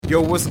Yo,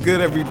 what's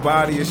good,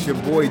 everybody? It's your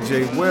boy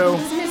Jay Will.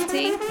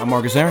 I'm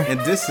Marcus Aaron. And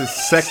this is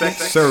Second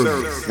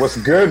Service. What's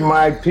good,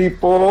 my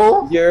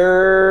people?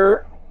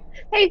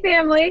 Hey,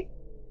 family.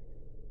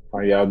 How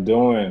y'all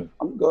doing?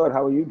 I'm good.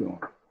 How are you doing?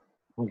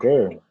 I'm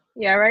good.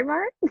 You all right,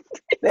 Mark?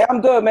 Yeah, I'm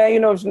good, man.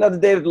 You know, it's another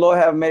day that the Lord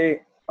have made.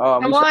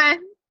 Come on.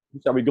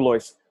 We shall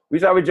rejoice. We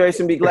shall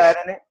rejoice and be glad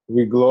in it.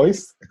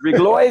 Rejoice.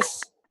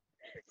 Rejoice.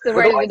 It's the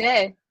word of the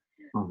day.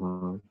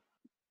 Mm-hmm.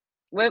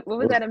 What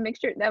was that a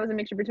mixture? That was a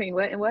mixture between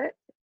what and what?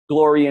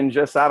 Glory and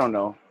just, I don't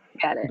know.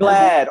 Got it.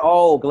 Glad.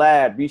 Oh,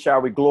 glad. We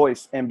shall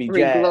rejoice and be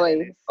jad.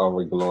 Rejoice. Oh,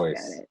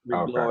 rejoice.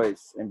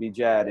 Rejoice and be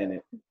jad in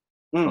it.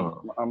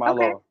 My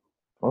Okay.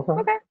 Lord.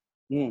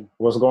 Okay.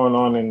 What's going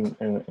on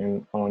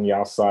in on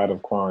y'all side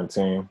of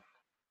quarantine,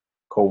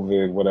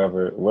 COVID,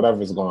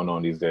 whatever's going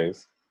on these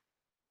days?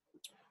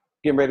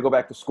 Getting ready to go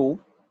back to school.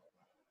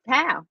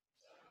 How?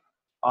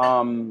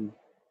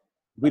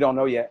 We don't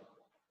know yet.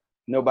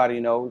 Nobody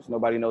knows.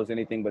 Nobody knows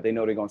anything, but they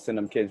know they're going to send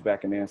them kids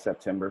back in there in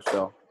September.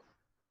 So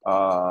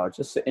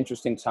just an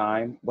interesting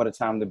time. What a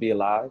time to be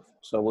alive.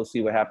 So we'll see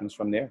what happens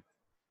from there.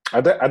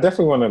 I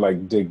definitely want to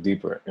like dig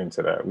deeper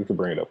into that. We could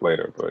bring it up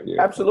later, but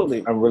yeah.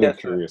 Absolutely. I'm really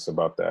curious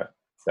about that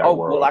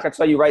world. Well, I can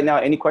tell you right now,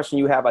 any question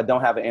you have, I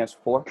don't have an answer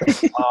for.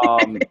 Because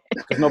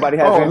nobody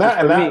has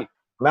answers for me.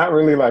 Not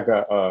really like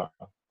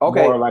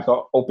more like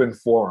an open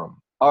forum.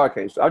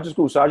 Okay, so I just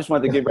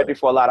wanted to get ready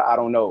for a lot of I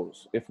don't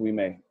knows, if we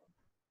may.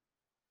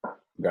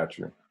 Got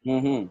you.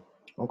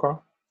 Mm-hmm. Okay.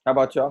 How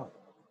about y'all?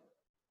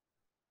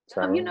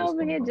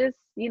 Over here just,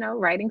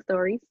 writing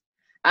stories.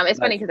 It's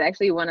funny because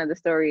actually one of the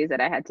stories that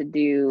I had to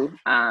do,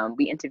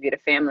 we interviewed a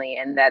family,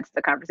 and that's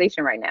the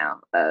conversation right now.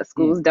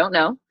 Schools don't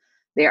know.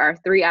 There are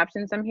 3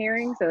 options I'm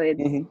hearing. So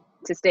it's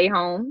to stay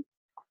home,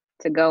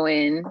 to go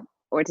in,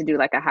 or to do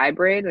like a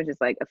hybrid, which is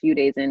like a few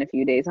days in, a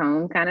few days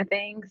home kind of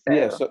thing. So,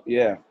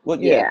 yeah.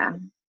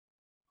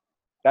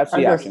 That's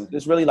the option.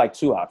 There's really like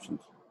 2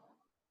 options.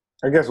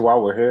 I guess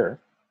while we're here,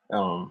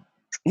 how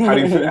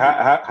do you feel,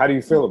 how do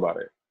you feel about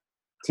it,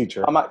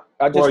 teacher? You're not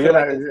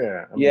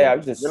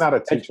a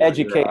teacher.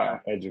 Educator. You're an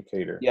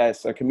educator.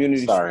 Yes, a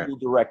community school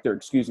director.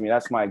 Excuse me,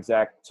 that's my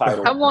exact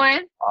title. Come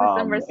on, put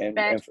some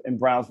respect. In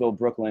Brownsville,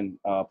 Brooklyn,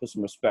 put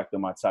some respect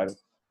on my title.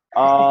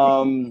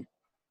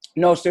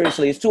 No,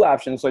 seriously, it's 2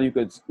 options. So you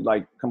could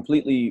like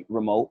completely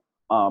remote,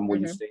 where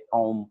you stay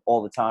home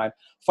all the time.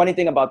 Funny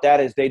thing about that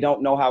is they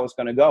don't know how it's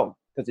going to go,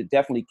 because it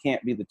definitely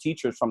can't be the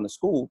teachers from the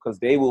school, because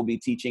they will be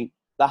teaching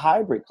the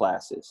hybrid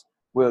classes.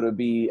 Where it'll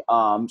be,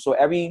 so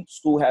every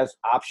school has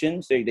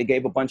options. They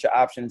gave a bunch of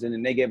options, and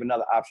then they gave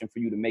another option for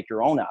you to make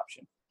your own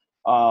option.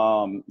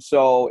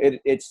 So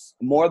it's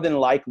more than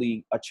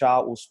likely a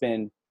child will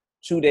spend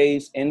 2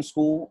 days in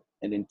school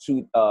and then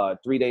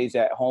 3 days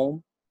at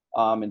home.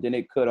 And then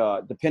it could,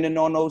 depending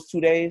on those 2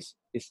 days,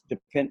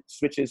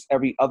 switches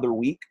every other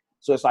week.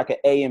 So it's like an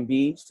A and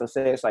B. So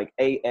say it's like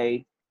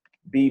A,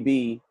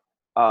 B,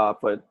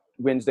 for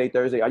Wednesday,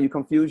 Thursday. Are you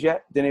confused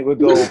yet? Then it would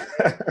go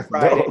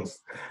Fridays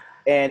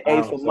and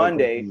A for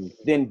Monday,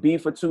 then B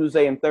for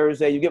Tuesday and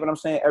Thursday. You get what I'm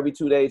saying? Every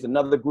 2 days,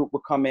 another group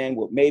would come in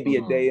with maybe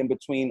a day in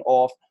between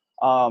off.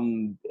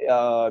 Some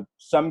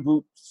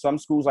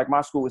schools like my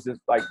school was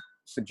just like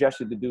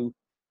suggested to do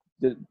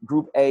the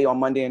group A on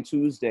Monday and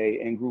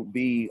Tuesday and group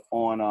B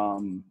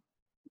on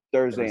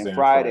Thursday and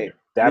Friday.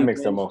 That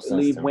makes the most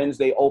sense. Leave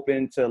Wednesday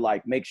open to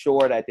like make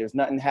sure that there's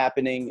nothing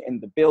happening in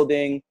the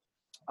building.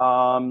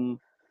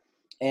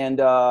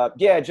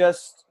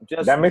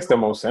 Just that makes the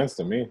most sense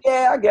to me.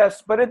 Yeah, I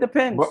guess, but it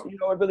depends. It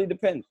really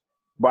depends.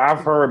 But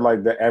I've heard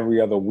like the every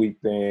other week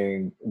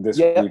thing. This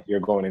week you're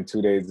going in 2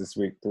 days. This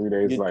week 3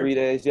 days. 3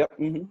 days. Yep.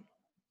 Mm-hmm.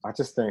 I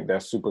just think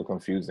that's super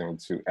confusing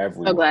to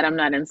everyone. So glad I'm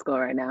not in school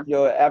right now.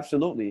 Yo,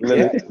 absolutely.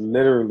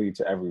 Literally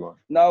to everyone.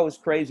 No, it's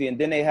crazy. And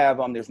then they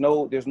have there's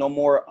no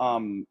more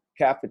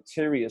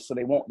cafeterias, so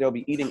they'll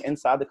be eating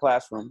inside the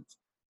classrooms.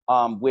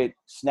 With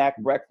snack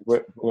breakfast.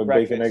 With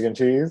bacon, egg, and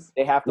cheese?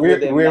 They have to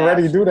we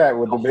already do that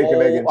with the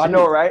bacon, egg, and cheese. I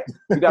know, right?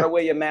 You got to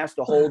wear your mask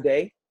the whole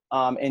day.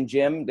 In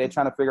gym, they're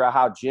trying to figure out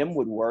how gym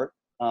would work,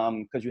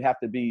 because you have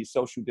to be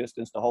social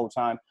distance the whole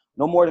time.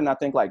 No more than, I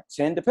think, like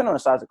 10, depending on the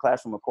size of the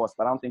classroom, of course,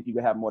 but I don't think you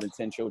could have more than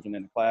 10 children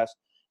in the class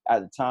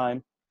at a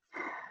time,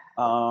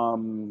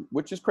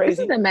 which is crazy.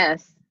 This is a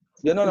mess.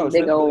 Yeah, no, it's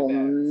big old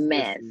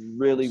mess. It's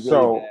really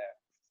bad.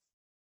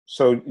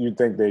 So you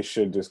think they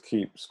should just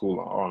keep school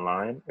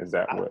online? Is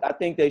that what? I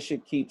think they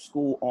should keep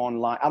school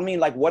online. I mean,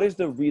 like, what is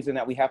the reason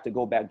that we have to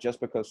go back just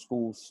because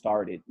school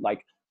started?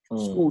 Like,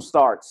 school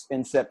starts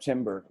in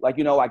September. Like,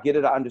 I get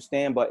it, I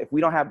understand, but if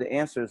we don't have the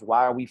answers,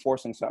 why are we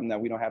forcing something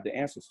that we don't have the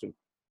answers to?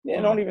 Yeah,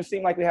 it don't even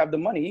seem like we have the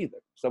money either.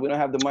 So we don't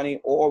have the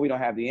money or we don't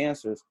have the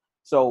answers.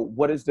 So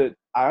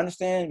I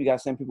understand we got to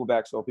send people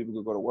back so people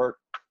can go to work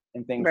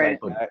and things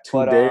like that.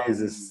 2 days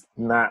is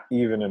not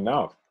even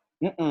enough.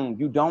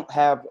 You don't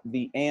have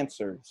the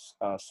answers,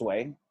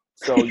 Sway.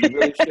 So you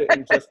really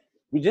shouldn't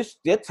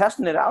they're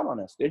testing it out on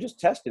us. They're just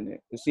testing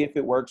it to see if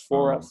it works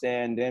for us.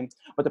 And then,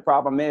 but the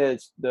problem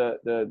is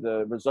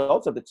the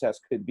results of the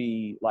test could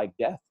be like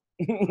death.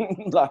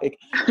 Like,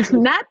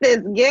 not this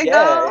giggle.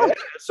 yeah.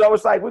 So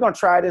it's like, we're going to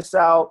try this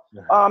out.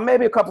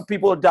 Maybe a couple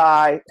people will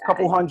die, a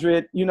couple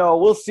hundred,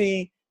 we'll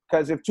see.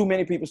 Because if too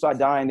many people start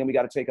dying, then we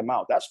got to take them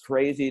out. That's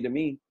crazy to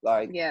me.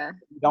 Like, Yeah,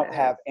 don't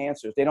have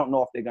answers. They don't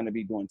know if they're going to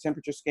be doing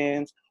temperature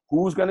scans.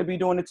 Who's going to be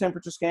doing the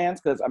temperature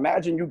scans? Because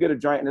imagine you get a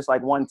joint and it's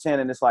like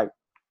 110 and it's like,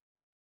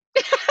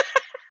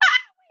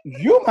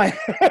 you might.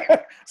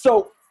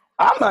 So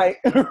I might,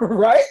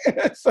 right?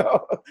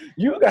 So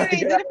you got to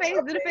do the face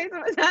one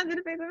more time. Do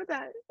the face one more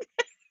time.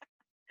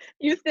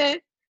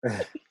 Houston.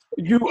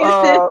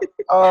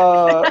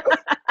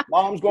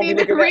 Mom's gonna be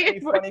looking at me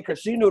funny because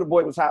she knew the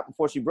boy was hot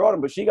before she brought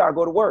him, but she gotta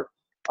go to work.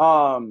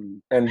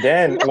 And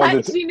then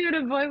She knew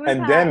the boy was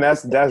and hot. then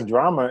that's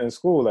drama in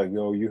school. Like,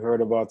 yo, you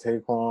heard about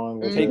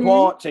Taekwon?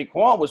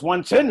 Taekwon was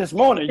 110 this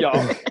morning,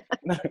 y'all.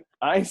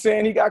 I ain't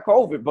saying he got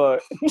COVID,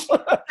 but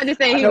I'm just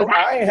saying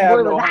I ain't have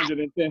no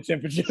 110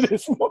 temperature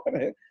this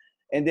morning.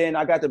 And then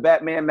I got the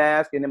Batman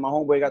mask, and then my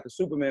homeboy got the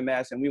Superman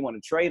mask, and we want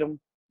to trade them.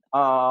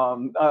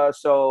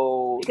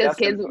 So because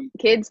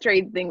kids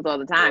trade things all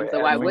the time, so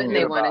why wouldn't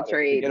they want to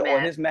trade? Or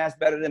his mask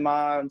better than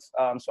mine, so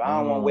I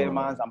don't want to wear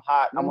mine. I'm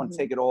hot. I want to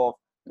take it off.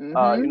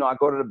 I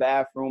go to the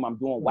bathroom. I'm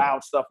doing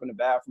wild stuff in the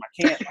bathroom. I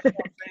can't. You know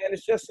what I'm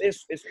saying?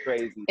 It's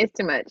crazy. It's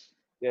too much.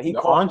 Yeah,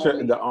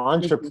 the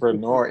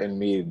entrepreneur in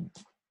me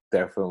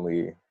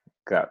definitely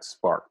got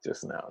sparked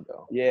just now,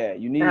 though. Yeah,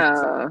 you need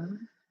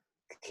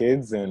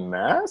kids in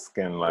mask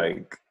and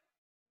like.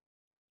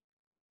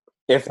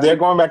 If they're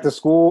going back to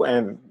school,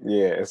 and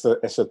it's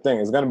a thing.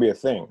 It's gonna be a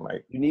thing.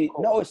 Like,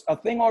 it's a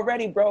thing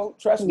already, bro.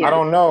 Trust me. I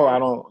don't know.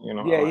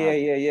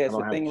 Yeah. It's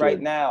a thing right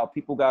now.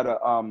 People gotta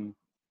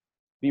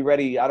be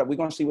ready. We're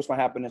gonna see what's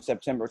gonna happen in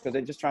September because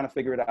they're just trying to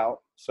figure it out.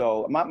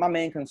 So my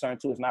main concern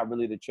too is not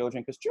really the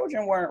children, because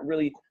children weren't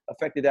really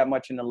affected that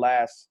much in the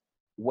last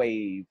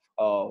wave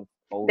of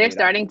COVID. They're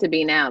starting to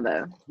be now,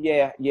 though.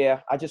 Yeah.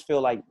 I just feel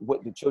like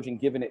what the children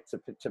giving it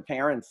to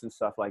parents and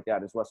stuff like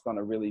that is what's going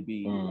to really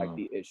be like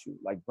the issue.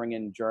 Like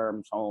bringing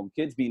germs home.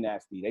 Kids be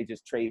nasty. They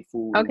just trade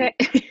food. Okay.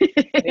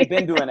 They've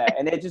been doing that,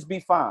 and they just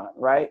be fine,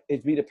 right?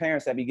 It'd be the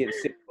parents that be getting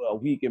sick for a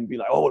week and be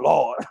like, "Oh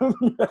Lord, I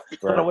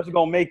don't know what's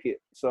gonna make it."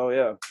 So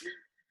yeah.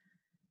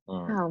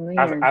 Oh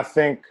man. I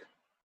think,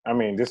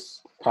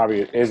 this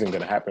probably isn't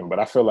gonna happen, but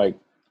I feel like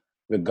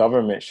the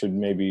government should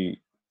maybe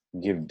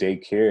give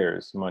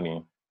daycares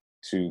money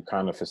to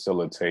kind of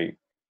facilitate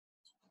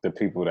the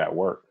people that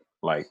work.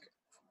 Like,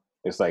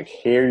 it's like,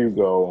 here you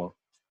go.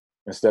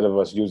 Instead of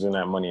us using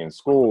that money in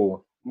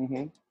school,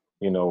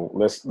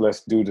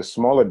 let's do the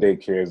smaller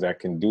daycares that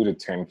can do the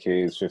 10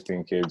 kids,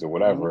 15 kids or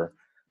whatever,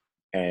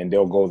 and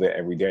they'll go there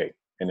every day.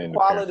 And then the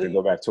parents, they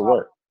go back to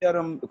work.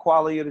 The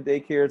quality of the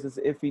daycares is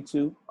iffy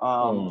too.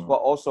 But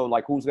also,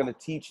 like, who's going to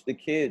teach the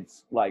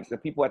kids? Like, the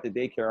people at the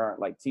daycare aren't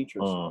like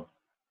teachers.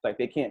 Like,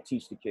 they can't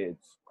teach the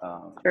kids.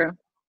 True.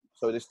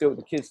 So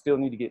the kids still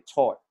need to get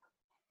taught.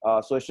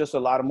 So it's just a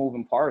lot of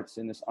moving parts,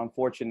 and it's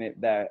unfortunate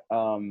that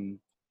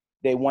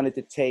they wanted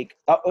to take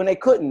and they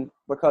couldn't,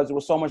 because there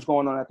was so much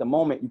going on at the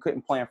moment. You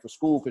couldn't plan for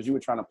school because you were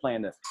trying to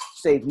plan to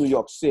save New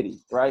York City,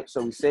 right?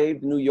 So we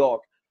saved New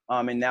York,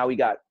 and now we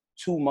got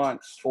 2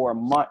 months or a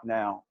month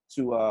now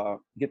to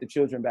get the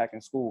children back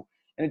in school.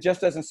 And it just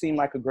doesn't seem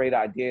like a great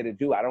idea to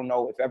do. I don't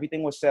know if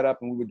everything was set up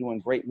and we were doing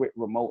great with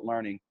remote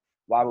learning.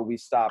 Why would we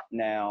stop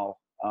now?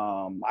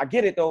 I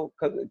get it though,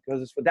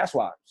 because that's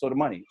why. So the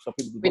money. So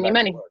people we need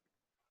money.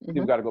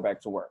 People got to go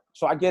back to work.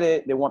 So I get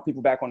it. They want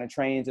people back on the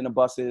trains and the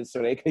buses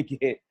so they could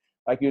get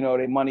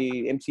their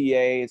money,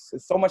 MTA. It's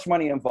so much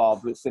money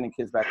involved with sending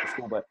kids back to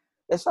school, but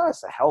it's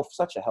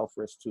such a health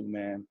risk too,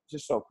 man. It's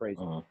just so crazy.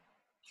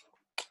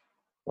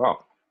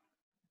 Well,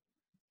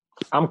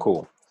 I'm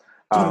cool.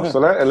 So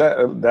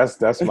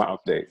that's my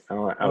update. I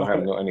don't have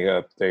any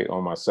update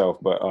on myself,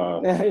 but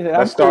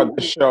let's start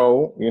the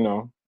show.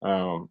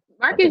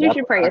 Marcus, you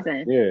should pray us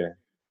in. Yeah.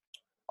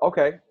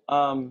 Okay.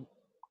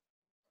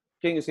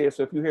 King is here,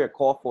 so if you hear a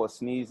cough or a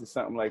sneeze or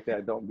something like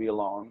that, don't be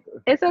alarmed.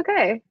 It's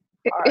okay.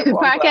 Right, well,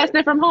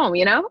 podcasting from home,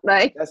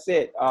 like that's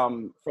it.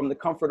 From the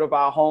comfort of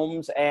our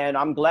homes, and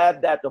I'm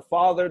glad that the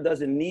Father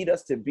doesn't need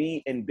us to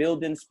be in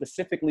buildings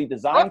specifically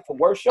designed for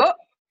worship.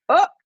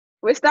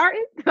 We're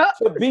starting.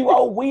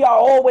 We are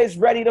always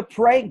ready to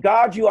pray.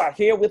 God, you are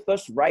here with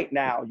us right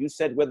now. You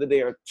said whether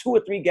there are 2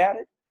 or 3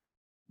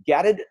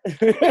 gathered.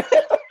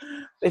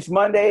 It's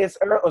Monday. It's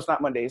not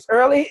Monday. It's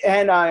early,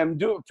 and I am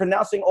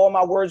pronouncing all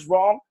my words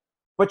wrong.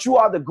 But you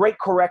are the great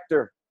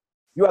corrector.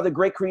 You are the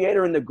great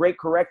creator and the great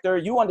corrector.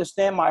 You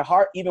understand my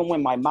heart even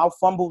when my mouth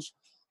fumbles.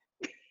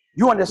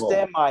 You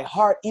understand my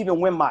heart even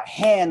when my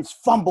hands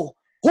fumble.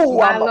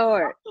 My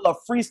Lord. A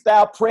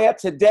freestyle prayer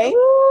today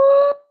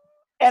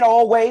and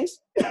always.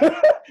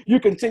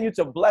 You continue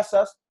to bless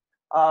us.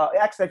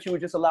 Ask that you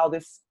would just allow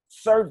this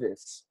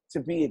service to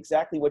be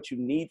exactly what you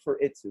need for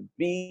it to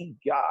be.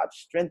 God,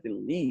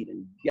 strengthen, lead,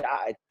 and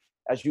guide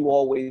as you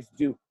always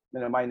do.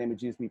 In the mighty name of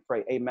Jesus, we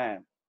pray.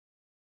 Amen.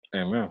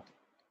 Amen.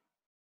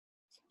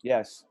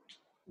 Yes.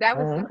 That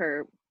was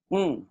superb.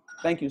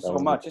 Thank you so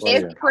much.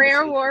 If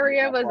prayer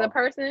warrior was a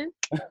person,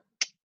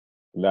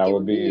 That It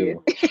would be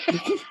you.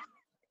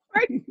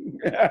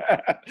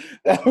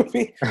 that would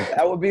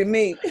be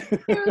me.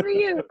 It would be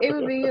you. It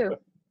would be you.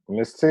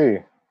 Miss T,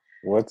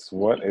 what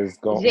is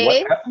going?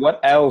 Jay? What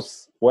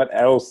else? What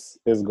else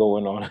is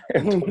going on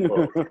in the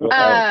world? What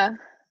else?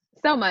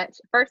 So much.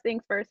 First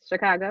things first,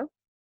 Chicago.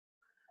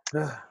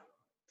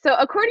 So,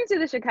 according to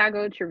the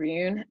Chicago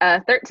Tribune,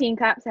 13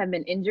 cops have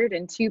been injured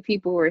and 2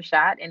 people were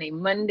shot in a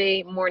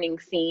Monday morning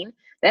scene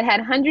that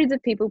had hundreds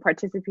of people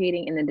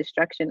participating in the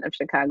destruction of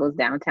Chicago's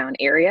downtown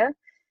area.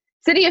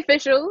 City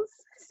officials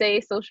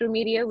say social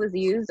media was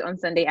used on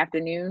Sunday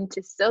afternoon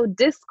to sow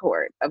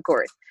discord, of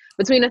course,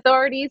 between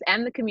authorities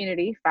and the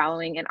community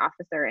following an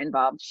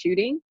officer-involved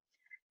shooting.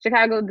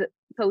 Chicago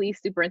Police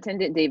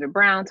Superintendent David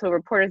Brown told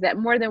reporters that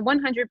more than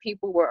 100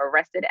 people were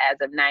arrested as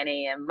of 9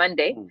 a.m.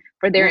 Monday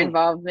for their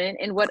involvement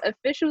in what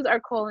officials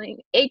are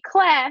calling a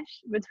clash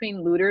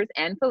between looters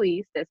and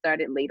police that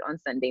started late on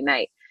Sunday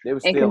night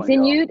and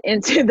continued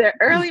into the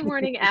early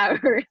morning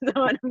hours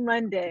on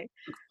Monday.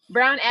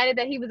 Brown added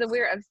that he was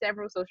aware of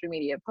several social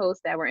media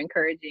posts that were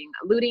encouraging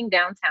looting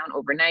downtown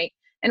overnight,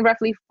 and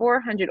roughly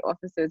 400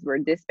 officers were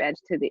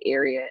dispatched to the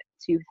area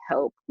to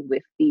help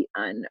with the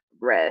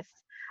unrest.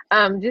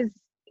 Just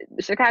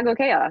Chicago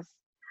chaos.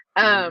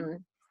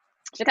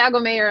 Chicago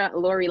Mayor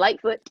Lori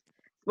Lightfoot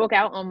spoke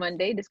out on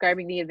Monday,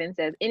 describing the events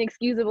as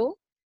inexcusable.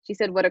 She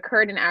said what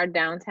occurred in our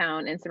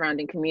downtown and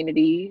surrounding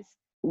communities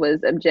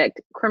was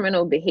abject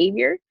criminal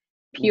behavior,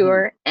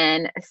 pure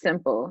and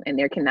simple, and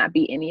there cannot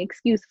be any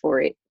excuse for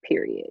it,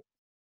 period.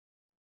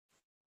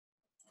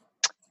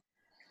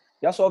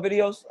 Y'all saw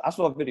videos? I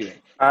saw a video.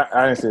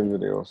 I didn't see the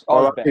videos.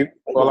 All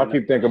I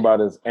keep thinking about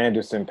is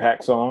Anderson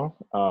 .Paak song,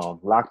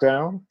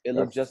 Lockdown. It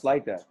looked just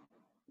like that.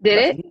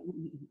 Did it?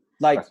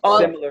 Like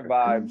similar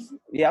vibes.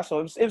 Yeah, so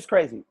it was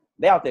crazy.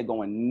 They out there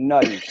going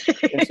nutty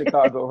in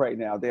Chicago right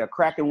now. They are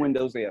cracking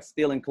windows. They are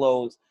stealing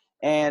clothes.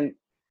 And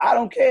I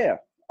don't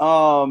care.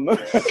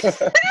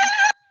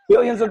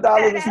 Billions of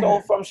dollars are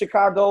stole from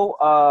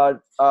Chicago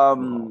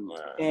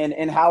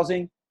in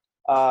housing.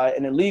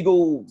 And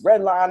illegal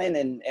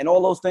redlining and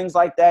all those things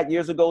like that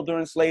years ago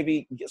during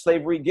slavery.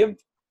 Give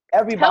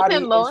everybody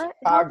in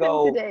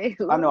Chicago.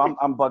 I know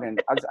I'm bugging.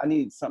 I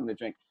need something to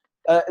drink.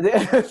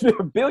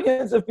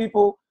 Billions of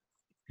people.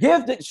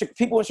 Give the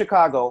people in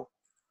Chicago,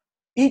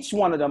 each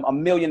one of them,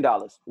 $1 million.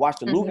 Watch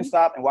the looting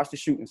stop and watch the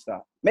shooting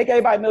stop. Make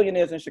everybody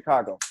millionaires in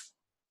Chicago.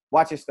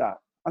 Watch it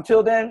stop.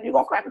 Until then, you're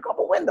gonna crack a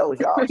couple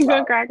windows, y'all. We're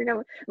gonna crack a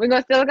couple. We're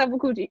gonna steal a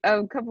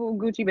couple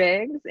Gucci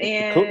bags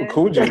and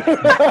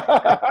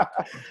Gucci.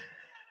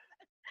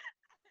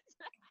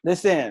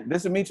 Listen,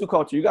 this is Me Too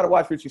culture. You gotta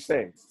watch what you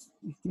say.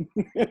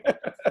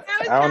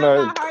 I don't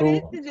know.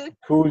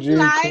 Gucci.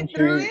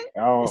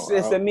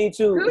 It's a Me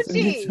Too.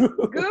 Gucci.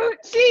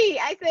 Gucci.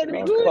 I said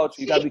Gucci.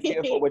 Culture. You gotta be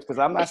careful which, because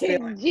I'm not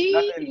stealing.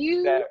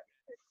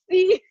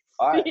 G-U-C.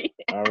 All right.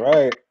 All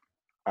right.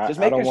 Just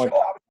making sure. I was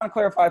trying to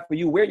clarify for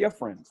you. We're your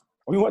friends.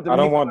 I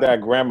don't want that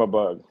grammar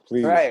bug.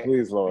 Please,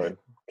 please, Lord.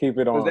 Keep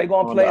it on. Because they're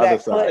going to play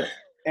that clip.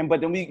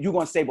 But then you're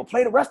going to say, well,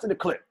 play the rest of the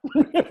clip.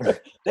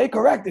 They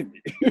corrected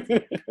me.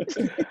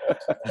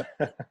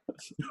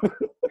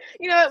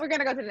 You know what? We're going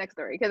to go to the next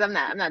story because I'm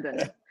not doing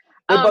it.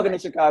 They're bugging in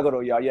Chicago,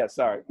 though, y'all. Yeah,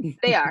 sorry.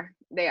 They are.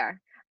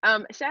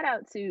 Shout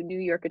out to New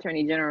York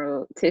Attorney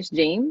General Tish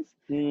James.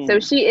 So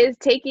she is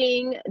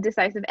taking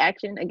decisive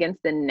action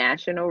against the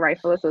National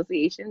Rifle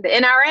Association, the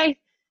NRA,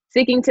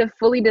 seeking to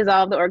fully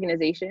dissolve the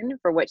organization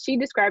for what she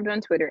described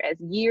on Twitter as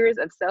years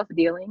of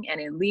self-dealing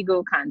and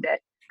illegal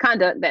conduct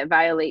that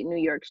violate New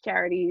York's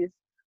charities,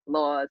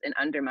 laws, and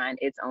undermine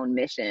its own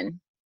mission.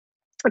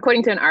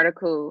 According to an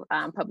article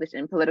published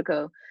in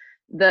Politico,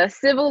 the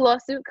civil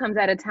lawsuit comes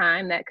at a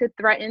time that could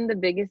threaten the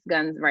biggest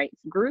guns rights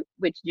group,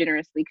 which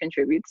generously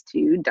contributes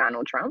to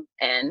Donald Trump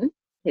and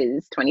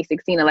his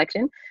 2016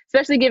 election,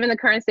 especially given the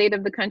current state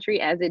of the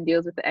country as it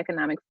deals with the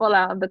economic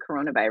fallout of the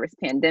coronavirus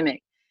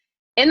pandemic.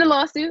 In the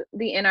lawsuit,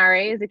 the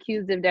NRA is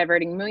accused of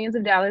diverting millions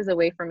of dollars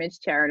away from its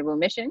charitable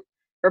mission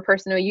for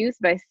personal use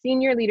by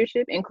senior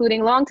leadership,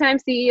 including longtime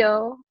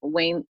CEO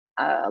Wayne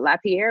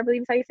LaPierre, I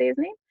believe is how you say his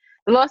name.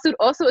 The lawsuit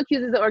also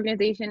accuses the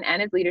organization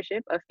and its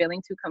leadership of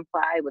failing to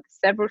comply with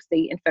several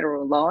state and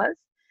federal laws.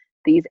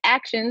 These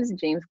actions,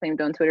 James claimed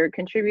on Twitter,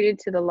 contributed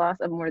to the loss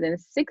of more than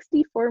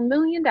 $64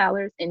 million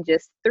in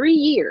just 3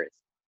 years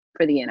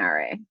for the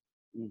NRA.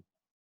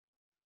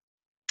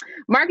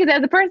 Marcus,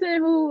 as a person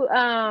who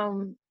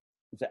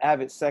it's an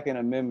avid Second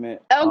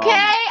Amendment. Okay,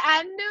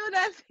 I knew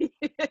that.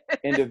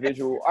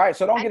 Individual. All right,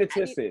 so don't get it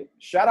twisted.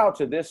 Shout out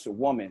to this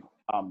woman.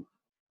 I'm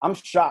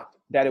shocked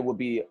that it would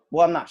be.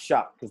 Well, I'm not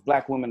shocked because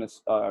Black women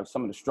are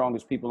some of the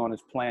strongest people on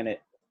this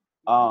planet.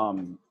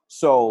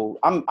 So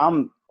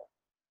I'm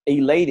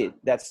elated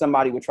that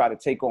somebody would try to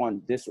take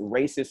on this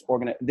racist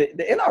organization.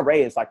 The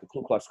NRA is like the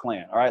Ku Klux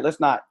Klan. All right, let's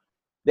not.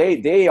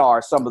 They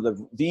are some of the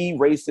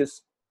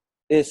racist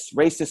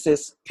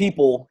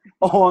people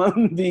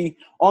on the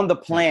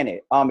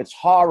planet. It's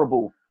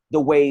horrible the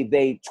way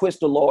they twist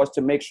the laws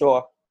to make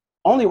sure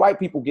only white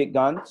people get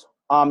guns.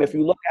 If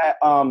you look at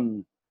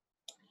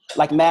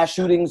like mass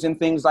shootings and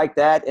things like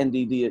that, and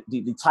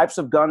the types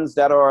of guns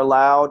that are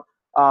allowed,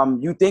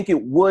 you think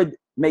it would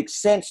make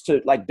sense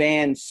to like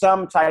ban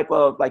some type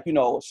of like, you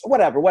know,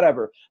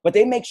 whatever. But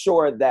they make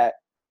sure that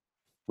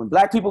when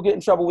black people get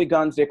in trouble with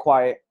guns, they're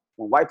quiet.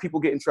 When white people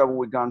get in trouble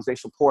with guns, they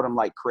support them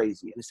like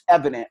crazy. And it's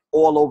evident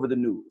all over the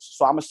news.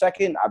 So I'm a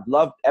second. I'd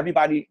love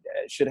everybody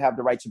should have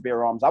the right to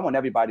bear arms. I want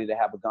everybody to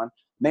have a gun,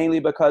 mainly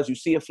because you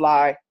see a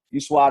fly, you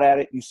swat at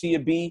it. You see a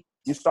bee,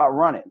 you start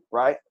running,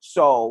 right?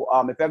 So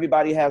if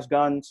everybody has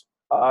guns,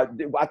 I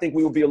think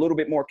we will be a little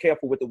bit more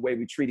careful with the way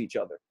we treat each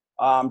other.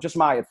 Just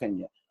my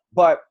opinion.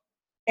 But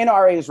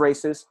NRA is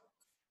racist.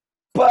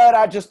 But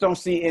I just don't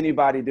see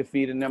anybody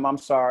defeating them. I'm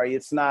sorry.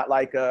 It's not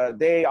like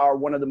they are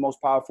one of the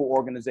most powerful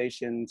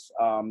organizations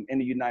in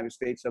the United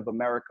States of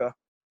America.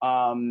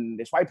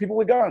 It's white people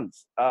with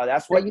guns.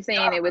 That's what you're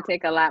saying. It would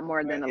take a lot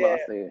more than a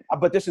lawsuit.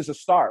 But this is a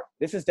start.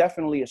 This is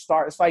definitely a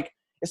start. It's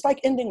like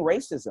ending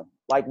racism.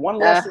 Like one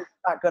lawsuit is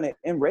not going to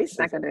end racism.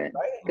 Not gonna,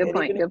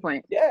 right? Good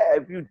point. Yeah,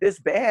 if you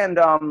disband,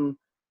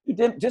 you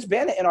did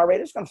disband the NRA, they're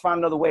just going to find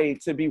another way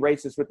to be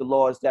racist with the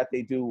laws that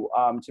they do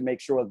to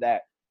make sure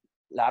that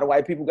a lot of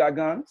white people got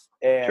guns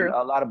and True.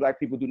 a lot of black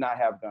people do not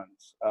have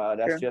guns.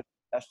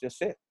 That's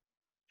just it.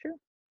 True.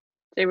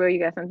 J. Will, you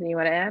got something you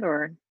want to add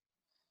or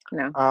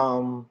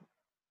no?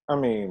 I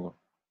mean,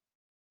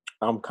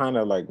 I'm kind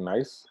of like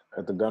nice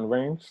at the gun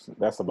range.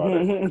 That's about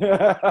it.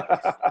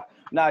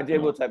 Nah, J.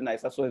 Will type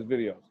nice. I saw his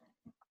videos.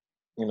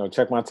 You know,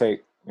 check my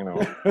tape. You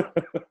know,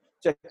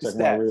 check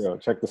my reel.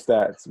 Check the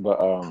stats. But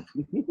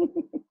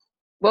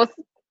well,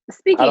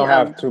 speaking I don't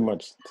of, have too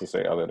much to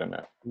say other than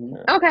that.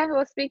 Yeah. Okay,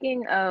 well,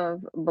 speaking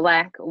of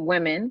Black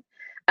women,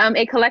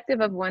 a collective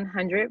of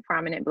 100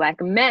 prominent Black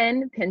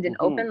men penned an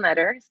open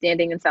letter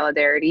standing in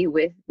solidarity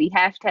with the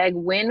hashtag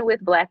Win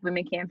with Black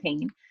Women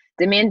campaign,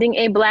 demanding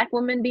a Black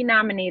woman be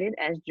nominated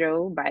as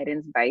Joe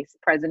Biden's vice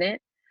president.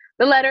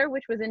 The letter,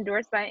 which was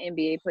endorsed by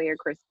NBA player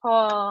Chris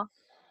Paul,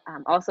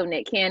 also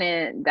Nick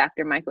Cannon,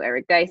 Dr. Michael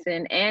Eric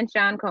Dyson, and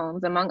Sean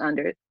Combs, among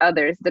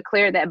others,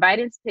 declared that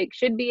Biden's pick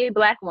should be a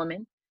Black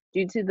woman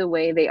due to the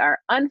way they are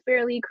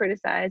unfairly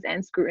criticized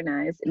and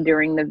scrutinized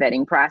during the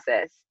vetting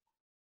process.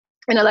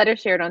 In a letter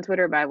shared on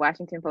Twitter by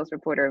Washington Post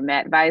reporter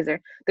Matt Visor,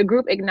 the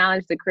group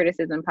acknowledged the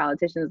criticism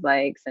politicians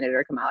like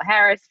Senator Kamala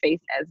Harris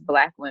face as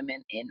Black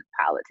women in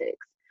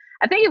politics.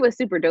 I think it was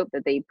super dope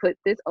that they put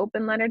this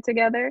open letter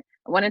together.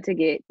 I wanted to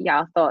get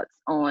y'all thoughts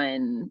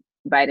on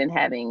Biden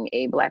having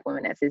a Black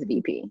woman as his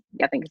VP.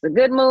 Y'all think it's a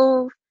good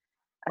move,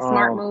 a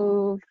smart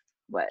move?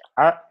 What?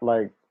 I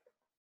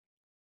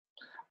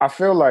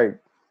feel like,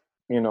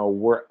 you know,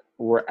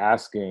 we're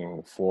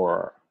asking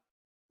for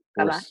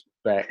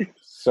respect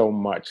so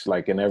much,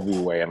 like in every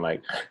way, and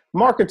like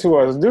market to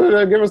us,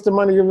 give us the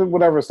money, give it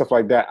whatever, stuff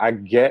like that. I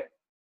get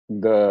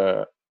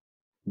the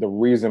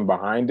reason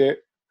behind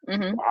it.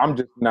 Mm-hmm.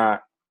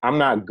 I'm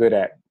not good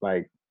at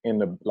like in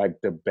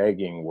the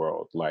begging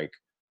world. Like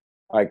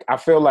I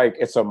feel like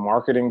it's a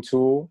marketing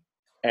tool,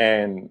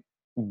 and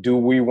do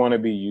we want to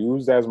be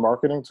used as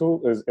marketing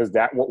tool? Is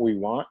that what we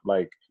want?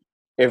 Like,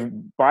 if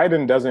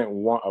Biden doesn't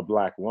want a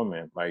Black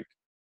woman, like,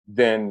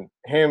 then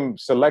him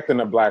selecting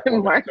a Black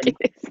woman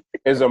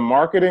is a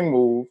marketing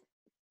move,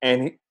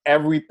 and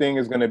everything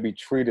is going to be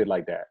treated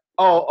like that.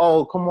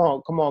 Oh, come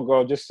on,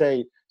 girl, just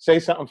say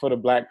something for the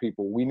Black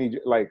people. We need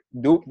you. Like,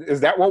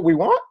 is that what we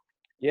want?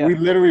 Yeah. We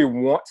literally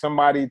want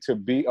somebody to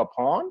be a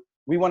pawn.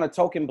 We want a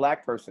token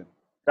Black person.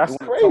 That's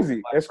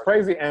crazy. It's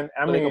crazy, and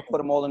I mean, they can put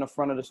them all in the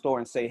front of the store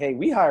and say, "Hey,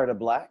 we hired a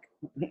Black."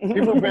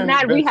 People have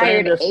Not we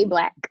hired a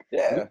Black.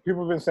 Yeah,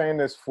 people have been saying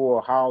this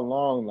for how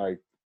long? Like,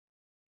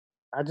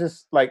 I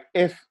just like,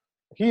 if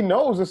he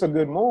knows it's a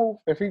good move,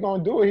 if he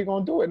gonna do it, he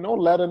gonna do it. No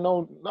letter,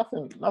 no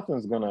nothing.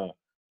 Nothing's gonna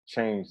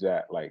change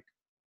that. Like,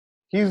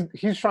 he's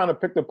trying to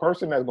pick the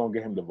person that's gonna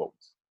get him the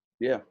votes.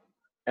 Yeah,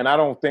 and I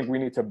don't think we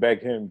need to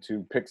beg him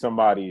to pick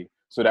somebody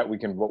so that we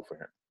can vote for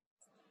him.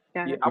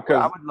 Yeah, because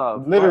I would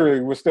love. Literally,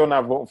 we're still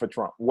not voting for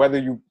Trump, whether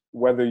you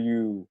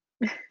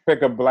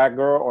pick a Black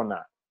girl or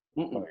not.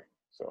 Like,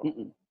 so.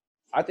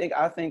 I think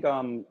I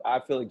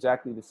feel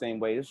exactly the same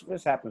way.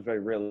 This happens very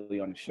rarely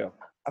on the show.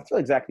 I feel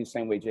exactly the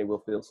same way J. Will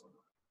feels.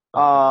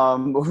 We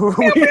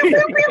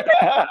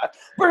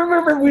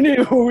need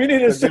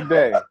It's a good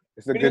day.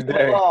 It's a good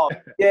day.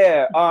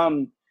 Yeah.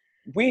 I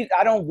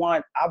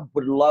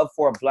would love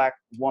for a Black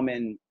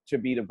woman to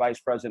be the vice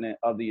president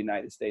of the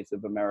United States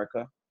of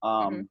America.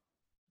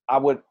 I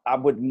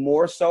would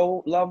more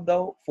so love,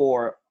 though,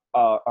 for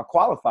a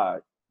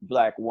qualified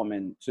Black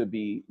woman to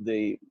be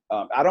the.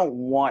 I don't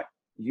want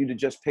you to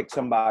just pick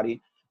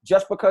somebody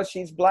just because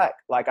she's Black.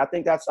 Like, I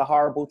think that's a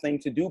horrible thing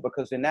to do,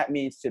 because then that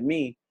means to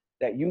me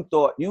that you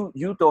thought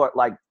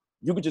like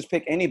you could just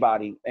pick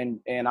anybody and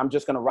I'm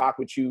just gonna rock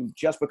with you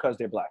just because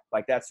they're Black.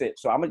 Like, that's it.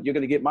 So you're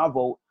gonna get my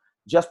vote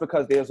just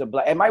because there's a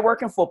Black. It might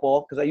work in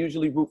football because I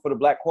usually root for the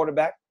Black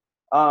quarterback.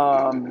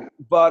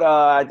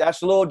 But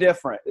that's a little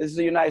different. This is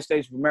the United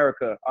States of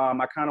America.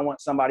 I kind of want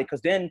somebody,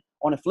 because then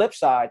on the flip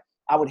side,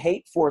 I would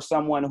hate for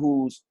someone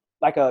who's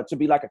to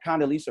be like a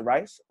Condoleezza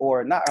Rice,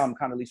 or not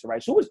Condoleezza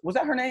Rice. Was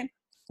that her name?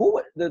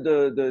 who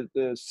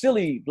the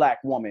silly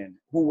black woman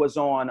who was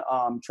on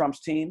Trump's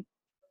team?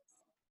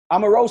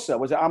 Omarosa.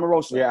 Was it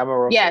Omarosa? Yeah, I'm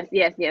a Yes.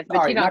 But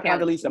Sorry, you don't not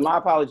count. Condoleezza. My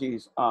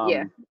apologies.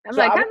 Yeah. I'm so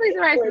like, I would Condoleezza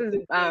Rice hate for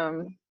it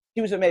was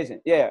She was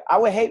amazing. Yeah, I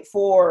would hate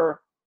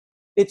for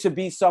it to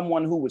be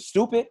someone who was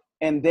stupid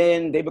and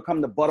then they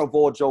become the butt of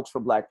all jokes for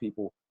black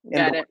people.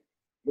 got it.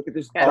 Look at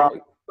this Got dark.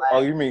 it.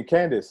 Oh, you mean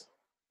Candace?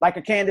 Like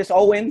a Candace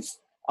Owens.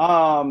 We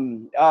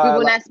will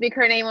Like, not speak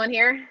her name on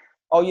here.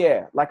 oh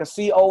yeah, like a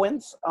C.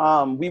 Owens.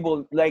 We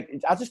will like.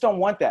 I just don't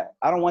want that.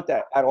 I don't want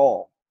that at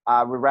all.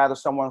 I would rather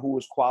someone who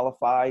is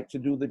qualified to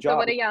do the job. So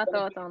what are y'all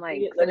thoughts on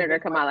like Senator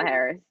Kamala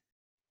Harris?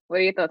 What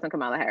are your thoughts on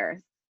Kamala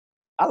Harris?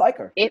 I like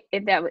her. If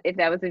that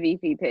was a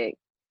VP pick.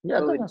 Yeah,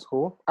 I think that's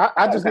cool.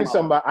 I just need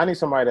somebody. I need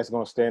somebody that's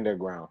gonna stand their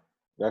ground.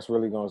 That's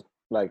really gonna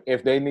like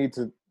if they need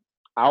to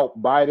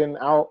out Biden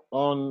out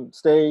on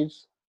stage,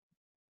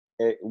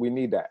 we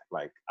need that.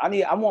 Like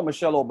I want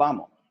Michelle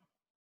Obama.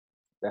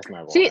 that's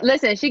not gonna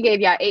happen. She gave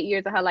y'all 8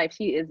 years of her life.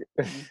 She is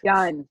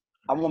done.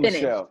 I want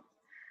Finished. Michelle.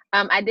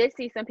 I did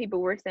see some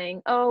people were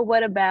saying, "Oh,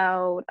 what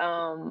about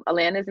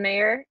Atlanta's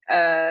mayor,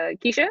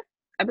 Keisha?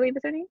 I believe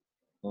it's her name."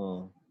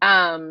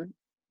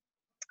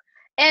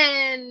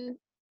 And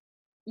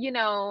you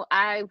know,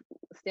 I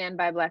stand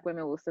by Black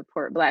women, will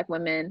support Black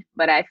women,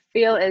 but I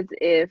feel as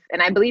if,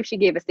 and I believe she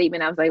gave a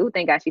statement. I was like, "Oh,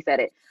 thank God she said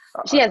it."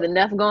 She has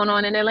enough going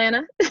on in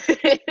Atlanta.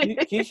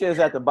 Keisha is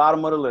at the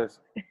bottom of the list.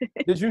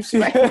 Did you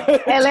see?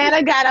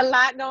 Atlanta got a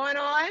lot going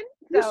on.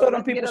 You So saw them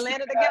let's people get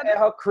Atlanta at together.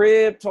 her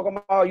crib talking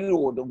about you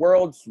were the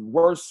world's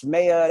worst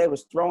mayor. They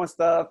was throwing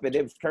stuff and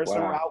they was cursing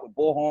her out with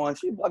bullhorn.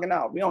 She bugging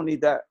out. We don't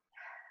need that.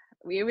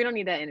 We don't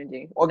need that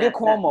energy. Or get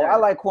Cuomo. I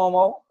like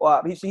Cuomo.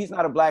 He's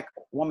not a Black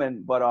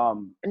woman, but I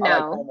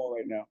like Cuomo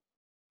right now.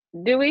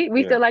 Do we?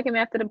 We still like him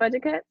after the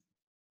budget cut?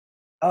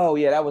 Oh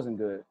yeah, that wasn't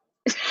good.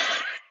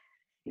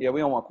 Yeah,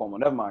 we don't want Cuomo.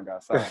 Never mind,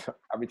 guys. Sorry,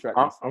 I retract.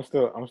 I'm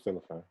still a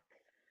fan.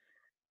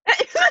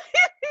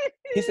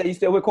 He said you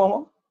still with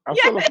Cuomo? I'm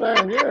still a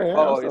fan. Yeah.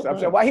 Oh, yes, I'm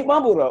saying why he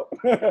mumbled up.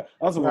 Well,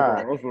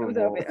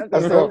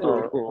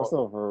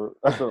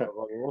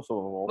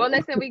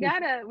 listen, we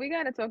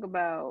gotta talk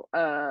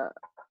about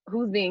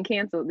who's being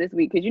canceled this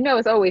week because you know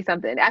it's always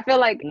something. I feel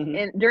like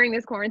during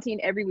this quarantine,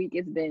 every week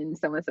it's been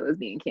so and so is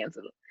being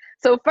canceled.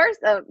 So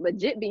first up,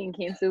 legit being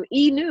canceled,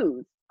 E!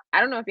 News. I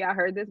don't know if y'all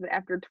heard this, but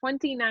after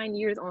 29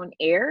 years on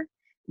air,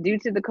 due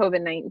to the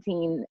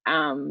COVID-19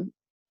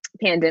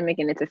 pandemic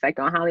and its effect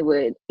on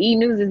Hollywood, E!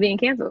 News is being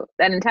canceled.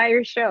 That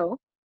entire show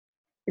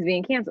is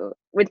being canceled.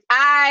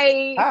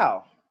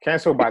 How?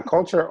 Canceled by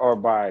culture or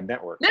by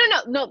network?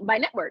 No, by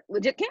network.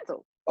 Legit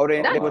canceled. Oh,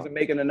 they wasn't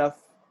making enough.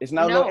 It's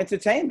not no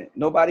entertainment.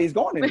 Nobody's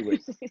going anywhere.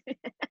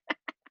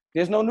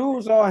 There's no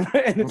news on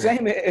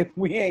entertainment if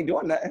we ain't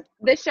doing that.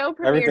 The show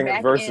premiered Everything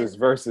back is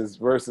versus.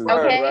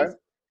 Okay. Right?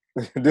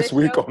 This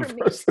week on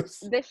Versus.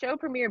 The show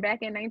premiered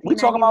back in 1991. We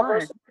talking about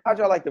Versus? How'd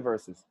y'all like the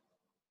Versus?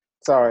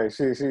 Sorry,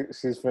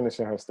 she's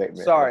finishing her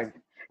statement. Sorry.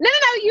 No.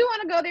 You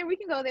want to go there? We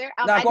can go there.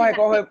 Go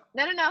ahead.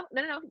 No.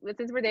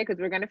 Since we're there, because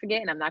we're going to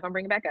forget, and I'm not going to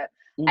bring it back up.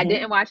 I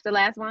didn't watch the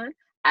last one.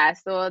 I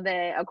saw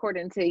that,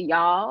 according to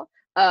y'all,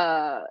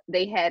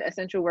 they had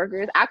essential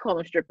workers. I call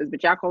them strippers,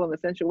 but y'all call them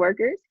essential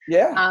workers.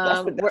 Yeah,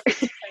 that's what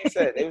they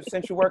said. They were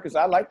essential workers.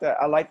 I like that.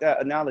 I like that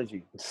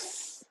analogy.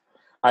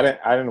 I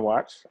didn't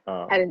watch.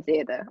 I didn't see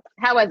it though.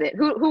 How was it?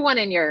 Who won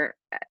in your?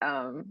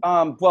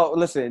 Well,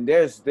 listen.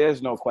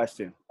 There's no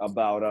question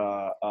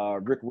about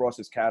Rick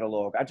Ross's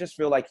catalog. I just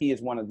feel like he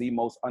is one of the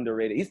most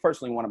underrated. He's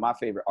personally one of my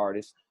favorite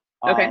artists.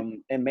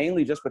 And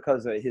mainly just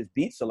because of his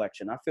beat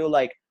selection. I feel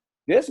like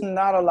there's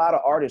not a lot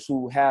of artists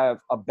who have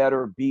a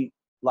better beat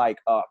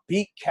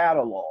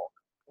catalog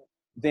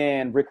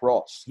than Rick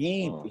Ross.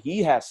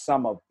 He has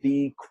some of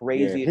the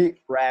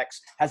craziest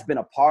tracks. Has been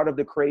a part of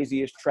the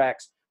craziest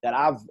tracks that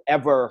I've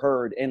ever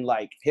heard in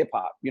like hip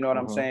hop. You know what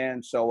I'm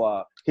saying?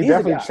 So he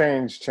definitely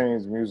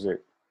changed music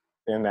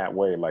in that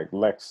way. Like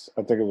Lex,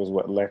 I think it was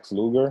Lex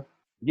Luger.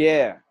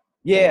 Yeah.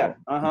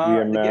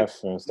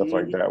 BMF and stuff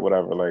like that.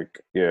 Whatever.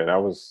 Like, yeah, that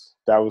was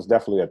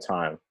definitely a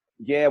time.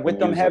 Yeah, with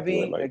them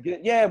heavy,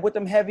 with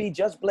them heavy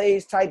Just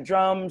Blaze type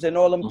drums and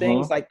all them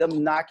things, like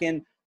them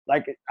knocking.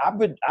 Like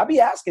I'd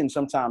be asking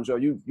sometimes, yo,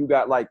 you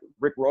got like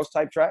Rick Ross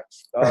type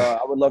tracks?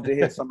 I would love to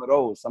hear some of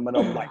those. Some of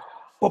them like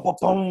boom, boom,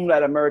 boom,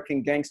 that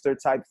American gangster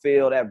type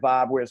feel, that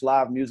vibe where it's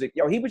live music.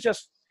 Yo, he was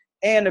just,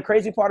 and the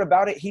crazy part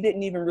about it, he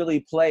didn't even really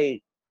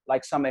play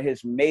like some of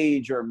his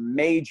major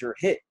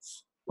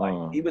hits.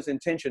 Like he was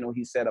intentional,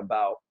 he said,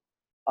 about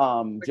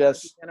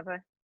just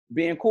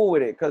being cool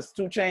with it, because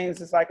 2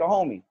 Chainz is like a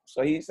homie.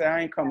 So he said,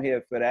 I ain't come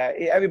here for that.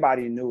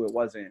 Everybody knew it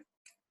wasn't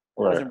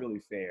really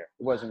fair.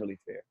 It wasn't really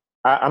fair.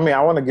 I mean, I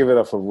want to give it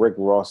up for Rick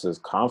Ross's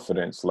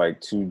confidence, like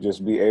to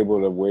just be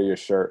able to wear your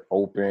shirt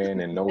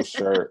open and no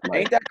shirt. Like,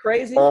 ain't that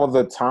crazy? All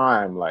the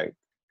time. Like,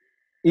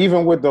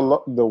 even with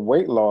the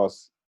weight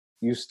loss,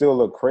 you still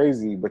look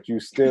crazy, but you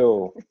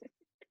still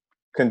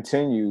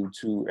continue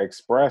to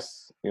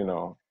express, you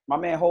know. My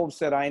man Hov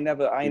said, I ain't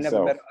never met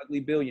an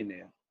ugly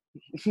billionaire.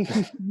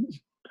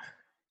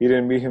 He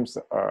didn't meet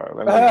himself.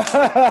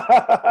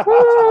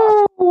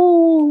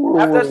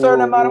 After a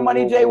certain amount of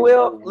money, Jay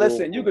Will,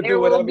 listen, you could There do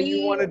will whatever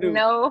you want be to do.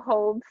 no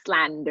hold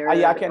slander.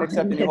 Yeah, I can't on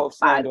accept any this hold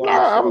slander on podcast.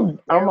 this I'm show.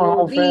 There a will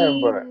whole fan,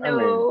 be but I mean,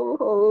 no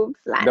hold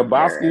the slander.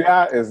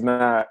 Basquiat is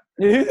not.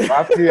 It's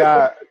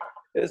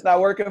Basquiat, not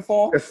working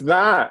for him. it's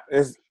not.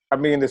 It's. I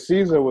mean, the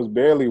Caesar was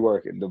barely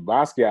working. The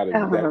Basquiat is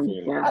Oh,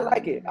 definitely. God. I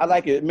like it. I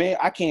like it, man.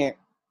 I can't.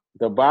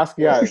 The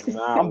Basquiat is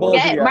not. I'm working.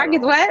 baldy Yeah, Marcus,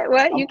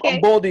 what? You I'm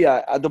can't. baldy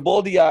eye. The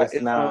baldy eye It's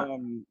is not.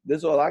 this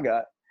is all I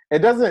got. It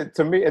doesn't.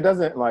 To me, it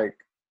doesn't like.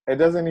 It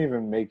doesn't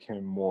even make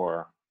him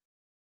more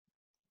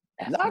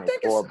No, I ethnic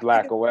think or it's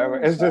black or whatever.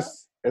 cool, It's son.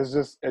 just. It's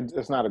just.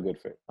 It's not a good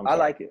fit. I'm I sorry.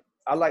 like it.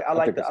 I like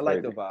think the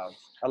it's vibes.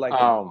 I like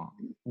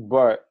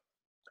But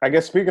I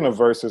guess speaking of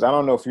verses, I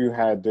don't know if you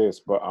had this,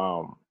 but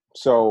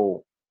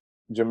so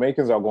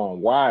Jamaicans are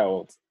going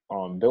wild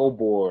on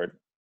Billboard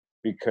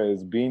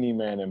because Beanie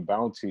Man and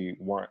Bounty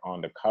weren't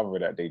on the cover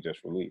that they just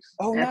released.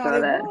 Oh I no, saw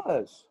it that.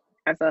 was.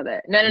 I saw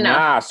that. No.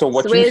 Nah, so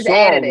what Swizz you saw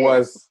added it.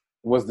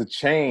 was the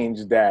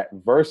change that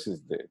Versus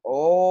did.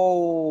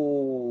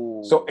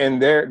 Oh. So in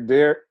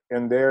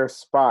their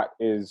spot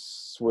is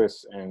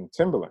Swiss and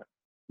Timberland.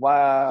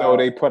 wow. So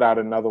they put out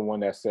another one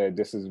that said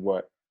this is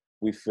what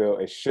we feel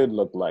it should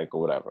look like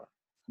or whatever.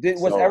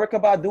 Was so-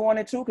 Erykah Badu on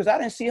it too? Because I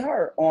didn't see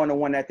her on the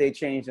one that they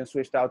changed and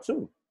switched out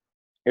too.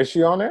 Is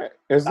she on it?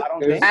 I don't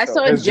think I so.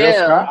 saw is Jill.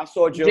 Scott? I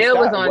saw Jill. Jill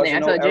was Scott. It on there.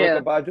 wasn't I saw no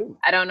Jill. Erykah Badu.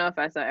 I don't know if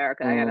I saw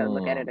Erica. I gotta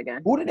look at it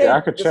again. Who did Yeah, they I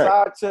could check.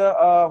 decide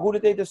to? Who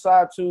did they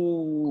decide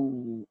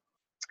to?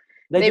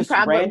 They just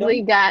probably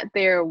random? got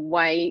their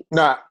white.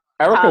 Nah,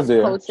 Erica's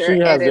there. culture She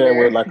has there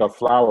editor. with like a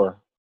flower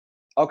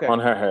Okay. on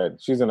her head.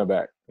 She's in the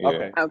back. Yeah.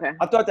 Okay. Okay.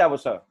 I thought that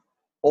was her.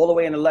 All the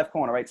way in the left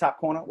corner, right? Top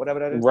corner, whatever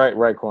that is.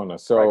 Right corner.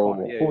 So Right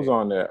corner, yeah, who's yeah.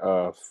 on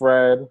there?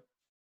 Fred,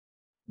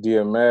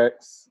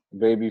 DMX,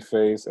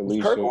 Babyface, Kirk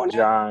Alicia, on there?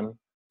 John,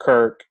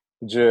 Kirk,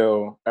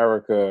 Jill,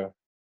 Erica,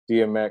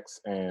 DMX,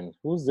 and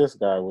who's this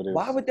guy with his?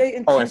 Why would they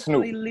Oh, and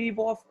Snoop. intentionally leave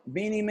off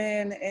Beanie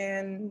Man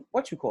and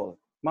what you call it?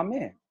 My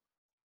man.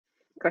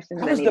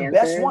 Questions That I was need the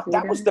best answers, one. That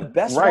Eden. was the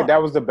best Right, one.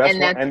 that was the best And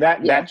one, that's- and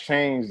that yeah.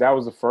 changed. That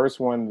was the first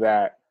one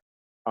that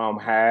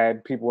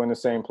had people in the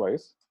same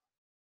place.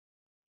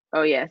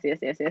 Oh yes. Was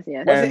And-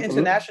 it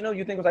international?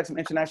 You think it was like some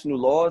international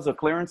laws or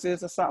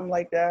clearances or something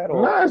like that?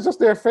 Or Nah, it's just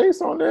their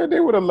face on there. They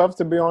would have loved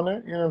to be on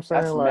it. You know what I'm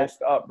saying? that's Like,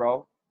 messed up,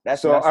 bro.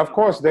 That's so messed of up,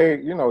 course bro. they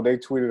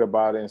tweeted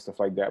about it and stuff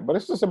like that. But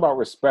it's just about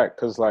respect,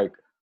 because like,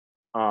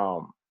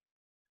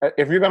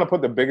 if you're gonna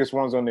put the biggest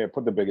ones on there,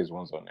 put the biggest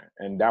ones on there,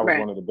 and that was Right.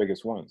 one of the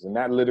biggest ones, and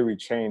that literally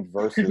changed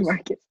Versus.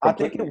 Marcus. I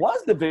think it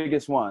was the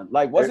biggest one.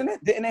 Like, wasn't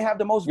it? Didn't they have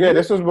the most? Yeah,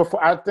 views? this was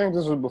before. I think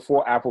this was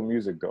before Apple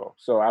Music though,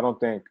 so I don't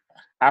think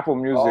Apple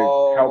Music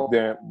helped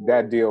them.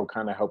 That deal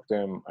kind of helped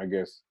them, I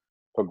guess,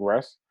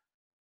 progress.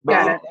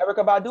 Got But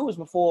Erykah Badu was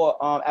before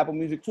Apple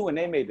Music too, and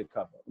they made the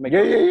cover.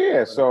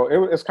 Yeah. So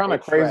it's kind of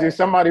It's crazy. trash.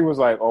 Somebody was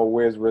like, "Oh,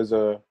 where's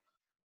RZA?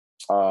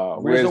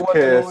 Where's wasn't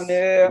Kiss? on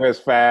there. Where's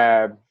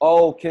Fab?"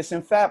 Oh, Kiss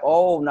and Fab.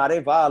 Oh, now they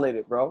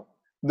violated, bro.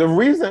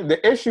 The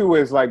issue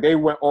is like they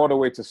went all the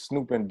way to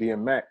Snoop and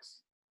DMX,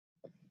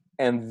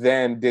 and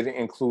then didn't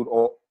include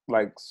all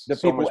like The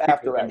so people much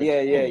after in that.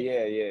 Yeah.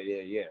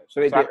 between. So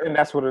they So I did. think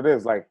that's what it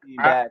is. Like,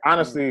 Bad.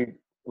 honestly,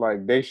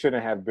 like they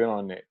shouldn't have been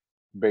on it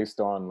based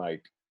on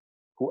like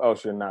who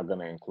else you're not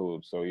gonna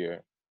include. So yeah,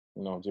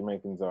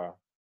 Jamaicans are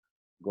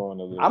going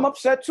a little. I'm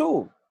upset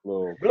too.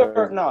 little Blur,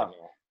 crazy nah. right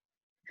now.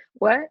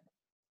 What?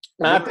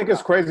 And I think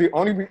it's crazy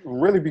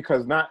really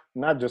because not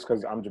just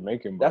because I'm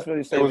Jamaican, but That's what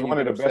he said. it was when one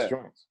you of the get best upset.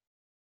 joints.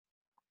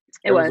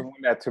 It was. the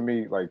one that to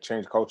me like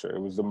changed culture. It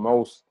was the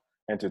most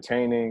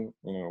entertaining,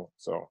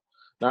 so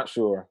not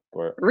sure,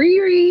 but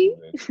Riri.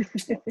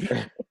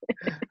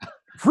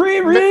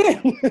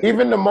 Riri.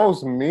 even the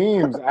most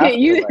memes after Can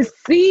you like,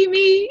 see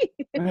me?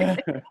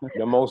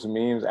 the most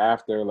memes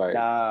after like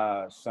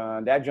Nah,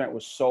 son, that joint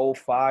was so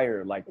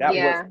fire. Like that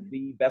Yeah. was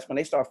the best when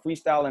they start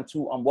freestyling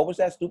to what was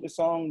that stupid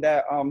song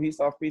that he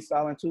started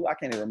freestyling to? I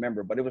can't even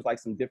remember, but it was like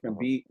some different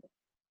beat.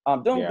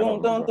 Dun Yeah, I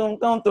dun don't dun dun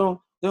dun dun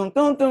dun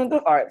dun dun dun.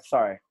 All right,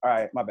 sorry. All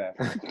right, my bad.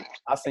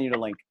 I'll send you the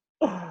link.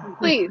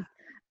 Please.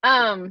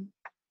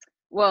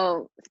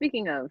 Well,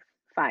 speaking of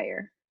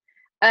fire,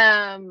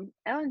 Ellen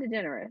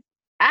DeGeneres.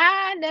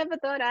 I never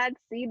thought I'd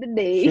see the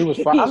day. she was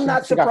fire. I'm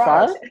not She got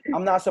surprised. fired?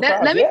 I'm not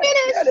surprised. let me Yeah,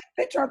 finish. Yeah,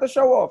 they turned the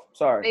show off.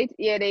 Sorry.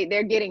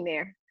 They're getting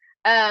there.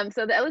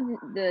 So the Ellen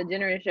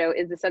DeGeneres show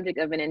is the subject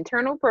of an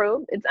internal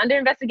probe. It's under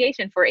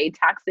investigation for a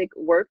toxic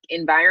work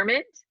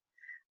environment.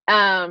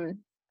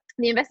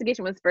 The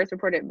investigation was first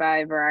reported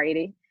by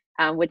Variety,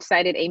 which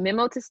cited a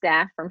memo to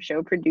staff from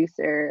show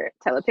producer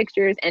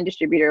Telepictures and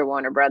distributor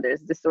Warner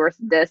Brothers. The source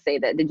does say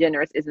that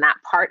DeGeneres is not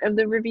part of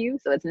the review,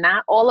 so it's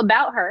not all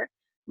about her.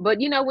 But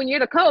when you're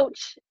the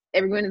coach,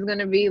 everyone is going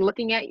to be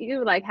looking at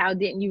you like, how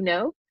didn't you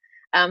know?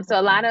 So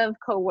a lot of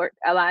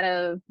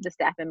the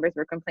staff members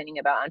were complaining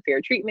about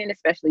unfair treatment,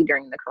 especially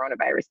during the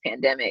coronavirus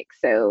pandemic.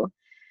 So,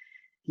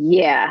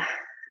 yeah,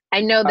 I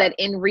know that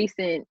in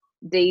recent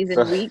days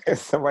and weeks,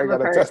 somebody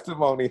got a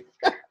testimony.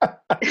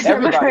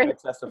 Everybody been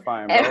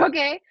testifying, bro.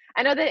 Okay,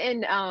 I know that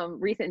in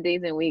recent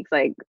days and weeks,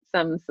 like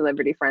some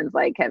celebrity friends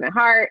like Kevin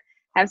Hart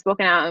have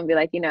spoken out and be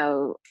like,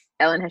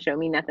 Ellen has shown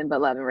me nothing but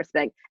love and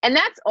respect. And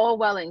that's all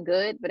well and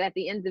good. But at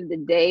the end of the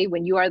day,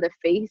 when you are the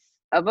face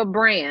of a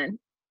brand,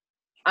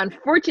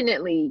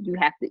 unfortunately, you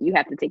have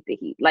to take the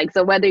heat. Like,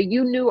 so whether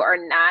you knew or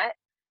not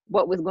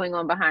what was going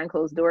on behind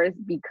closed doors,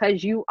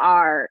 because you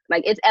are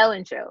like, it's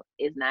Ellen show.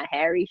 It's not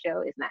Harry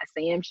show. It's not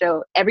Sam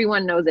show.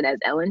 Everyone knows it as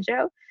Ellen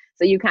show.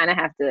 So you kind of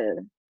have to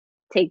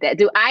take that.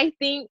 Do I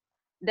think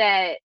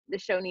that the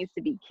show needs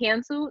to be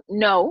canceled?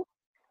 No.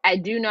 I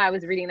do know, I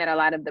was reading that a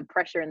lot of the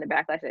pressure and the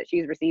backlash that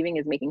she's receiving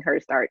is making her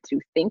start to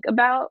think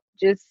about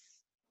just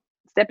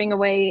stepping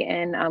away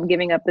and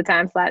giving up the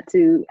time slot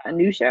to a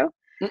new show.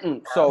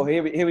 So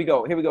here we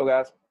go,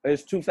 guys.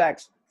 There's two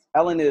facts.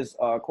 Ellen is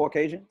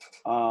Caucasian,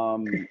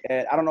 and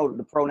I don't know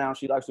the pronoun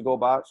she likes to go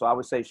by, so I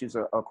would say she's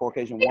a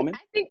Caucasian woman.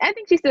 I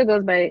think she still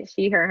goes by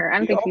she, her. I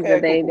don't think she's a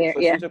they, there.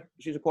 So yeah,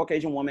 she's a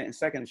Caucasian woman, and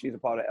second, she's a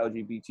part of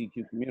the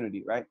LGBTQ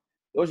community, right?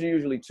 Those are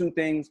usually two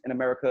things in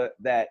America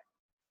that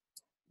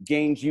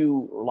gains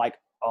you like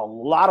a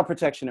lot of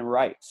protection and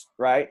rights,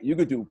 right? You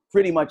could do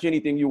pretty much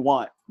anything you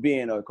want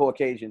being a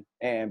Caucasian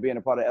and being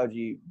a part of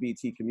the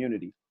LGBT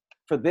community.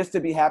 For this to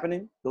be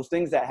happening, those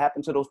things that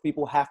happen to those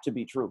people have to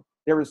be true.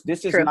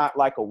 This is not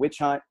like a witch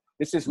hunt.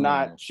 This is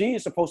not, she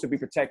is supposed to be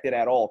protected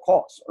at all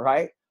costs,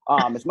 right?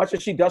 As much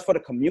as she does for the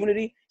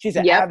community, she's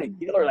an avid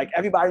healer. Like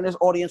everybody in this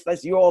audience,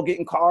 you're all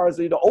getting cars,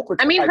 the Oprah.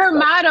 I mean, her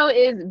motto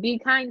is be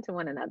kind to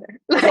one another.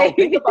 So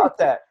think about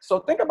that. So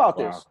think about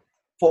this.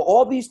 For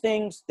all these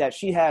things that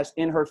she has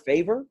in her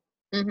favor,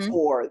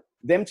 for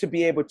them to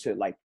be able to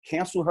like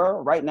cancel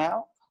her right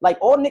now, like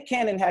all Nick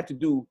Cannon had to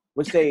do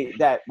was say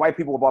that white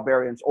people were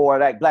barbarians or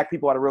that black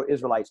people are the real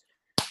Israelites.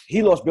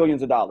 He lost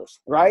billions of dollars,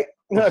 right?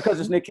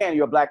 Because it's Nick Cannon,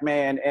 you're a black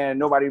man, and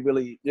nobody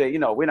really,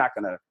 we're not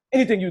gonna,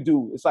 anything you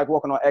do, it's like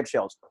walking on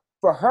eggshells.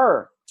 For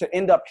her to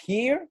end up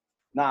here,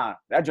 nah,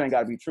 that joint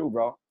gotta be true,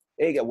 bro.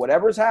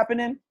 Whatever's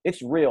happening,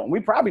 it's real. And we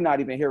probably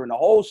not even hearing the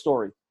whole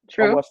story.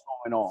 Of what's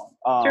going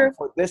on.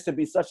 For this to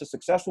be such a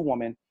successful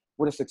woman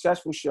with a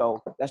successful show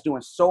that's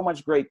doing so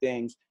much great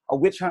things, a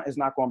witch hunt is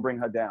not going to bring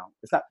her down.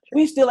 It's not.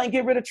 We still ain't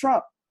get rid of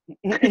Trump.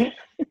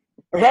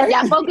 Right?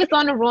 Y'all focus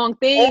on the wrong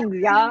things,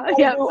 y'all.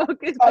 Y'all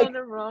focus on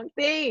the wrong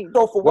things.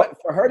 So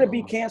for her to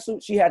be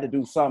canceled, she had to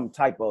do some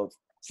type of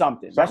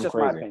something. That's just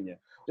crazy. My opinion.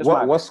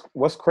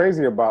 What's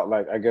crazy about,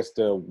 like, I guess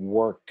the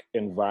work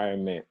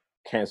environment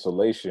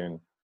cancellation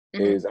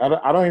is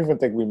I don't even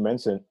think we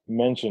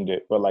mentioned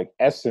it, but like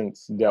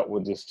Essence dealt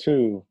with this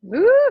too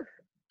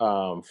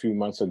a few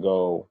months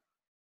ago,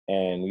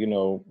 and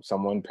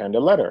someone penned a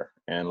letter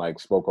and like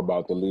spoke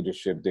about the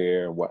leadership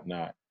there and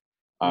whatnot.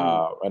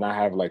 And I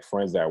have like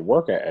friends that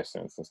work at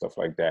Essence and stuff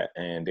like that,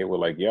 and they were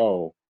like,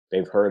 "Yo,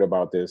 they've heard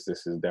about this.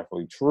 This is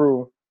definitely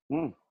true."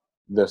 The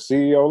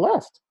CEO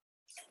left.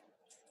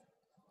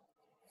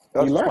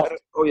 He left.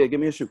 Oh yeah, give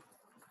me a shoe.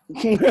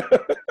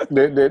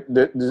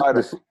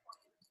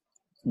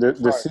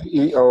 The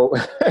CEO.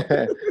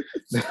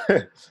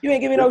 You ain't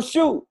give me no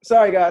shoe.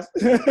 Sorry, guys.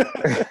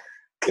 It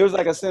was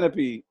like a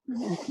centipede.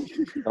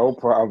 No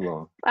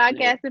problem.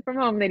 Podcasting from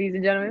home, ladies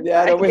and gentlemen.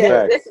 Yeah, no,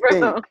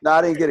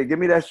 I didn't get it. Give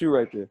me that shoe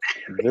right there.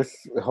 This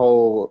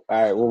whole.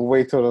 All right, we'll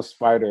wait till the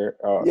spider.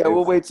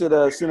 We'll wait till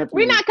the centipede.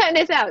 We're not cutting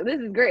this out. This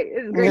is great.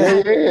 This is great.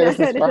 Yeah, this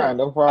is fine.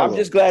 No problem. I'm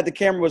just glad the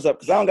camera was up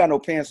because I don't got no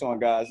pants on,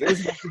 guys. It was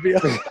supposed to be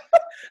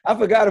I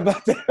forgot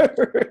about that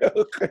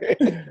real quick.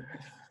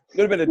 Could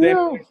have been a day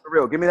for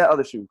real. Give me that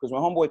other shoe because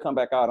when Homeboy come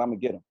back out, I'm gonna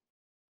get him.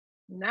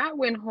 Not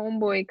when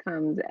Homeboy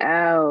comes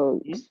out.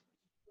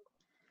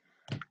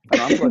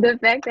 The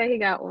fact that he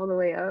got all the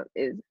way up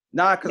is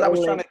because I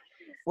was trying to.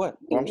 What?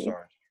 Oh, I'm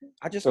sorry.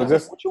 I just.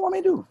 What you want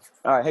me to do?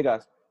 All right, hey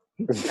guys.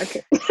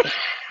 Okay. You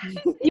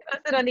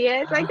gonna sit on the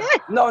edge like that?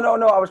 No.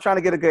 I was trying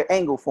to get a good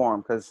angle for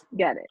him because.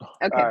 Got it.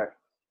 Okay. All right.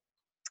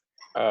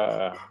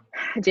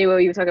 Jay, what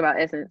you were talking about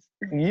Essence?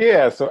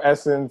 Yeah, so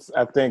Essence,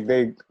 I think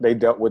they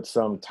dealt with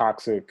some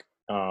toxic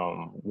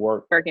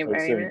workplace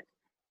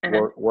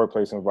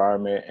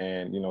environment,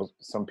 and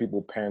some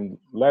people penned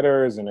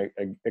letters, and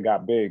it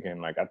got big,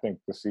 and like I think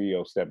the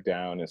CEO stepped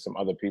down, and some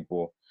other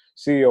people.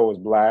 CEO was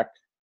black,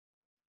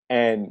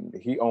 and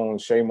he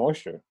owns Shea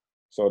Moisture,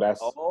 so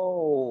that's.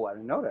 Oh, I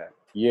didn't know that.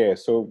 Yeah,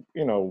 so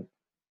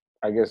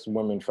I guess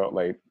women felt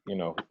like,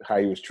 how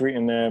he was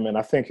treating them. And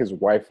I think his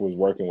wife was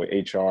working with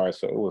HR.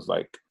 So it was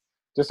like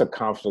just a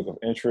conflict of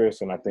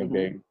interest. And I think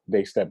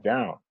they stepped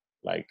down.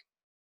 Like,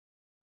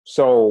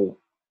 so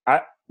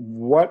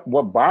what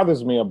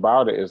bothers me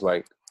about it is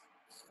like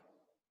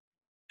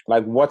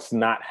what's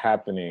not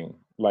happening?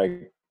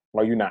 Like,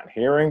 are you not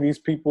hearing these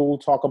people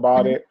talk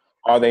about it?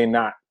 Are they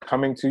not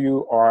coming to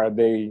you? Or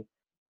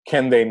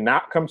can they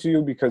not come to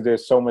you because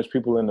there's so much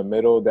people in the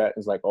middle that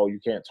is like, oh, you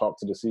can't talk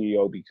to the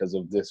CEO because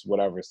of this,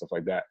 whatever, stuff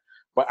like that.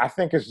 But I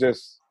think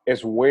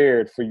it's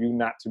weird for you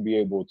not to be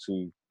able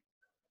to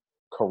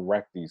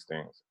correct these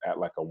things at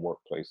like a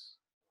workplace.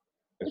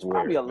 It's weird.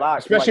 Probably a lot.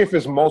 Especially if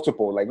it's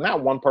multiple, like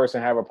not one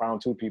person have a problem,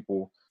 two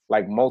people,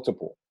 like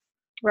multiple.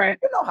 Right.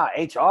 You know how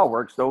HR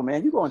works though,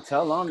 man. You gonna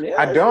tell them? Yeah,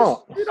 I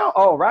don't.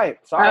 Oh, right.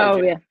 Sorry. Oh,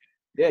 yeah.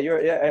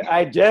 Yeah,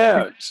 I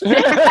don't.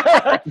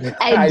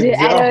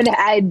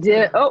 I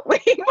do. Oh,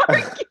 wait,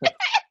 Mark.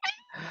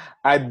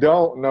 I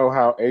don't know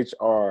how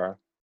HR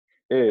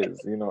is.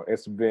 You know,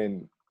 it's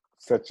been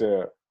such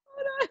a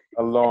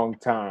long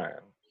time.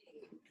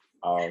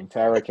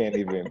 Tara can't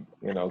even,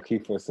 you know,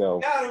 keep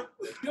herself.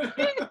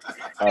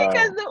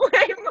 Because the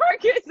way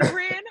Marcus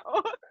ran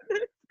off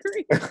the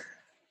screen.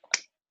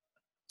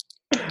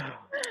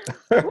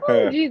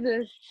 Woo,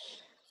 Jesus.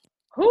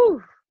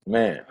 Whew.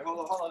 Man.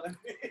 Hold on.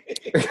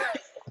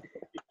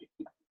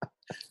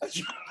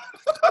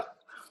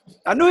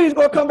 I knew he was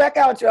gonna come back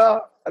out,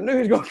 y'all. I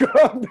knew he was gonna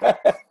come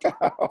back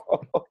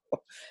out.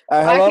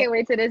 I can't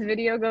wait till this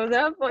video goes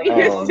up on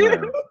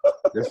YouTube. Man.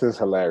 This is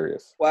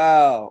hilarious.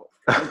 Wow.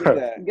 Look at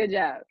that. Good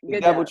job.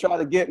 The devil tried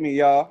to get me,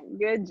 y'all.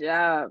 Good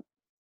job.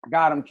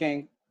 Got him,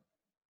 King.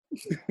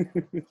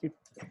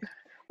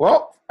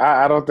 Well,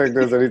 I don't think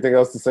there's anything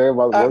else to say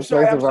about the workplace.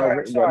 I'm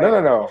sorry.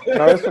 No,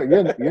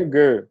 you're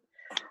good.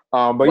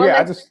 But Well,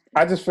 yeah,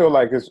 I just feel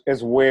like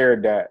it's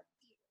weird that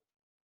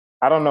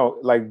I don't know.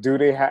 Like, do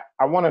they have?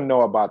 I want to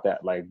know about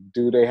that. Like,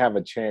 do they have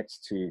a chance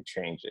to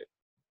change it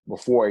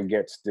before it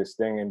gets this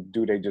thing, and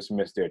do they just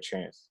miss their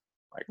chance?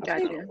 Like,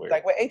 Gotcha.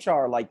 Like with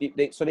HR, like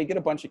they get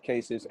a bunch of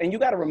cases, and you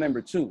got to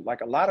remember too.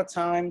 Like a lot of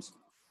times,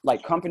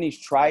 like companies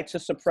try to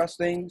suppress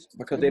things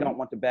because they don't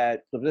want the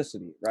bad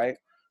publicity, right?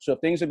 So if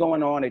things are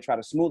going on, they try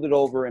to smooth it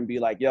over and be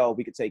like, yo,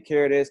 we could take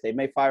care of this. They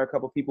may fire a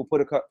couple people,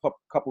 put a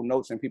couple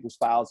notes in people's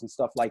files and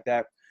stuff like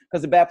that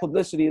because the bad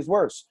publicity is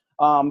worse.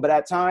 But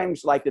at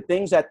times, like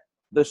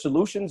the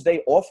solutions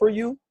they offer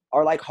you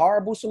are like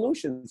horrible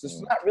solutions.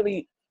 It's not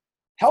really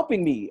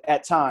helping me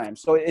at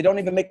times. So it don't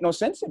even make no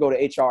sense to go to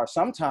HR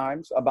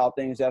sometimes about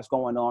things that's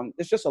going on.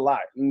 It's just a lot.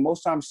 And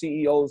most times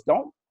CEOs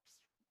don't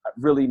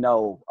really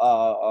know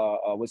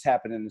what's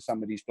happening in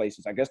some of these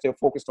places. I guess they're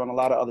focused on a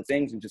lot of other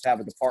things and just have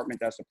a department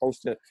that's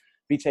supposed to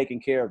be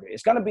taking care of it.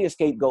 It's going to be a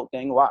scapegoat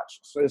thing. Watch.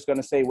 So it's going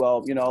to say,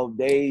 well, you know,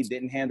 they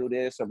didn't handle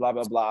this or blah,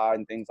 blah, blah,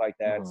 and things like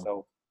that.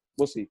 So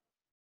we'll see.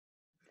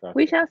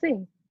 We shall see.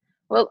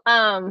 Well,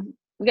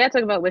 we got to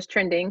talk about what's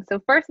trending.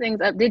 So first things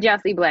up, did y'all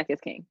see Black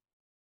is King?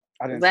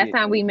 I didn't Last see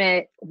time it. we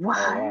met, what?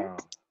 Oh, wow.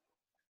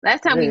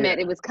 Last time we met,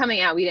 it was coming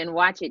out. We didn't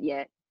watch it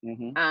yet.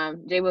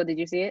 J-Will, did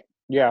you see it?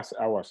 Yes,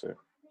 I watched it.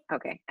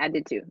 Okay, I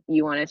did too.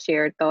 You want to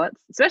share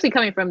thoughts? Especially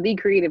coming from the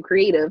creative.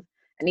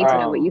 I need to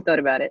know what you thought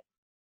about it.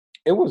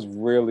 It was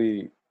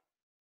really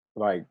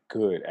like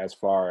good as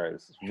far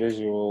as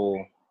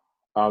visual,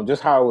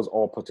 just how it was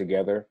all put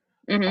together.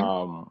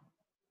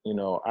 You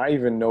know, I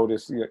even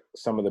noticed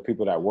some of the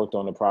people that worked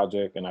on the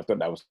project, and I thought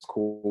that was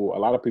cool. A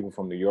lot of people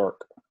from New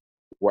York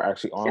were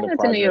actually on the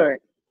project. To New York.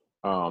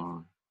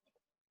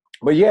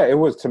 But yeah, it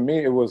was, to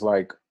me, it was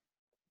like,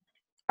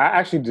 I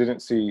actually didn't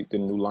see the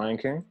new Lion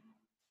King.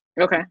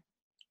 Okay.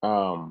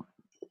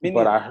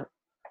 But I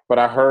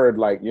heard,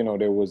 like, you know,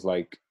 there was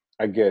like,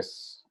 I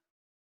guess,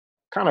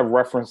 kind of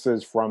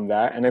references from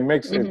that, and it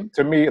makes it,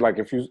 to me, like,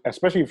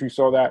 especially if you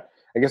saw that,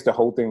 I guess the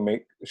whole thing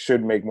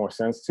should make more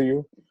sense to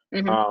you.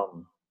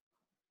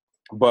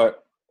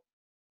 But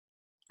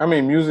I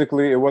mean,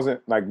 musically, it wasn't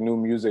like new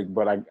music,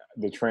 but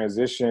the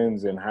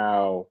transitions and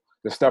how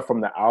the stuff from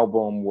the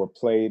album were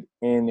played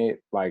in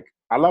it, like,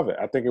 I love it.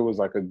 I think it was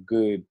like a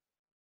good,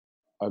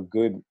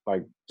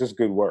 like, just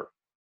good work.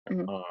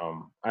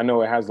 I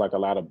know it has like a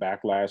lot of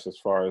backlash as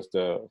far as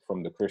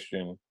from the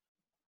Christian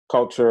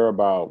culture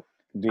about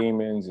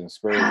demons and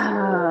spirits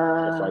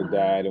and stuff like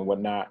that and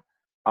whatnot.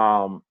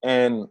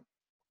 And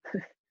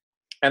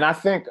I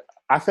think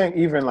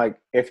even like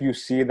if you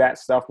see that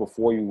stuff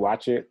before you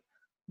watch it,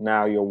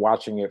 now you're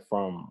watching it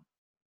from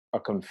a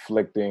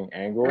conflicting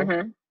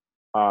angle.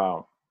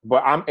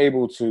 But I'm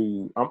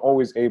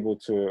always able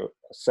to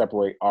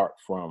separate art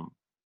from,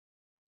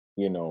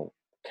 you know,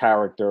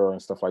 character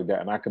and stuff like that.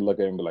 And I could look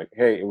at it and be like,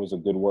 hey, it was a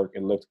good work.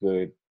 It looked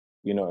good.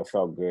 You know, it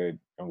felt good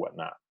and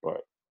whatnot.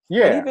 But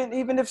yeah. But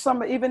even if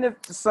some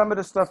of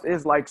the stuff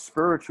is like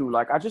spiritual,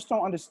 like I just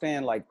don't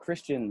understand like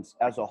Christians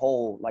as a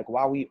whole, like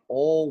why we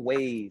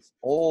always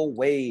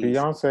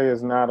Beyonce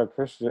is not a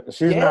Christian.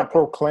 She's not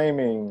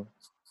proclaiming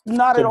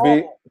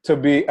to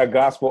be a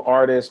gospel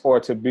artist or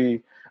to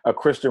be a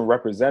Christian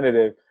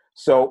representative.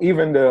 So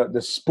even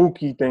the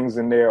spooky things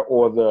in there,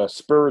 or the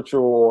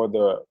spiritual, or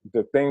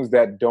the things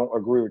that don't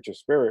agree with your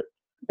spirit,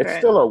 it's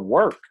still a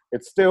work.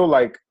 It's still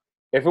like,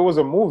 if it was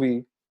a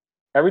movie,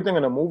 everything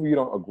in a movie you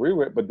don't agree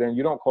with, but then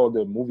you don't call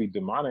the movie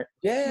demonic.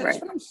 Yeah, that's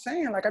what I'm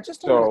saying. Like, I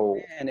just don't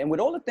understand. And with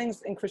all the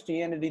things in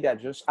Christianity that are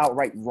just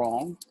outright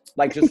wrong,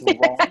 like just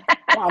wrong.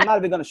 No, I'm not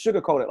even going to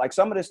sugarcoat it. Like,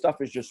 some of this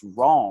stuff is just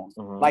wrong.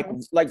 Like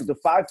the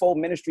fivefold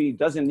ministry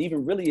doesn't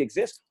even really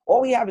exist.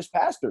 All we have is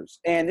pastors,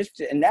 and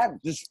that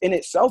just in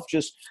itself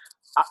just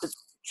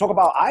talk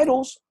about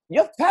idols.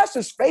 Your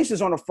pastor's face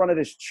is on the front of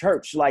this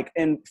church, like,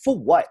 and for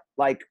what?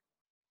 Like,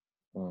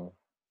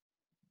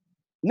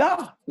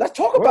 nah. Let's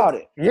talk about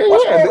it.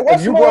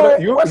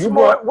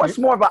 What's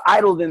more of an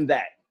idol than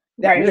that?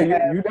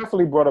 You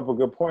definitely brought up a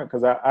good point,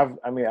 because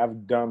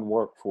I've done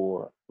work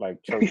for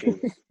like churches.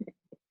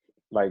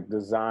 Like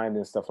design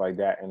and stuff like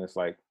that, and it's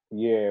like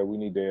yeah, we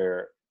need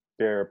their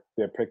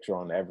picture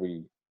on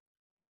every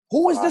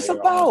Who is this flyer,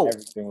 about? on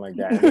everything like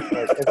that. And it's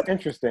like it's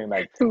interesting.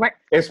 Like Right.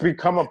 it's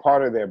become a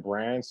part of their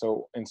brand.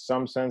 So in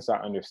some sense, I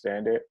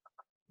understand it.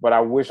 But I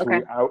wish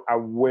Okay. I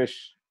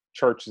wish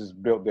churches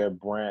built their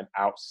brand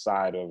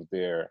outside of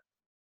the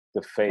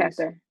face.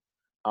 Pastor.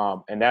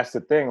 And that's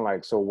the thing.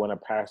 Like, so when a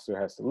pastor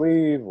has to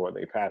leave or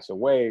they pass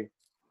away,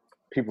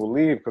 people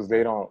leave because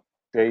they don't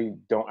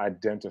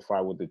identify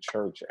with the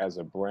church as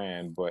a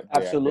brand, but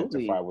they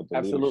identify with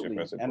the leadership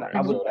as a And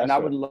brand. I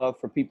would love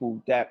for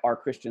people that are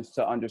Christians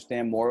to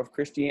understand more of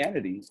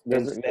Christianity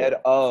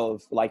instead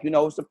of, like,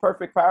 it's the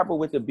perfect parable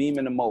with the beam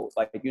and the mote.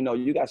 Like,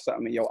 you got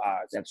something in your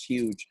eyes that's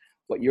huge,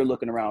 but you're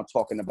looking around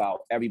talking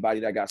about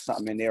everybody that got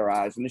something in their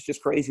eyes. And it's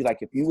just crazy. Like,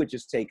 if you would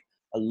just take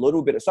a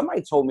little bit of,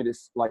 somebody told me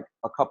this like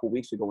a couple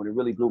weeks ago and it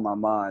really blew my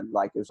mind.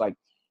 Like, it's like,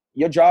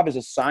 your job as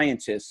a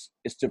scientist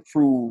is to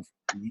prove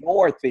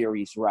your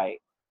theories right,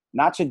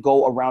 not to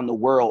go around the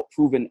world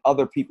proving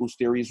other people's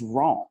theories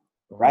wrong,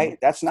 right?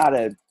 That's not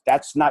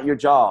your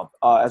job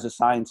as a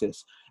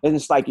scientist. And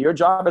it's like your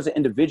job as an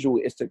individual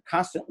is to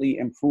constantly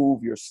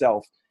improve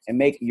yourself and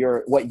make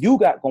what you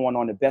got going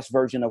on the best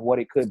version of what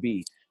it could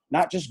be.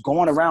 Not just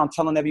going around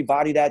telling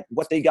everybody that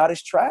what they got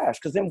is trash.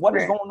 Because then what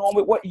is going on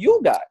with what you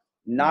got?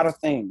 Not a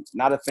thing,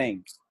 not a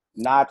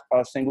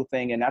single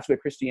thing. And that's what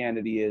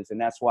Christianity is.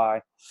 And that's why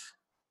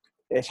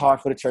it's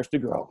hard for the church to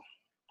grow.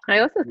 I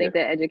also think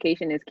that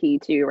education is key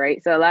too,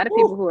 right? So a lot of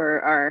people who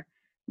are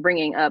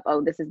bringing up,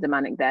 oh, this is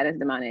demonic, that is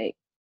demonic.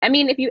 I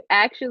mean, if you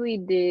actually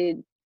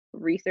did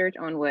research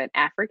on what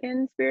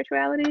African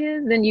spirituality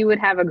is, then you would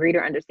have a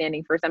greater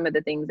understanding for some of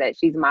the things that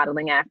she's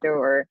modeling after,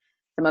 or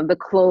some of the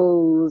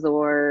clothes,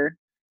 or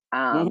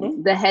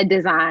the head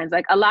designs.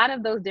 Like a lot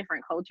of those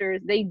different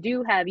cultures, they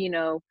do have,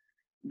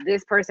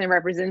 this person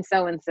represents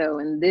so-and-so,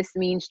 and this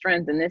means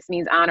strength, and this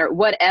means honor,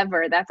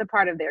 whatever. That's a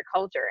part of their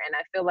culture. And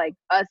I feel like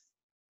us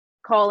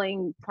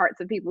calling parts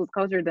of people's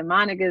culture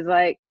demonic is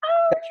like,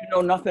 that you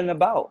know nothing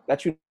about,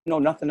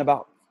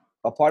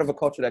 a part of a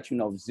culture that you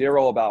know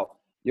zero about,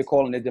 you're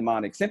calling it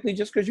demonic simply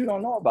just because you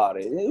don't know about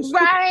it.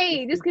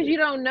 Right, just because you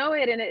don't know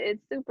it. And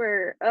it's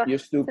super you're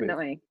stupid. it's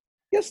annoying.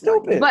 You're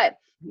stupid. But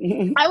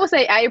I will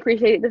say I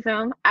appreciated the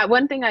film.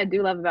 One thing I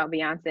do love about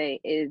Beyonce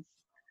is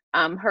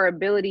her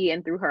ability,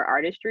 and through her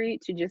artistry,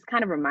 to just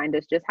kind of remind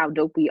us just how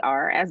dope we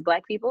are as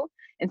Black people.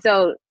 And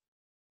so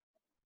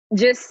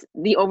just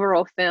the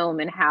overall film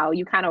and how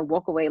you kind of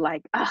walk away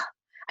like, I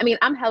mean,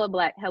 I'm hella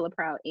Black, hella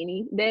proud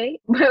any day.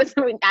 But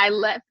when I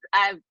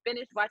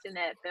finished watching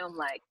that film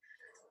like,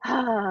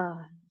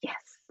 yes.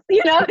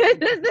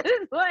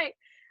 It's like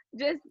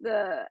just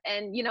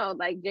and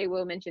like Jay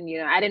Will mentioned,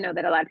 I didn't know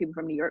that a lot of people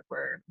from New York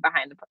were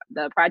behind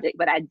the project,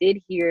 but I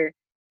did hear,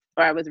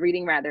 or I was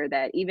reading rather,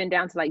 that even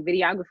down to like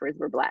videographers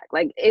were Black.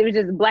 Like it was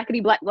just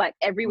blackety black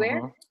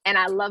everywhere. And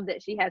I love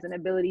that she has an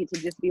ability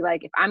to just be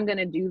like, if I'm going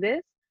to do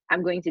this,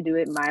 I'm going to do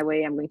it my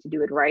way. I'm going to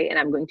do it right. And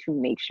I'm going to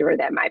make sure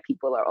that my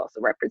people are also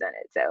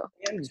represented. So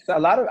I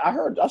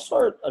heard that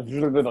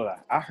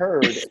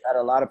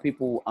a lot of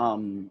people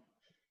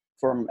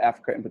from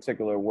Africa in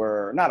particular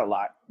were, not a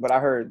lot, but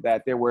I heard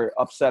that they were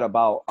upset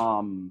about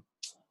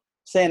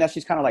saying that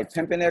she's kind of like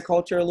pimping their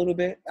culture a little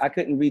bit. I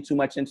couldn't read too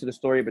much into the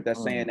story, but they're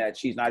saying that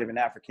she's not even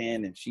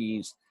African and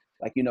she's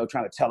like,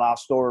 trying to tell our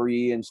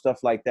story and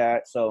stuff like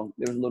that. So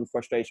there was a little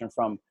frustration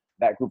from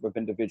that group of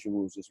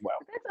individuals as well.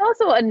 That's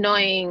also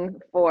annoying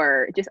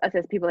for just us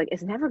as people. Like,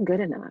 it's never good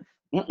enough.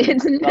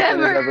 It's Nothing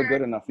never is ever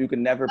good enough. You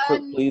can never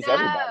please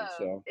everybody.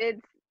 So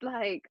it's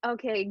like,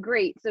 okay,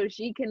 great. So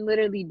she can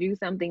literally do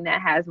something that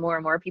has more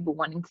and more people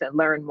wanting to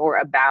learn more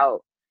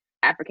about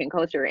African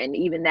culture, and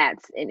even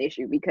that's an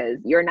issue because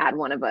you're not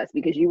one of us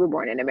because you were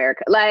born in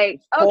America. Like,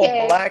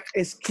 okay, Black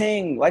is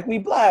king. Like, we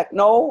Black.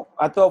 No,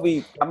 I'm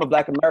a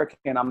Black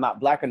American. I'm not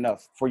Black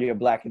enough for your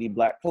Blackity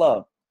Black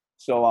club.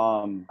 So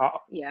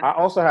I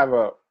also have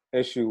a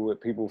issue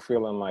with people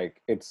feeling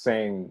like it's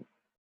saying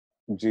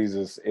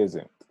Jesus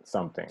isn't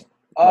something.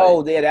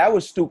 Yeah, that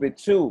was stupid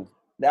too.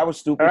 That was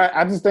stupid.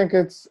 I just think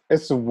it's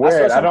weird.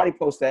 I saw somebody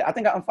post that. I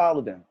think I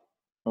unfollowed them.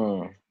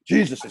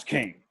 Jesus is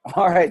king.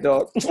 All right,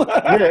 dog.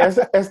 Yeah,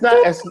 it's not.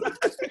 It's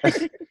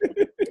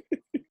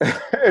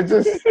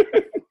just,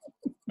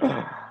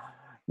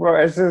 bro.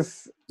 It's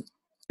just.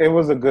 It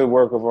was a good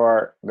work of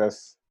art.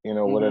 That's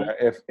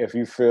if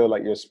you feel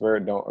like your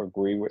spirit don't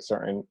agree with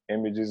certain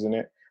images in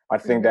it, I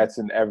think that's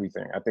in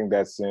everything. I think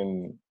that's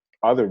in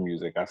other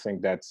music. I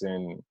think that's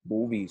in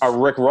movies. A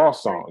Rick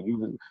Ross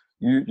song.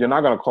 You're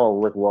not gonna call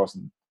Rick Ross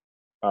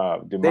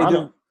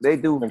demonic. They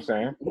do. You know what I'm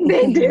saying?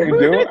 They do. You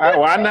do?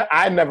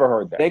 I never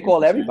heard that. They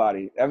call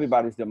everybody.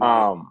 Everybody's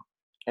demonic.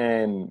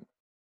 And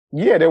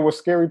yeah, there were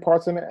scary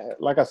parts in it.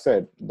 Like I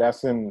said,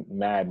 that's in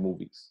mad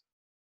movies.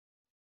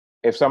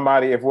 If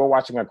we're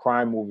watching a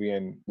crime movie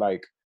and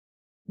like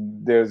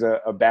there's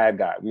a bad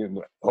guy,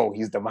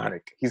 he's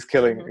demonic. He's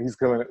killing.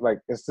 Like,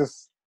 it's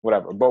just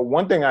whatever. But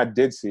one thing I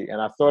did see,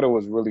 and I thought it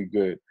was really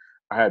good.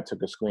 I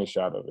took a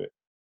screenshot of it.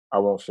 I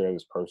won't share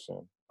this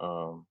person.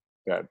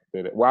 that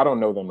did it. Well, I don't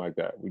know them like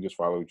that. We just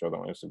follow each other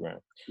on Instagram.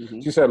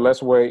 Mm-hmm. She said,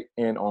 let's weigh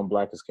in on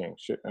Black is King.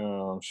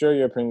 Share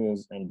your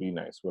opinions and be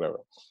nice, whatever.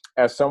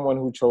 As someone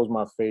who chose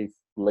my faith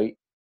late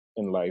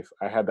in life,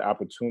 I had the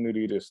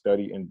opportunity to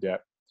study in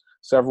depth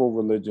several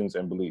religions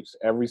and beliefs.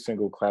 Every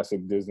single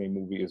classic Disney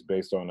movie is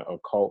based on an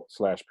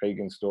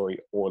occult/pagan story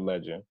or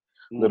legend.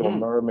 Mm-hmm. Little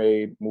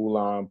Mermaid,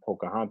 Mulan,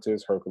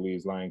 Pocahontas,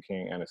 Hercules, Lion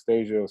King,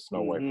 Anastasia,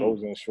 Snow White,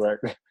 Frozen, Shrek,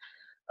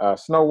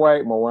 Snow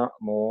White,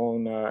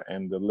 Moana,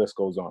 and the list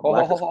goes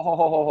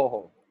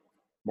on.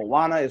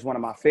 Moana is one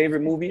of my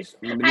favorite movies.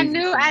 I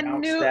knew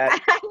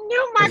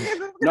Marcus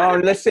was No,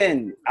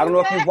 listen. I don't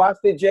know if you've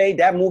watched it, Jay.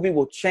 That movie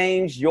will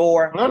change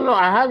your. No,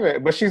 I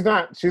haven't. But she's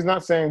not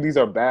saying these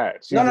are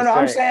bad. She's no.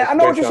 I'm saying I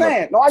know what you're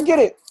saying. No, I get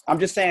it. I'm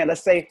just saying.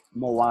 Let's say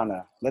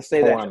Moana. Let's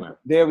say Moana. That.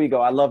 There we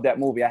go. I love that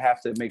movie. I have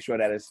to make sure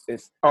that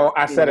it's. Oh,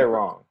 I said it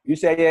wrong. You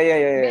said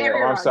yeah.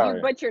 Oh, I'm sorry.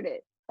 You butchered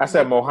it. I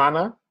said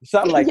Mohana.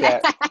 Something like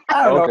that.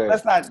 I don't know.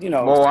 That's not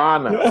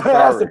Moana.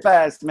 That's the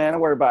past, man.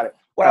 Don't worry about it.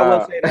 But I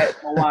will say that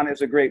Moana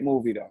is a great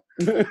movie, though.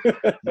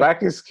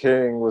 Black is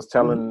King was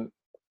telling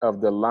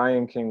of the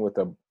Lion King with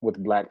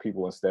black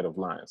people instead of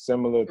lions,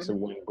 similar to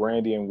when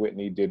Brandy and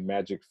Whitney did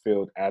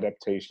magic-filled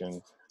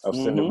adaptation of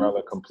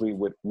Cinderella, complete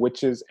with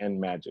witches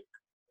and magic.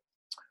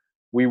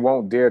 We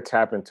won't dare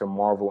tap into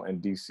Marvel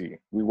and DC.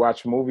 We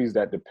watch movies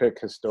that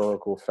depict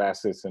historical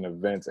facets and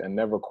events and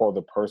never call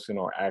the person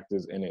or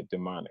actors in it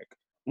demonic.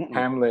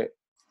 Hamlet,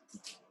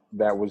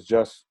 that was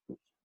just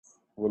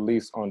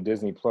released on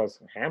Disney Plus.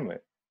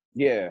 Hamlet.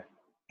 Yeah.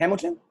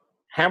 Hamilton?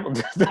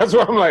 That's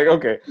what I'm like,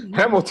 okay.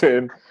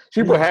 Hamilton.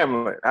 She put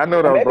Hamlet. I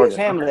know that. Maybe it's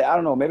Hamlet. I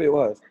don't know. Maybe it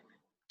was.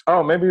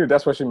 Oh, maybe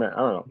that's what she meant. I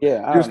don't know.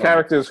 Yeah. Use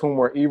characters whom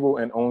were evil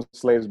and owned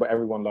slaves, but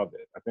everyone loved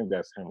it. I think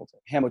that's Hamilton.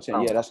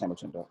 Hamilton. Yeah, that's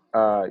Hamilton,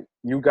 though.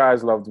 You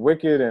guys loved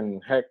Wicked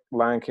and heck,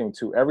 Lion King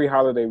too. Every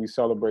holiday we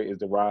celebrate is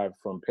derived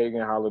from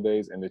pagan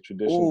holidays and the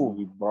traditions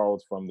we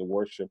borrowed from the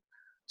worship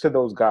to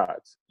those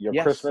gods. Your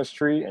Christmas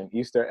tree and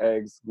Easter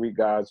eggs, Greek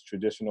gods,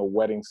 traditional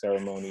wedding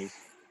ceremonies.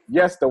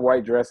 Yes, the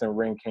white dress and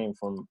ring came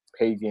from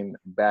pagan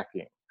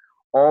backing.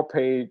 All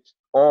pay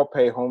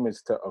homage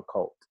to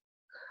occult.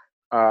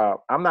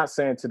 I'm not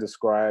saying to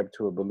describe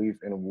to a belief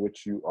in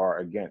which you are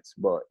against,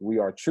 but we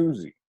are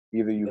choosy.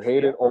 Either you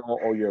hate it all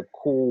or you're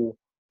cool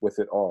with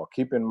it all.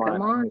 Keep in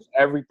mind,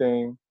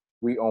 everything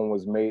we own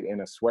was made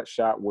in a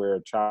sweatshop where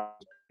a child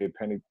paid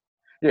penny.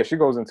 Yeah, she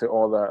goes into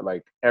all that,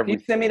 like everything.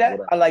 Can you send me that?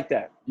 Whatever. I like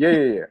that.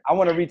 Yeah. I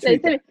want to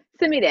retweet that.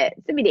 Send me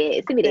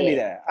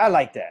that. I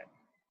like that.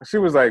 She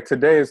was like,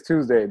 today is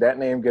Tuesday. That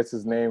name gets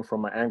his name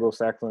from an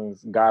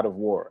Anglo-Saxon's god of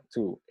war,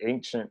 too.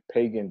 Ancient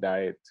pagan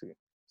deity.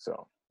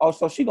 So. Oh,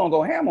 so she gonna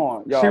go ham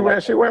on y'all.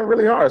 She went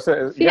really hard.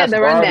 So, she had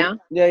the rundown.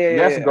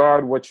 Yeah.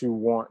 Guard what you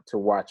want to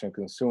watch and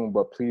consume,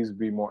 but please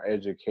be more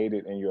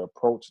educated in your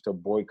approach to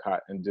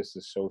boycott and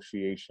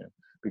disassociation,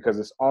 because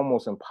it's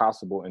almost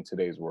impossible in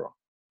today's world.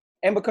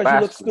 And because you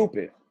look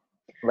stupid.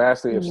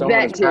 Lastly, if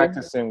someone is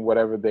practicing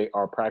whatever they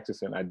are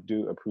practicing, I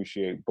do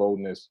appreciate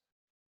boldness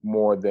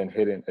more than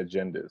hidden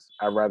agendas.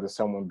 I'd rather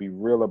someone be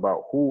real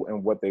about who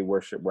and what they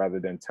worship rather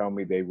than tell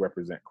me they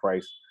represent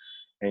Christ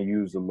and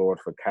use the Lord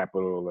for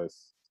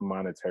capitalist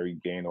monetary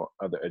gain or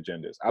other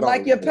agendas. I don't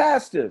like your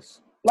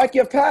pastors.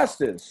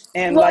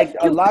 And like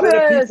a lot of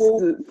the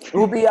people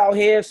who be out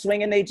here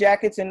swinging their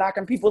jackets and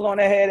knocking people on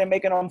their head and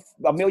making them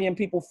a million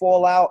people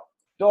fall out.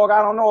 Dog,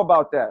 I don't know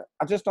about that.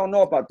 I just don't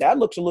know about that. That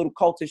looks a little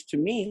cultish to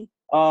me.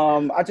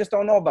 I just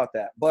don't know about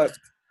that. But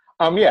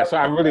so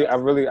I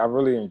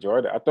really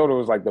enjoyed it. I thought it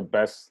was like the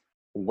best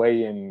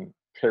weigh-in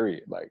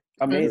period, like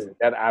amazing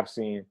that I've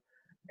seen.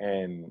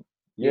 And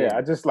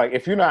I just like,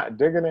 if you're not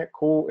digging it,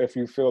 cool. If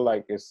you feel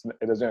like it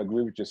doesn't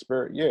agree with your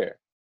spirit,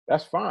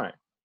 that's fine.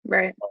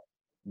 Right.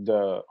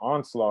 The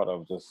onslaught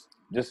of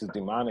this is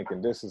demonic,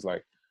 and this is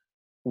like,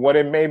 what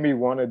it made me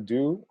want to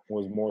do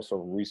was more so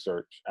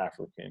research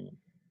African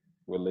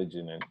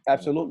religion and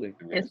absolutely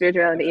and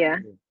spirituality. Yeah.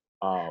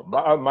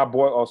 My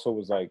boy also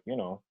was like,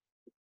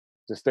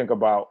 just think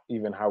about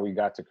even how we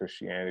got to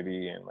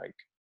Christianity and like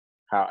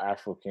how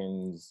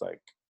Africans, like,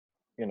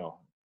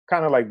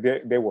 kind of like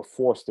they were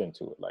forced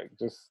into it. Like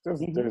there's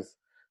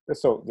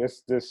so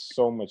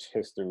much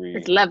history.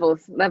 It's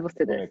levels to this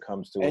when it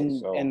comes to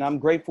it. So. And I'm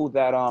grateful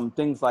that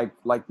things like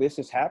this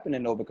is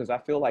happening though, because I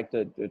feel like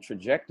the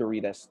trajectory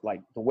that's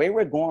like the way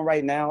we're going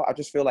right now, I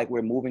just feel like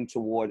we're moving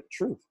toward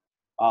truth.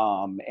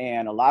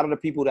 And a lot of the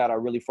people that are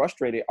really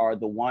frustrated are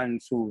the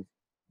ones who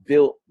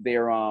built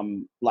their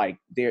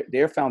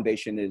their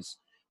foundation is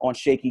on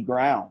shaky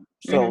ground.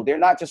 So they're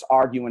not just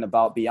arguing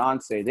about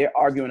Beyonce, they're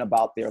arguing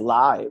about their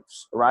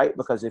lives, right?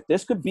 Because if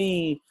this could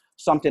be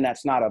something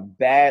that's not a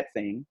bad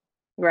thing,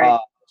 right,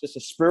 just a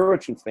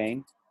spiritual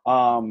thing,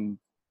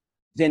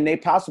 then they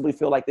possibly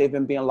feel like they've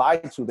been being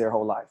lied to their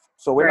whole life.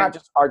 So we're not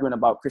just arguing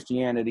about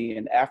Christianity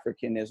and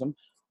Africanism.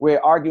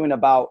 We're arguing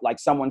about like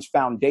someone's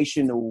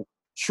foundational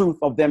truth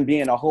of them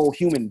being a whole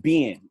human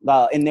being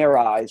in their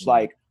eyes.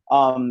 Like,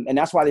 And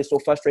that's why they're so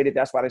frustrated.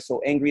 That's why they're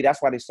so angry.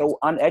 That's why they're so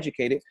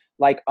uneducated.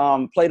 Like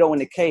Plato in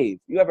the cave.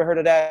 You ever heard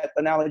of that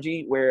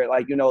analogy where,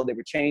 like, you know, they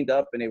were chained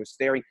up and they were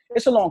staring?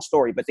 It's a long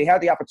story, but they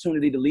had the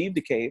opportunity to leave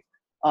the cave.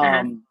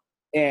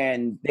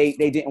 And they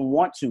didn't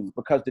want to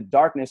because the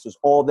darkness was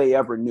all they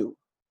ever knew.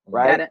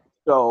 Right.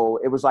 So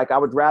it was like, I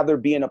would rather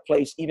be in a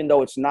place, even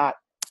though it's not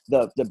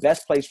the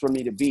best place for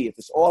me to be. If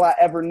it's all I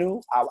ever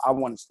knew, I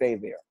want to stay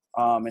there.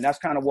 And that's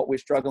kind of what we're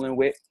struggling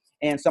with.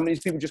 And some of these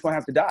people just gonna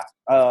have to die.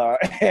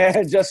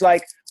 And just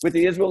like with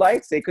the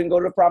Israelites, they couldn't go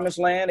to the promised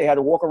land. They had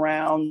to walk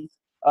around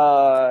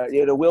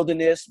the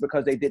wilderness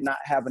because they did not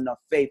have enough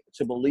faith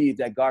to believe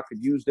that God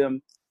could use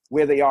them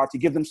where they are to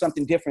give them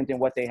something different than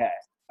what they had.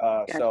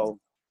 Gotcha. So,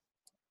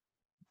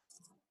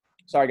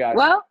 sorry, guys.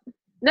 Well,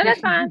 no, that's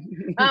fine.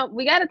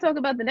 We got to talk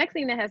about the next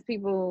thing that has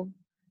people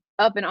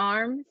up in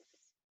arms.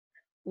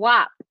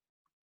 WAP.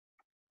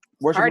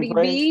 Cardi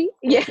B.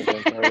 Yeah.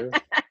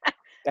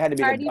 That had to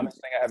be the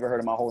dumbest thing I ever heard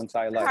in my whole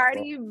entire life.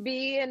 Cardi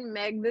B and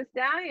Meg Thee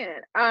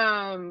Stallion.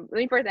 Let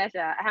me first ask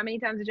y'all, how many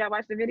times did y'all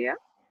watch the video?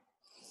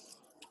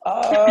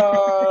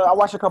 I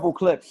watched a couple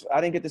clips.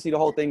 I didn't get to see the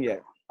whole thing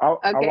yet. I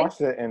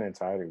watched it in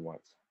entirety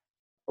once.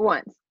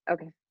 Once,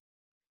 okay.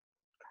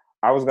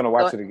 I was gonna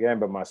watch it again,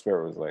 but my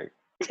spirit was like,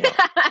 no.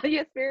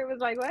 Your spirit was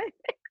like, what?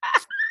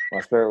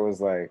 My spirit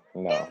was like,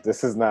 no,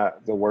 this is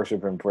not the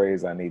worship and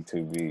praise I need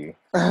to be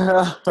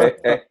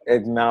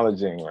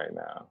acknowledging right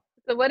now.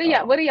 So what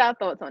are y'all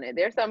thoughts on it?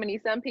 There's some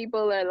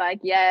people are like,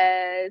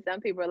 yes,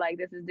 some people are like,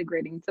 this is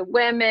degrading to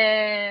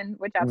women.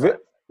 What y'all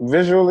thoughts?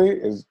 Visually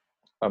is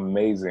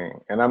amazing.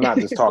 And I'm not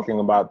just talking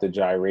about the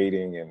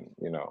gyrating and,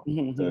 you know,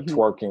 the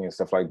twerking and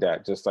stuff like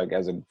that. Just like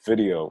as a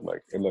video,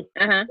 like it looked,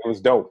 it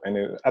was dope.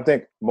 And I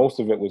think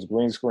most of it was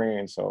green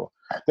screen. So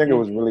I think it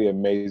was really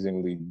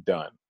amazingly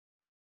done.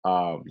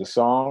 The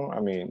song, I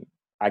mean,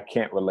 I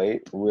can't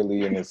relate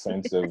really in the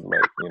sense of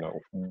like, you know,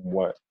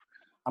 what.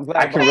 I'm glad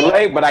I can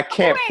relate, but I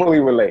can't fully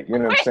relate. You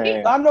know what I'm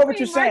saying? I know what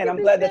you're saying. I'm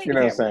glad that you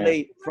can't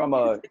relate from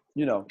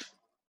you know.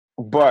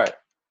 But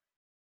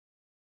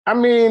I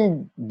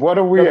mean, what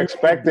are we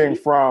expecting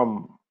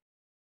from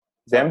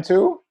them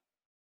two?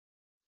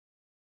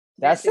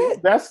 That's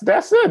it. That's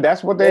it.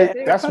 That's what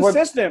they. That's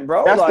consistent,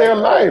 bro. That's their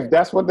life.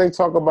 That's what they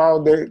talk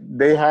about.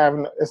 They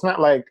have. It's not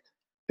like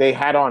they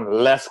had on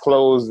less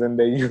clothes than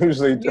they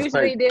usually do.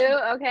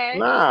 Okay.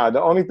 Nah,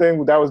 the only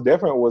thing that was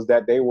different was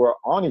that they were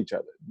on each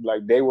other.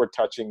 Like they were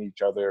touching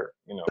each other.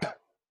 You know,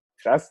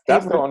 that's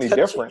the only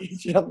difference.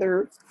 Each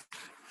other.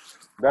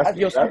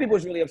 Some people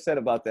was really upset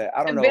about that.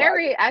 I don't know.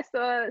 I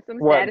saw some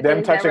statuses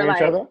them touching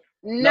each other?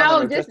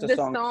 No, just the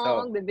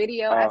song, the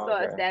video. I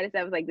saw a status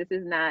that was like, this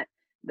is not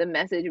the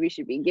message we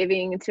should be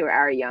giving to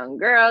our young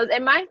girls.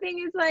 And my thing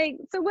is like,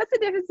 so what's the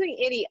difference between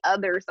any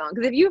other song?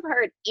 Because if you've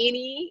heard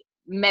any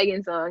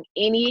Megan song,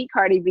 any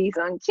Cardi B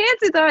song,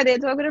 chances are they're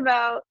talking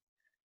about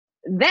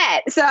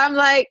that. So I'm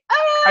like,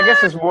 I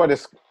guess it's more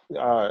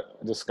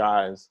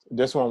disguised.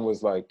 This one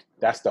was like,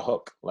 that's the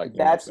hook. Like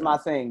that's my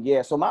thing.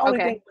 Yeah. So my only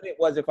thing with it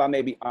was, if I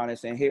may be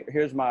honest, and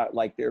here's my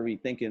like theory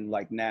thinking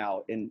like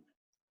now, and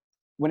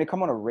when it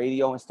come on a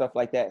radio and stuff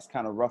like that, it's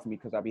kind of rough for me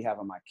because I'll be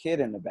having my kid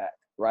in the back,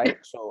 right?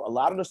 So a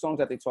lot of the songs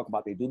that they talk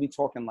about, they do be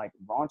talking like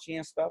raunchy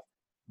and stuff,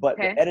 but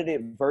the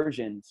edited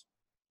versions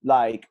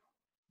like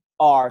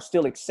are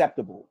still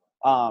acceptable.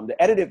 The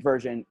edited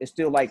version is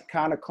still like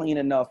kind of clean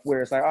enough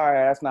where it's like, all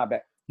right, that's not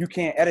bad. You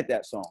can't edit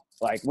that song.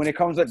 Like when it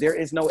comes up,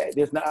 there's not,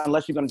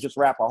 unless you're going to just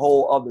rap a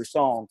whole other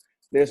song,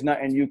 there's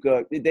nothing you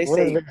could, they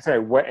say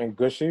wet and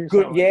gushy?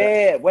 Good,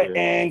 yeah, like wet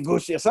and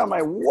gushy. Something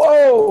like,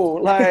 whoa,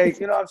 like,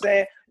 you know what I'm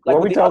saying? Like,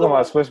 what we talking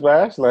about, Splish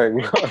Splash? Like,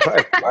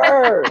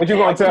 what you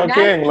going to tell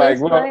King? Like,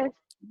 we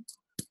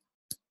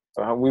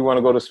want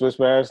to go to Splish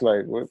Splash?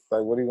 Like, what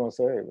are you going to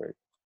say? Like,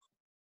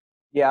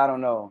 yeah, I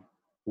don't know.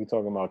 We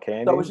talking about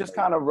candy? So it's just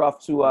kind of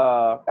rough to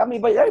I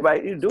mean, but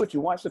everybody, you do what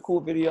you want. It's a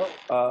cool video.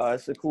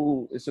 It's a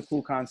cool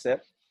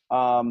concept.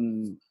 Yeah.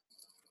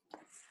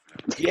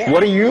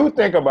 What do you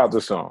think about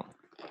the song?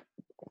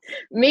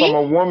 Me? From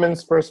a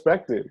woman's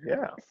perspective,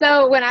 yeah.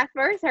 So when I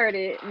first heard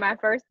it, my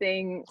first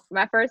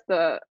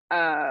thought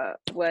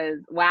was,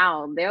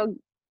 wow, they'll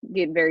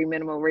get very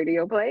minimal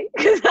radio play.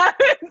 Because I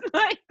was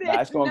like,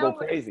 it's gonna go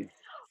crazy.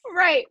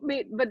 Right,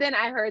 but then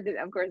I heard that,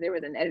 of course, there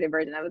was an edited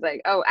version. I was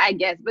like, oh, I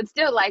guess. But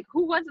still, like,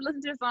 who wants to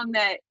listen to a song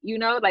that, you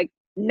know, like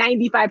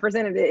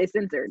 95% of it is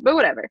censored? But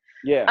whatever.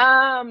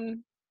 Yeah.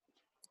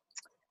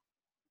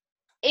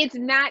 It's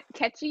not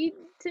catchy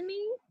to me.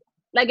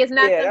 Like, it's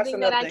not something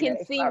that I can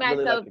see myself.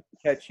 Really like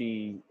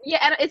catchy.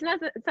 Yeah, it's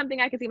not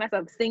something I can see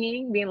myself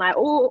singing, being like,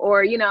 oh,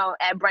 or, you know,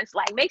 at brunch,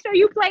 like, make sure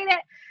you play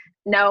that.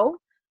 No.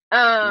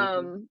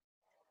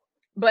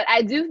 But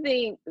I do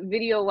think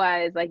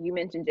video-wise, like you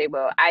mentioned,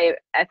 J-Bo, I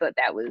thought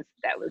that was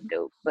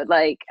dope. But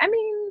like, I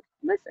mean,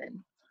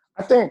 listen.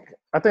 I think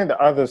the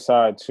other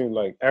side too,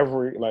 like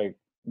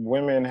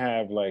women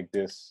have like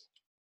this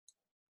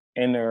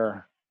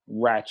inner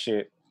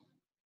ratchet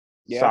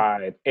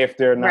side if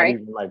they're not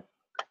even like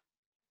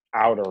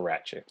outer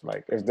ratchet.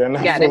 Like if they're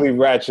not fully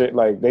ratchet,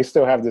 like they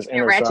still have this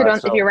inner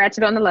side. If you're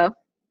ratchet on the low.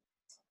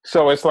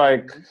 So it's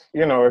like,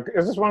 you know,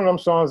 it's just one of them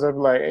songs that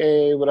like,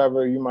 hey,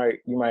 whatever, you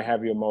might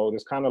have your mode.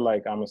 It's kind of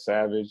like I'm a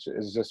Savage.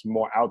 It's just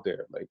more out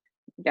there. Like,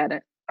 Got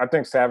it. I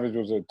think Savage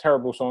was a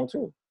terrible song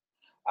too.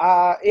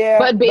 Yeah.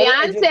 But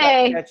it just got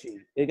Beyonce. catchy.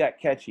 It got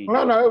catchy.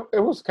 No, it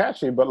was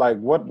catchy, but like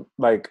what,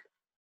 like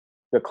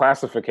the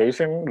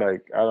classification,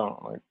 like I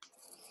don't like.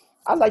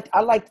 I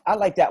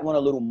like that one a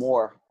little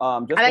more.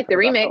 Just I like the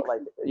because remix. felt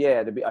like,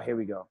 yeah, here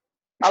we go.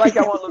 I like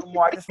that one a little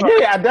more. I just felt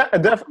Yeah,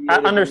 I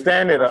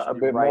understand it a especially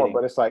bit more, writing.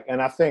 but it's like,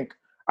 and I think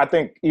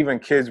even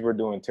kids were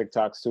doing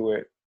TikToks to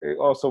it. It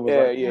also was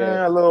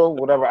a little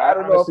whatever. I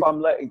don't know if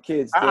I'm letting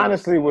kids. I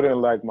honestly wouldn't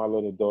like my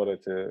little daughter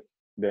to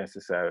dance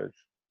to Savage,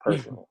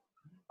 personally.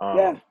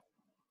 Yeah.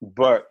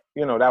 But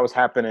you know that was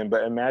happening.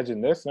 But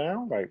imagine this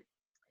now, like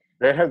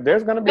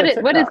there's gonna be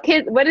What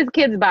is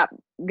Kids Bop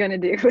gonna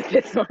do with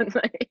this one?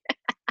 Like,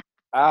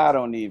 I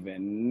don't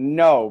even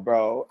know,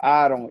 bro.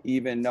 I don't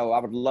even know. I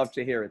would love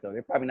to hear it though.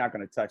 They're probably not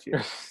going to touch it.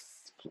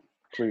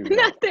 Please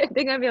they're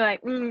gonna be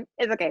like,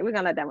 it's okay. We're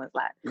gonna let that one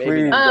slide.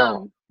 Please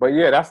don't. But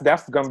yeah,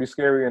 that's gonna be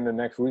scary in the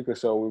next week or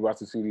so. We're about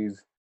to see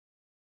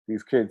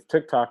these kids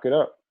TikTok it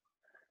up.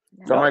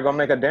 Somebody gonna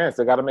make a dance.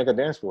 They got to make a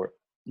dance for it.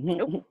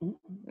 Nope.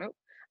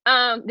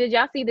 Did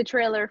y'all see the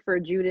trailer for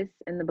Judas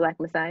and the Black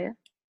Messiah?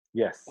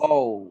 Yes.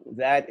 Oh,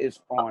 that is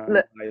on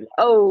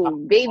my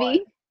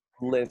baby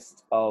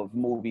list of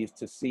movies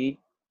to see.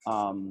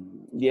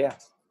 Yeah.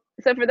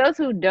 So for those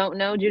who don't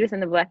know, Judas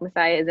and the Black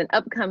Messiah is an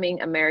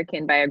upcoming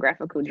American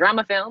biographical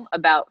drama film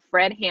about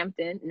Fred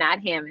Hampton, not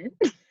Hammond,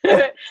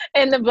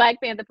 and the Black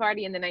Panther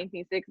Party in the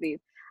 1960s.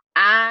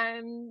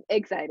 I'm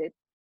excited.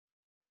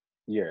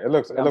 Yeah, it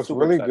looks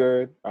really excited.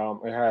 good.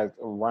 It has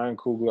Ryan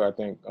Coogler, I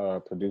think,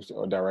 produced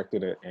or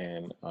directed it,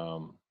 and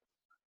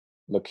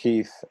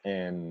Lakeith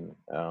and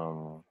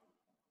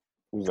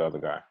who's the other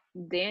guy?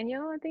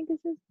 Daniel, I think is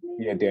his name.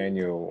 Yeah,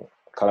 Daniel.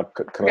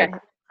 Okay.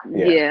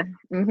 Yeah.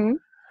 Mm-hmm.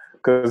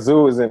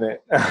 Kazoo is in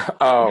it.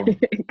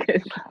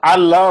 I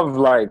love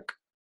like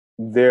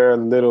the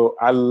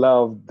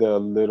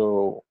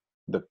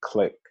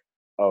click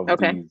of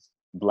these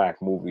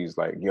Black movies.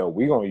 Like, yo,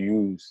 we're gonna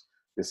use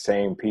the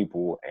same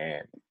people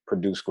and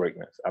produce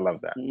greatness. I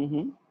love that.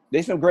 Mm-hmm.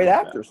 There's some great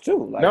actors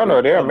too. Like,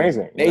 they're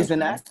amazing.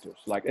 Amazing actors.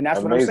 Like, and that's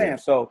amazing. what I'm saying.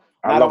 So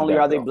not only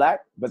are they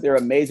Black, but they're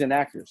amazing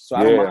actors. So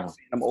I don't mind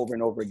seeing them over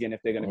and over again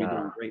if they're going to be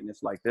doing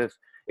greatness like this.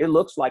 It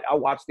looks like I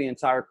watched the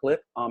entire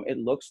clip. It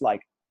looks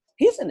like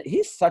he's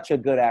such a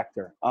good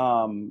actor.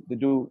 The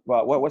dude,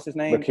 what's his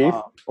name?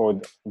 Lakeith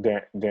or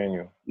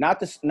Daniel? Not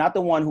Judas. The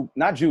one who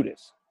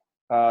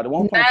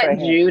played not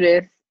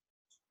Judas.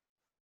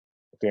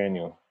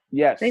 Daniel.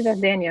 Yes. I think that's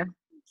Daniel.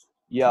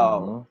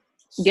 Yo.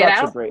 Get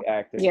such Out? a great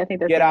actor. Yeah, I think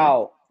that's Get Daniel.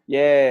 Out.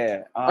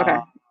 Yeah. Okay.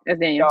 That's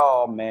Daniel.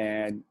 Oh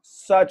man,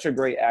 such a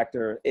great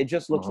actor. It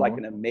just looks like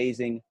an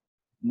amazing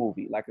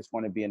movie. Like it's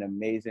going to be an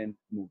amazing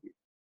movie.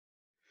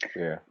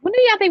 Yeah. When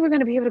do y'all think we're going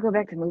to be able to go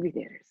back to movie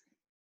theaters?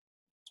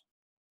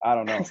 I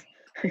don't know.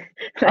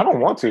 I don't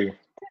want to.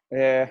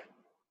 Yeah.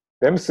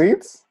 Them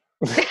seats.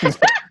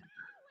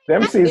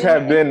 Them seats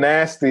have been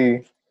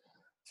nasty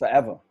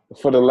forever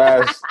for the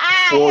last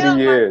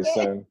 40 years,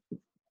 son.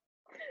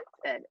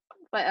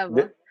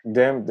 Forever.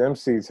 Them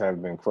seats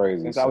have been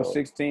crazy since I was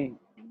 16.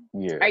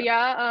 Yeah. Are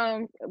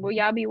y'all will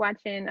y'all be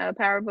watching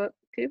Power Book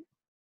too?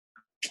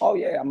 Oh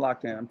yeah, I'm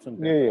locked in. I'm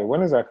tuned in. Yeah. When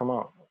does that come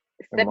out?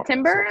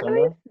 September, I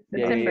believe.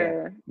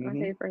 September. Yeah. I'll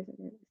say first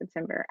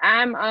September.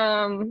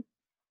 I'm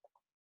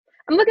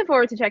looking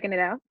forward to checking it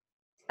out.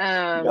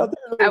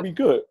 It'll be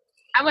good.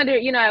 I wonder,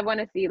 I want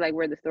to see like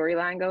where the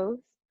storyline goes.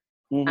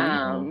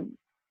 Mm-hmm.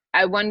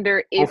 I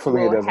wonder if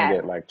hopefully it doesn't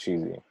get like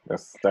cheesy.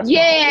 That's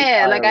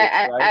yeah. Like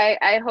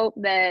I hope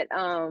that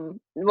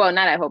well,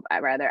 not I hope.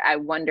 I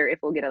wonder if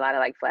we'll get a lot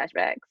of like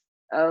flashbacks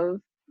of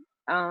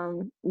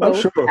I'm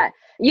Ghost. sure.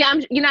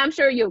 I'm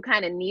sure you'll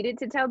kind of need it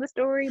to tell the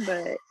story,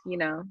 but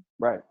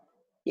right.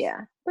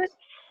 Yeah, but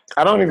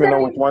I don't even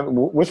know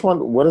which one.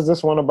 What is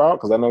this one about?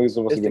 Because I know he's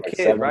supposed to be the like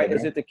kid, 7, right?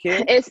 Is it the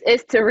kid? It's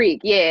Tariq.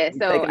 Yeah. He's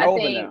so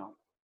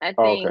I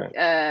think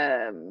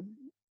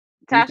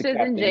Tasha's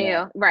in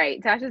jail. Now.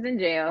 Right. Tasha's in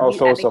jail. Oh,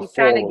 so it's a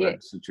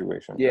forward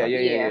situation.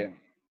 Yeah.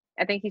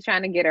 I think he's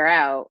trying to get her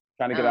out.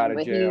 Trying to get out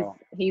of jail.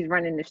 He's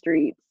running the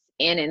streets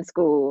and in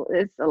school.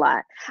 It's a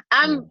lot.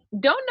 Don't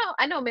know.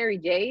 I know Mary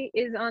J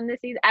is on this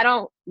season.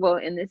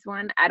 In this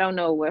one, I don't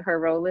know what her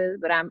role is,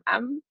 but I'm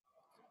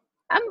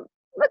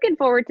looking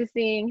forward to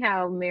seeing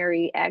how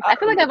Mary acts. I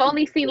feel like I've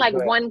only seen like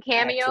one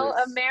cameo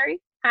of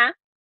Mary. Huh?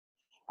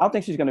 I don't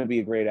think she's going to be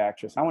a great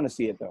actress. I want to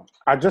see it though.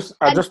 I just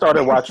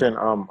started watching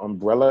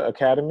Umbrella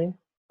Academy.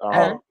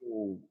 I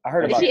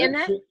heard about it. Is she it. in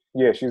that?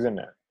 Yeah, she's in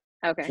that.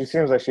 Okay. She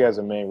seems like she has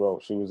a main role.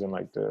 She was in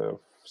like the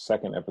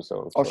 2nd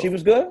episode. Oh, she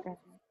was good?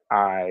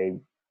 I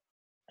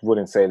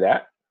wouldn't say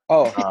that.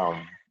 Oh.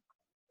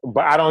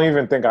 But I don't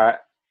even think I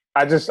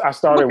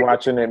started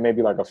watching it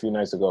maybe like a few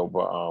nights ago,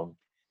 but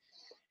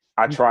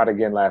I tried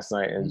again last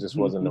night and it just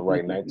wasn't the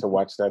right night to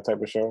watch that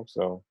type of show.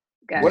 So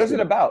what is it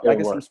about? Like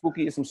it's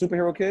some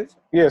superhero kids?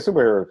 Yeah,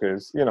 superhero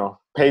kids,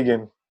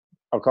 pagan,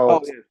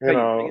 occult,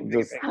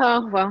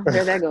 well,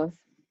 there that goes.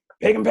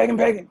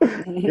 Pagan.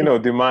 you know,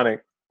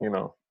 demonic, you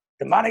know.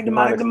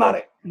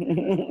 Demonic.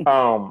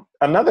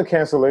 Another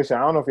cancellation.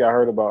 I don't know if y'all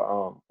heard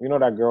about you know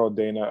that girl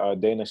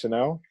Dana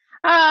Chanel.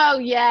 Oh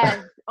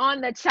yes,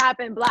 on the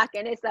chopping block,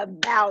 and it's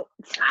about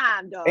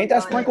time, dog. Ain't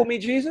that Sprinkle Me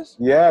Jesus?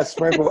 Yeah,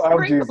 sprinkle of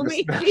Sprinkle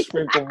Jesus. me, Jesus.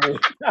 Sprinkle me.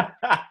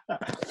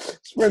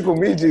 Sprinkle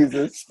me,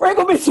 Jesus.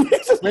 Sprinkle me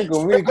Jesus.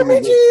 Sprinkle me, Sprinkle me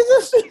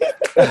Jesus.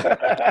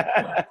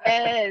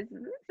 Yes,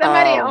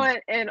 somebody on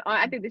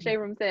I think the shade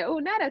room said, "Oh,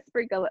 not a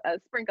sprinkle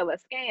of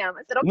scam."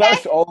 I said, "Okay."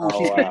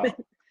 Wow.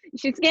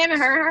 She's scamming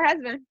her and her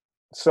husband.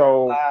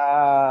 So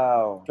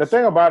Wow. the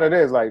thing about it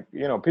is, like,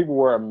 you know, people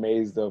were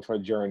amazed of her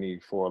journey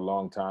for a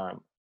long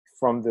time.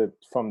 From the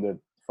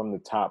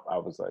top, I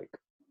was like,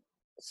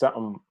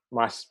 something.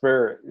 My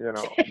spirit, you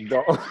know,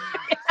 don't.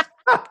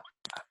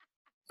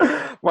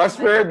 My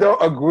spirit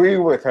don't agree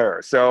with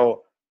her.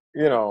 So,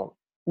 you know,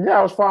 yeah,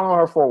 I was following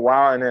her for a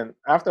while, and then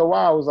after a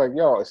while, I was like,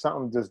 yo,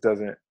 something just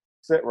doesn't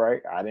sit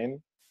right. I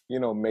didn't, you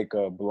know, make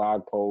a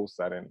blog post.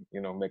 I didn't,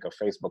 you know, make a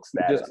Facebook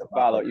status. Just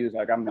unfollowed you.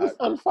 Like, I'm I not. just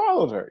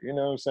unfollowed her. You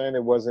know what I'm saying?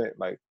 It wasn't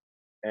like,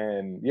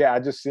 and yeah, I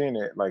just seen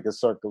it, like, it's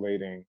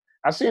circulating.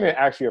 I seen it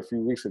actually a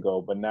few weeks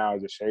ago, but now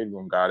the Shade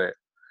Room got it.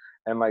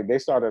 And like they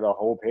started a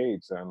whole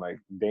page on like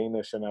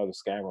Dana Chanel the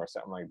scammer or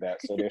something like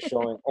that. So they're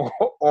showing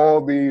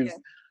all these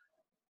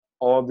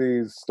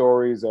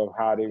stories of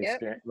how they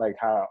like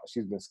how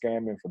she's been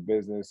scamming for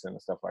business and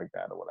stuff like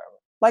that or whatever.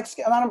 Like,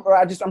 I'm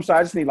sorry.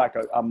 I just need like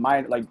a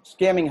mind, like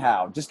scamming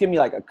how. Just give me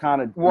like a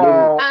kind of.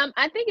 Well,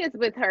 I think it's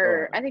with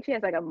her. I think she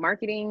has like a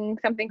marketing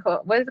something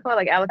called, what is it called,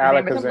 like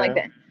Alakazam or something like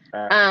that.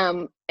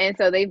 And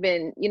so they've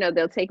been, you know,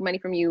 they'll take money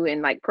from you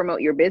and like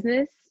promote your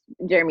business.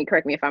 Jeremy,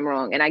 correct me if I'm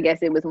wrong. And I guess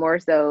it was more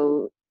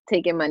so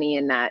taking money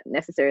and not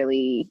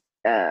necessarily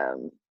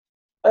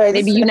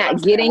maybe you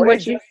not getting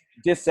what you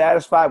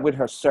dissatisfied with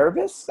her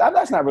service.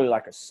 That's not really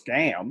like a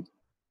scam.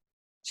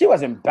 She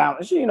wasn't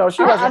bound. She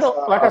wasn't. I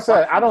don't, like I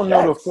said, I don't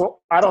know the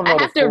full. I don't know.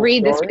 I have to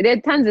read this.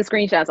 There's tons of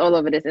screenshots all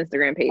over this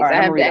Instagram page. Right,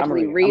 I have to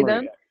actually read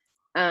them.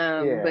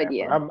 But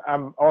yeah,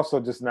 I'm also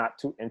just not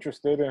too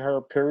interested in her.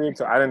 Period.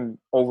 So I didn't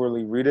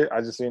overly read it. I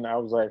just seen. I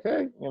was like,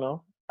 hey, you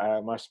know.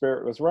 My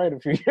spirit was right a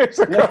few years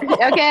ago.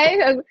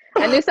 Okay,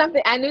 I knew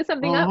something. Up was you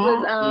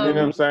know what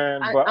I'm saying?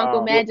 But,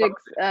 Uncle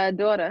Magic's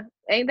daughter.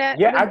 Ain't that?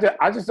 Yeah,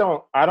 I just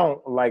don't. I don't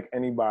like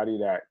anybody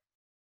that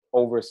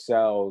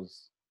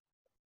oversells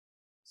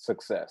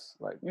success.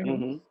 Like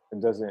it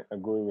doesn't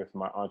agree with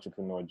my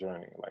entrepreneur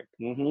journey. Like,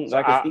 so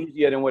like it's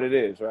easier than what it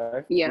is,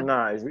 right? Yeah.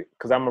 Nah,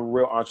 because I'm a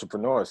real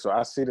entrepreneur, so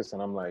I see this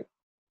and I'm like,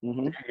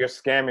 you're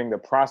scamming the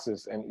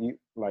process, and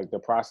like the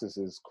process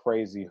is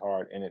crazy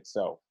hard in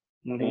itself.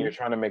 And you're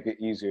trying to make it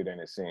easier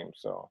than it seems.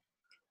 So,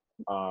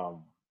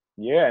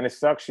 yeah, and it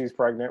sucks. She's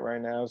pregnant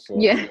right now, so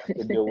yeah, she has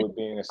to deal with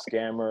being a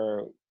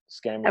scamming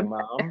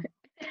mom.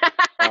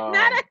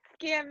 Not a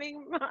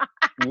scamming mom.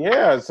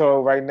 Yeah,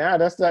 so right now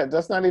that's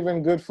not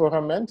even good for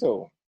her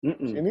mental. She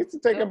needs to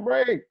take a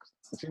break.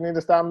 She needs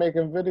to stop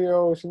making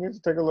videos. She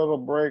needs to take a little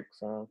break.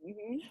 So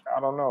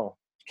I don't know.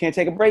 Can't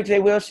take a break, Jay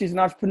Will. She's an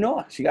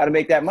entrepreneur. She got to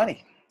make that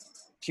money.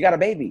 She got a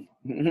baby.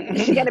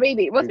 She got a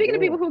baby. Well, speaking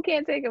of people who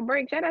can't take a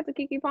break, shout out to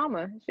Keke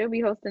Palmer. She'll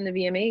be hosting the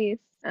VMAs.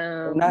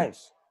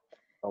 Nice.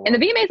 And the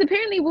VMAs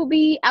apparently will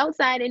be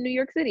outside in New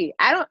York City.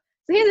 So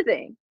here's the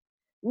thing.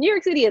 New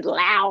York City is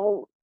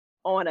loud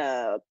on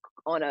a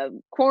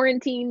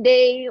quarantine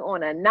day,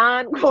 on a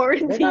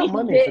non-quarantine day. They got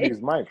money for these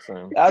mics.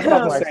 I was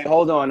about to say,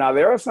 hold on. Now,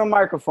 there are some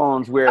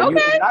microphones where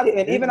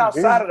even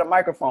outside of the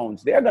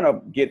microphones, they're going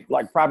to get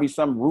like probably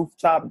some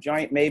rooftop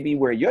joint maybe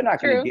where you're not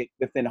going to get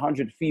within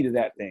 100 feet of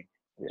that thing.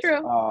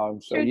 True.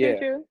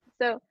 True.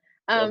 So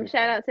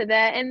shout out to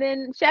that. And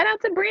then shout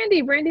out to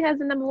Brandy. Brandy has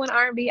the #1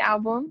 R&B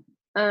album.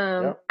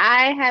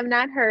 I have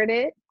not heard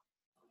it,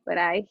 but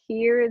I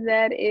hear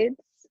that it's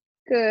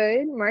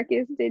good.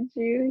 Marcus, did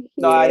you hear?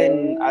 No, I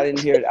didn't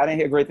hear it. I didn't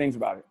hear great things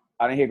about it.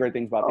 I didn't hear great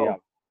things about the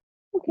album.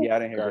 Okay. Yeah, I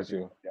didn't hear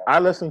you. I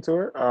listened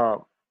to it.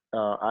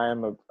 I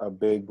am a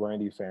big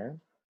Brandy fan.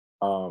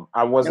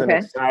 I wasn't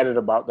excited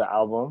about the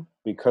album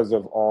because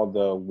of all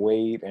the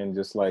wait and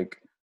just like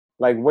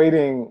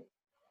waiting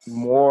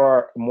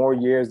more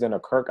years than a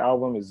Kirk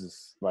album is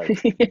just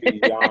like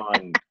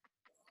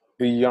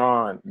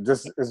beyond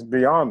just is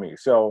beyond me.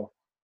 So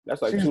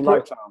that's like 2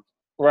 lifetimes.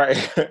 Right.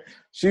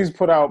 She's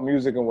put out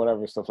music and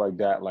whatever stuff like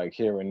that, like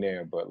here and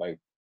there, but like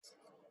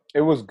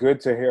it was good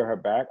to hear her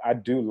back. I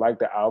do like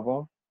the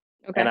album.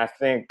 And I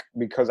think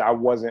because I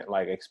wasn't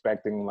like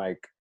expecting,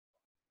 like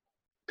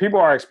people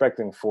are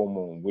expecting Full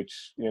Moon,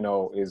 which, you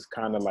know, is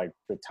kind of like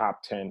the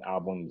top 10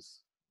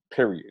 albums,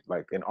 period,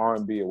 like in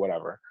R&B or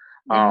whatever.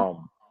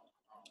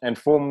 And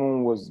Full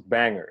Moon was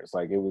bangers.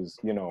 Like it was,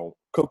 you know,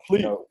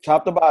 complete,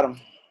 top to bottom.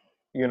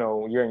 You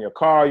know, you're in your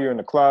car, you're in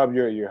the club,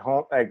 you're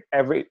home,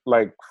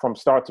 like from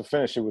start to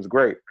finish, it was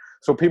great.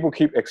 So people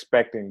keep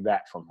expecting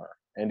that from her,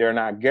 and they're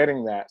not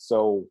getting that.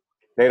 So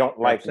they don't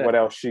like what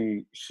else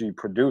she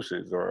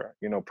produces or,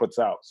 you know, puts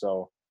out.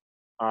 So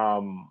I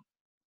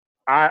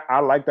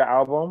like the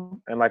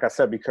album. And like I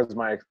said, because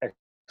my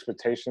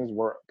expectations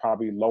were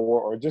probably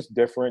lower or just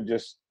different,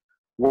 just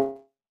what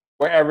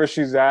wherever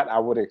she's at, I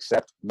would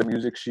accept the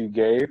music she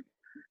gave.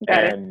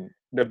 Got it. And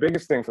the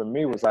biggest thing for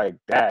me was like,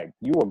 dag,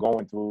 you were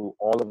going through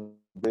all of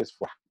this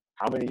for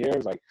how many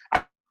years? Like,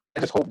 I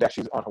just hope that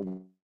she's on her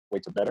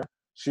way to better.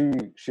 She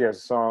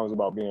has songs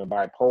about being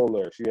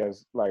bipolar. She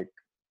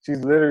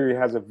literally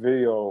has a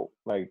video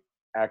like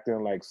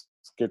acting like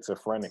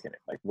schizophrenic in it,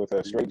 like with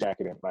a straight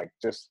jacket and like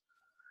just.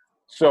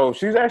 So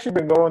she's actually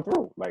been going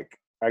through like,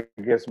 I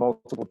guess,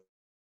 multiple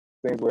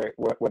things where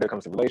it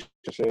comes to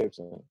relationships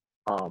and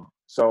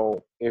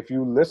so if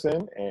you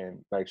listen and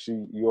like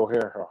you'll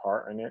hear her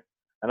heart in it.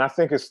 And I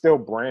think it's still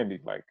Brandy,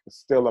 like it's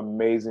still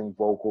amazing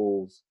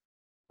vocals.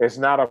 It's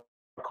not a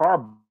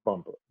car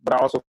bumper, but I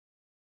also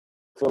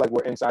feel like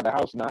we're inside the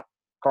house, not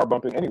car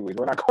bumping anyways.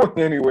 We're not going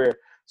anywhere.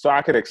 So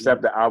I could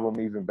accept the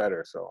album even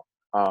better. So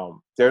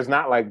there's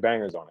not like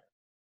bangers on it,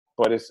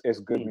 but it's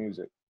good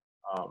music.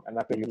 And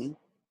I think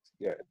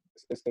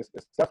it's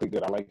definitely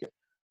good. I like it.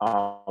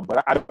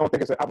 But I don't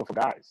think it's an album for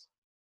guys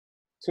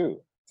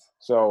too.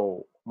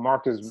 So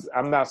Marcus,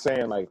 I'm not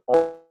saying like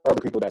all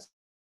the people that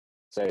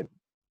said,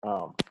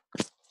 I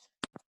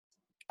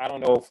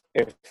don't know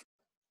if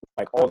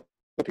like all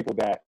the people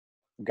that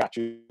that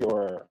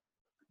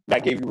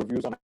gave you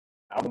reviews on the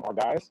album are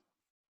guys.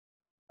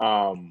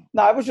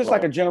 No, it was just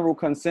like a general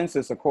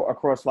consensus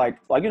across like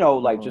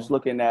just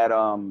looking at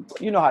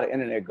you know how the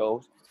internet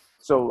goes.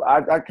 So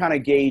I kind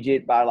of gauge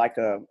it by like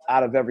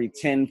out of every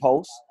 10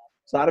 posts.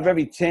 So out of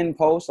every 10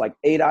 posts, like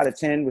 8 out of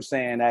 10 were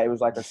saying that it was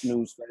like a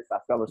snooze fest. I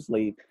fell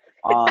asleep.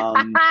 Not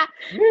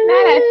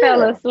I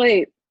fell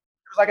asleep. It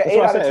was like an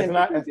 8 out of 10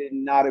 people did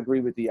not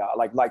agree with the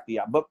like the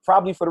but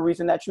probably for the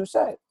reason that you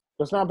said.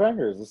 It's not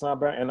bangers. It's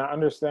not bang, and I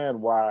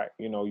understand why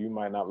you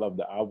might not love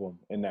the album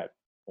in that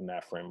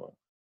frame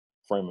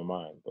of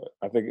mind. But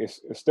I think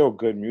it's still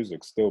good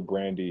music, still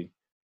Brandy.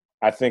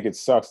 I think it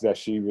sucks that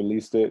she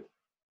released it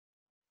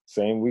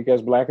same week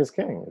as Black is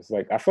King. It's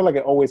like I feel like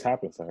it always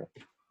happens to her.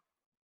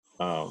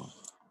 And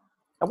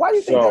why do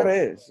you think that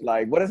is?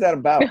 Like, what is that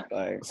about?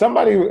 Like,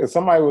 somebody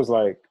was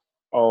like,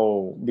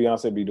 "Oh,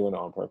 Beyonce be doing it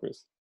on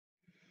purpose."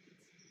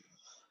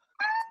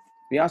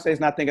 Beyonce's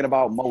not thinking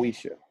about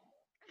Moesha.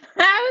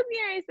 I was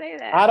going to say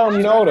that. I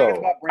don't know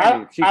though.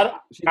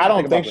 I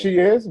don't think she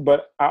is,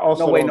 but I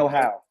also no way, no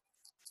how.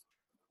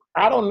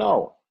 I don't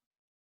know.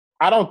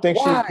 I don't think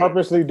she's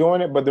purposely doing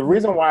it, but the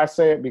reason why I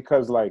say it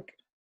because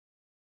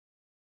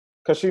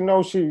she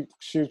knows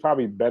she's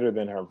probably better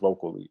than her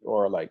vocally,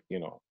 or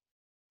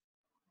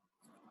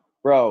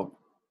Bro,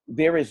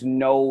 there is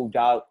no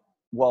doubt.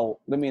 Well,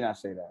 let me not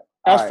say that.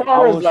 As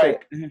far as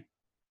like,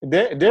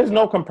 there's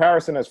no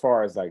comparison as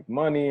far as like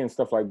money and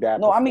stuff like that.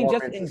 No, I mean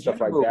just in stuff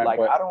general. like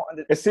that. I don't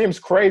understand. It seems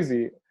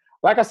crazy.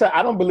 Like I said,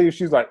 I don't believe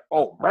she's like,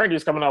 oh,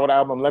 Brandy's coming out with an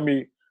album. Let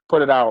me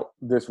put it out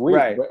this week.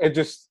 Right. But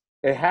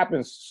it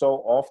happens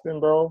so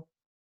often, bro.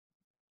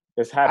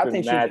 It's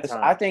happened mad times.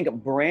 I think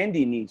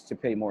Brandy needs to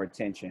pay more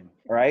attention,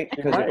 right?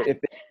 Because if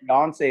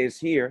Beyonce is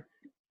here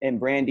and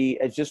Brandy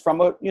is just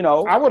from a,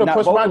 I would have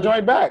pushed my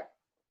joint back.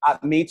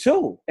 Me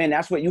too. And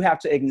that's what you have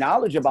to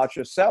acknowledge about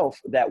yourself,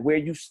 that where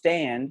you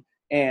stand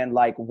and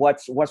like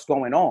what's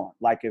going on.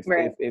 Like if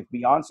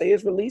Beyonce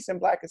is releasing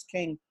Black is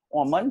King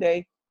on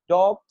Monday,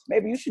 dog,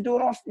 maybe you should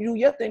do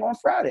your thing on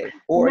Friday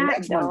or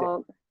next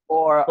Monday.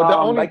 Or but the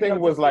only thing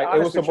was like it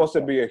was supposed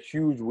to be a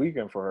huge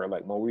weekend for her.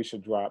 Like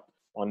Moesha dropped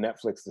on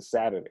Netflix this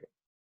Saturday.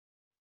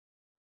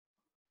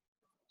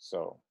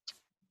 So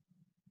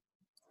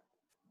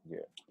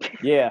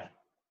yeah.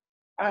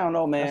 I don't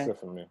know, man. That's it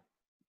for me.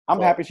 I'm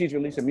happy she's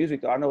releasing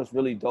music though. I know it's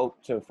really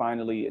dope to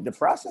finally. The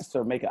process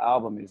to make an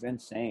album is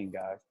insane,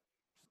 guys.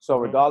 So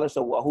regardless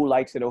of who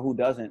likes it or who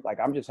doesn't, like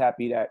I'm just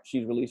happy that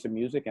she's releasing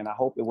music, and I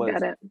hope it was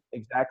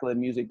exactly the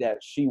music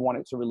that she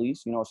wanted to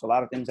release. It's a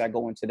lot of things that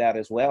go into that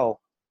as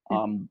well.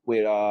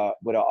 With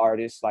an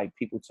artist, like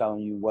people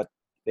telling you what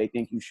they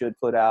think you should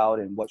put out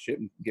and what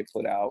shouldn't get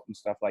put out and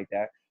stuff like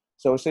that.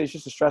 So it's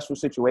just a stressful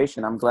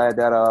situation. I'm glad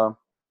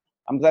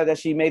that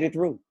she made it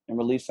through and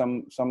released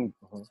some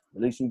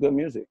good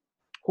music.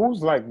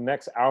 Whose like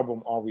next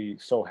album are we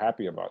so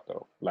happy about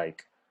though?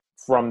 Like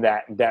from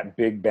that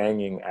big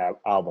banging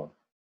album.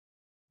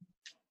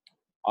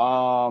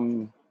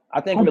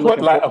 I think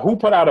who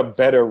put out a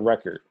better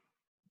record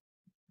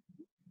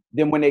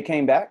than when they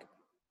came back.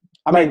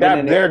 I mean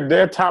that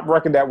their top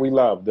record that we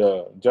love,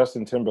 the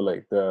Justin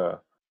Timberlake, the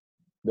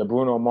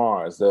Bruno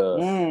Mars,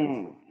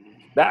 the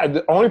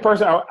only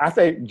person I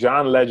think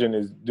John Legend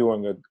is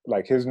doing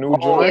his new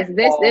joint.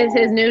 Yes, this is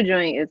his new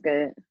joint. It's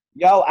good.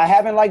 Yo, I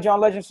haven't liked John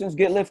Legend since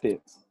Get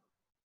Lifted.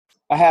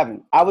 I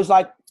haven't. I was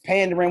like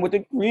pandering with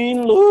the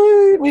green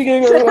light. We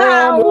can go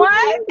around.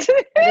 What?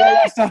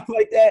 Stuff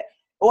like that.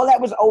 All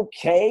that was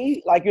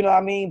okay, like you know what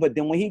I mean. But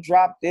then when he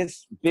dropped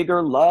this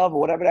Bigger Love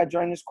or whatever that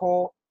joint is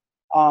called,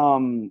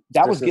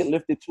 that was Get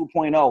Lifted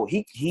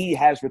 2.0. He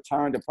has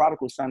returned. The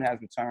prodigal son has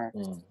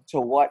returned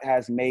to what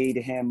has made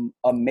him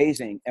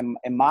amazing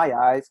in my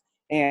eyes.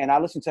 And I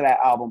listened to that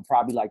album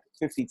probably like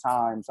 50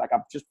 times. Like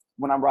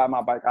when I'm riding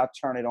my bike, I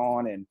turn it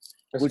on and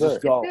we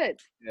just go.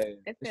 It's good.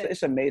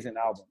 It's an amazing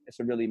album. It's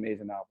a really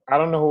amazing album. I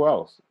don't know who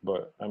else,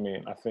 but I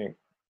mean, I think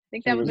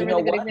think that was a You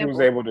really know good what? He was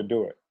example. able to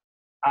do it.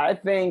 I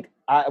think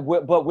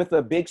but with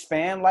a big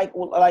span like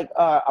I'm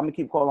gonna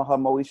keep calling her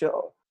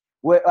Moesha.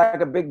 With like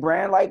a big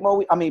brand like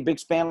big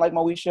span like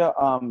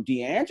Moesha.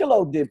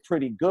 D'Angelo did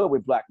pretty good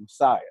with Black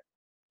Messiah.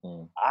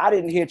 I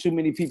didn't hear too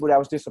many people that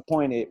was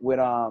disappointed with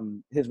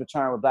his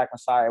return with Black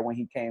Messiah when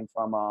he came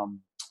from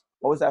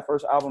what was that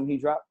first album he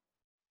dropped?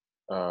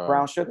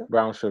 Brown Sugar.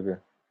 Brown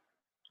Sugar.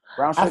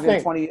 Brown Sugar.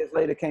 And 20 years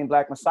later came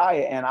Black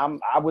Messiah, and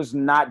I was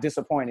not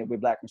disappointed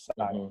with Black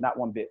Messiah, not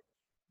one bit.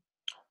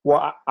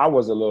 Well, I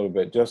was a little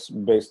bit,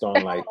 just based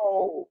on like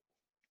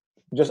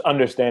just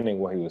understanding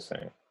what he was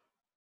saying.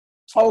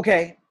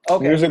 Okay.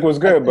 Music was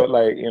good, but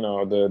like, you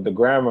know, the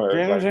grammar.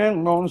 Not the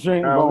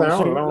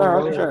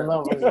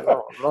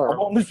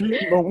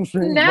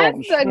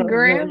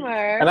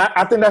grammar. And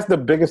I think that's the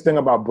biggest thing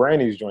about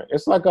Brandy's joint.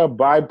 It's like a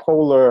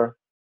bipolar,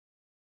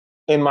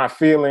 in my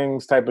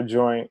feelings type of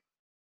joint.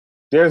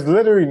 There's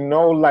literally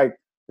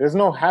there's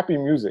no happy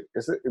music.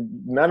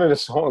 None of the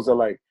songs are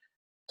like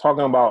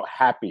talking about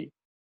happy.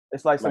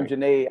 It's like some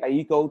Janae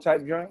Aiko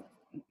type joint.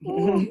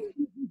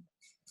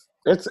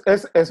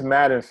 It's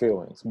mad in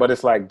feelings, but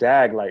it's like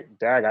dag. I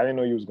didn't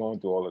know you was going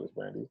through all of this,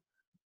 Brandy.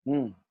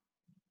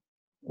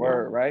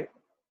 Word, right?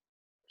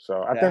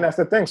 So I think that's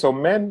the thing. So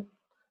men,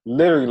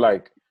 literally,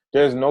 like,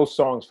 there's no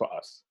songs for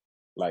us.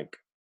 Like,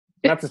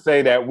 not to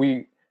say that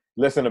we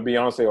listen to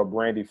Beyonce or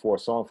Brandy for a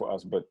song for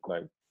us, but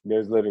like,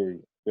 it's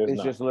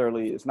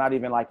not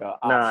even like a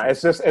option. Nah,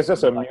 it's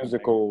just a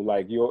musical.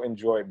 Like, you'll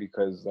enjoy it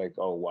because like,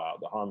 oh wow,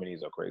 the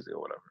harmonies are crazy or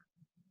whatever.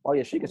 Oh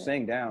yeah, she can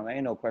sing down.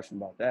 Ain't no question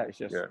about that. It's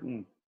just.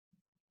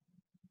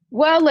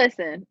 Well,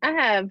 listen, I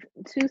have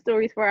 2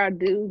 stories for our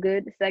Do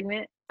Good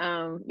segment.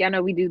 Y'all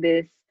know we do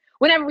this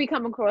whenever we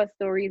come across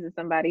stories of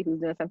somebody who's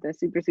doing something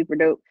super, super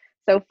dope.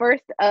 So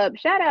first up,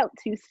 shout out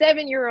to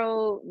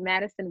 7-year-old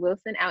Madison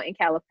Wilson out in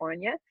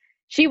California.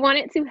 She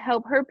wanted to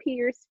help her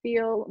peers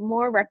feel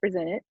more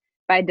represented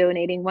by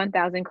donating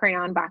 1,000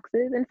 crayon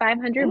boxes and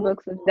 500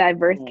 books with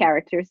diverse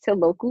characters to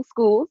local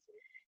schools.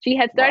 She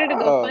had started a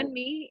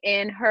GoFundMe,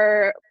 and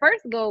her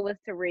first goal was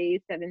to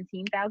raise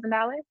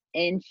 $17,000,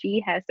 and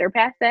she has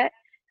surpassed that.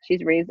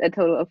 She's raised a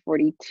total of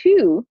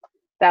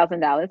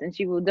 $42,000, and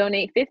she will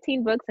donate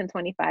 15 books and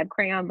 25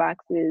 crayon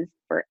boxes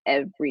for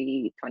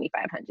every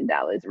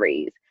 $2,500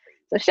 raised.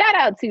 So shout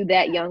out to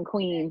that young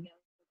queen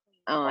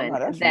on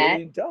that's that.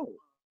 Really dope.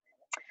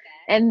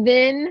 And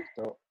then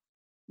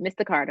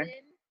Mr. Carter.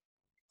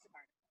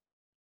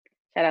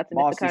 Shout out to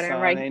Mr. Carter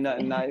and Ain't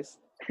nothing nice.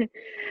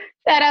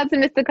 Shout out to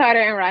Mr. Carter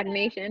and Rock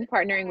Nation,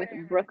 partnering with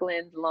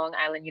Brooklyn's Long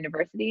Island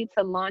University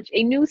to launch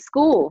a new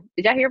school.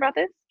 Did y'all hear about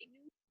this?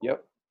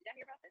 Yep.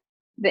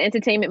 The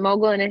entertainment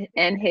mogul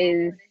and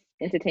his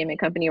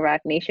entertainment company,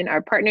 Rock Nation,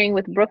 are partnering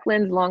with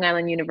Brooklyn's Long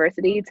Island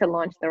University to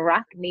launch the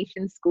Rock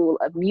Nation School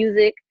of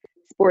Music,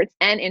 Sports,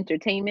 and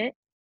Entertainment.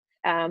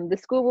 The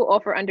school will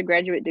offer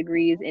undergraduate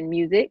degrees in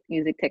music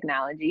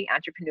technology,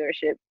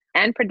 entrepreneurship,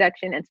 and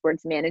production and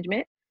sports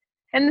management.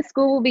 And the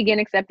school will begin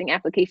accepting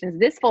applications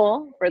this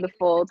fall for the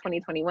fall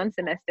 2021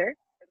 semester.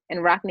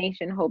 And Rock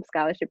Nation Hope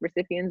Scholarship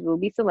recipients will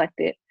be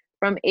selected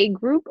from a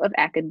group of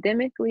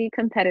academically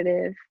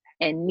competitive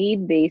and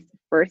need-based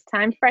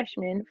first-time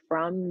freshmen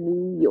from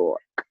New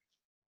York.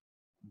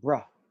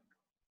 Bruh.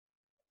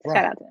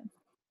 Shout out to them.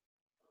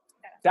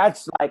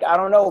 That's like, I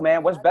don't know,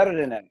 man. What's better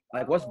than that?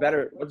 Like, what's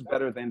better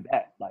than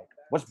that? Like,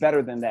 what's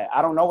better than that?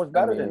 I don't know what's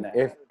better than that.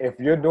 If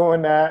you're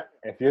doing that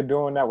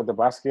with the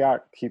Basquiat,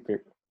 keep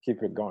it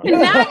going.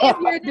 Not if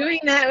you're doing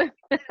that.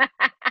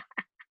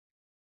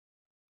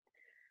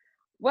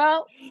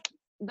 Well,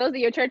 those are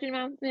your church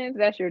announcements.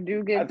 That's your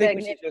Do Good segment. I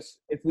think we should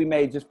if we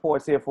may just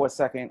pause here for a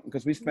second,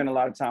 because we spend a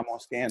lot of time on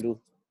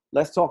scandal.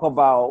 Let's talk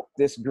about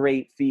this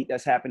great feat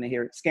that's happening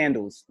here.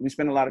 Scandals. We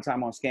spend a lot of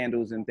time on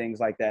scandals and things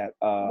like that.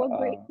 What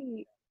great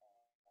feat?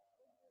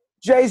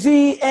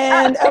 Jay-Z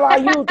and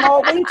LIU,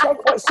 dog. What you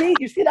talking about?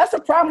 You see, that's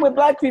the problem with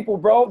black people,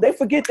 bro. They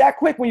forget that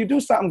quick when you do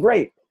something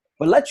great.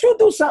 But let you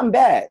do something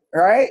bad,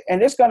 right?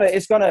 And it's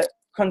gonna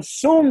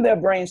consume their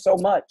brain so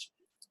much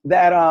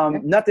that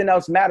nothing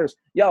else matters.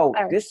 Yo,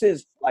 this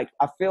is like,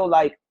 I feel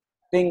like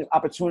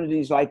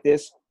opportunities like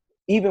this,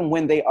 even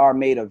when they are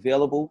made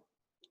available,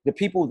 the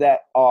people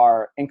that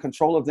are in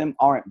control of them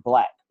aren't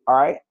black. All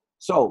right.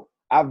 So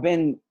I've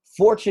been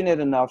fortunate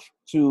enough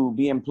to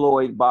be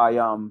employed by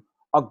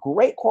a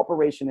great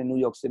corporation in New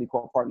York City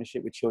called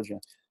Partnership with Children.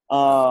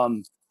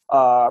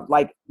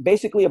 Like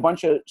basically a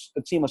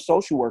team of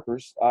social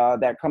workers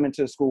that come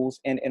into schools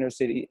in inner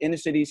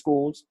city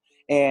schools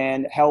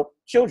and help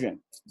children,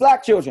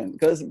 black children,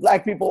 because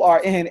black people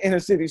are in inner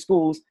city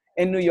schools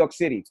in New York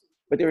City.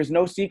 But there is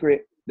no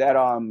secret that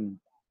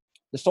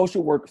the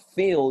social work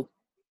field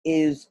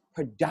is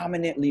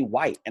predominantly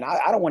white. And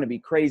I don't want to be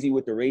crazy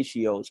with the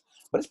ratios,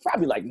 but it's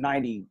probably like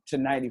 90 to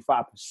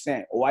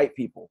 95% white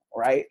people,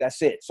 right?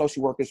 That's it.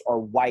 Social workers are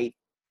white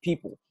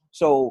people.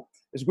 So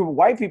there's a group of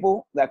white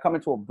people that come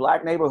into a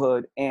black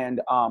neighborhood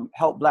and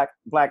help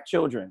black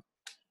children.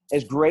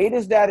 As great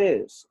as that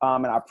is,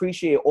 and I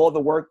appreciate all the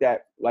work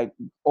that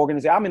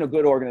I'm in a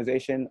good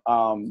organization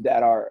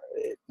that are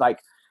like,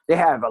 They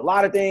have a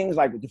lot of things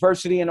like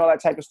diversity and all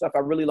that type of stuff. I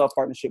really love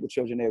Partnership with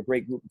Children. They're a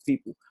great group of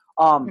people.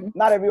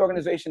 Not every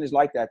organization is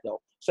like that,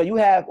 though. So you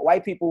have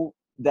white people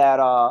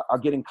that are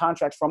getting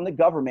contracts from the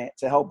government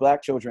to help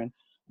Black children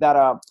that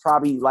are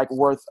probably like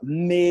worth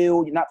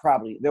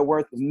they're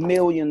worth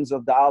millions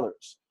of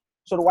dollars.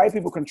 So the white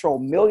people control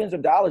millions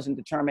of dollars and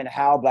determine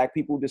how Black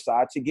people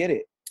decide to get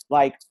it.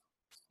 Like,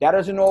 that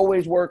doesn't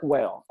always work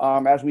well,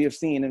 as we have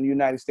seen in the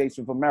United States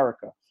of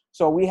America.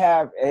 So we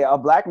have a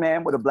Black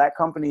man with a Black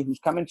company who's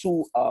coming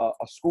to a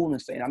school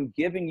and saying, I'm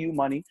giving you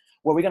money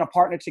where we're going to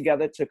partner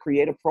together to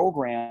create a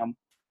program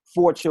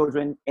for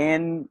children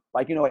in,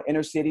 like, you know, an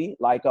inner city,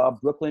 like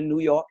Brooklyn, New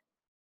York.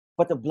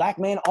 But the Black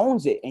man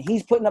owns it and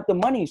he's putting up the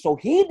money. So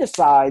he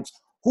decides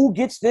who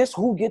gets this,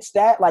 who gets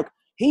that. Like,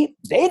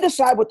 they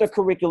decide what the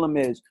curriculum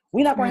is.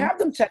 We're not going to have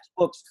them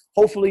textbooks,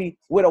 hopefully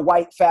with a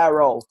white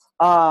pharaoh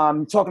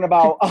talking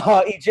about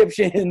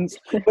Egyptians,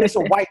 but it's a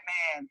white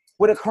man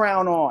with a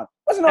crown on.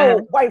 There's no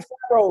white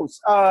pharaohs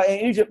in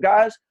Egypt,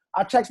 guys.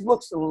 Our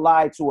textbooks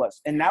lied to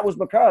us. And that was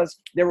because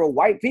there were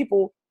white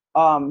people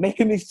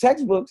making these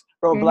textbooks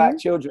for Black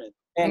children.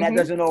 And that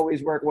doesn't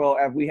always work well,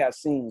 as we have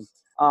seen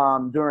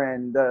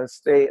during the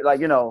state, like,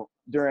 you know,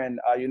 during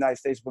United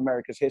States of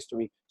America's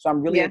history. So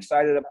I'm really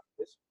excited about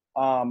this.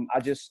 I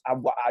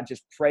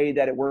just pray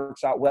that it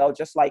works out well,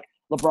 just like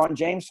LeBron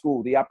James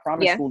School, the I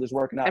Promise School is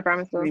working out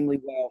extremely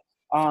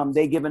well.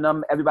 They giving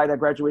them, everybody that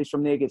graduates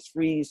from there gets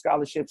free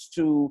scholarships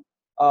to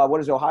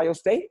Ohio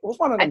State? It was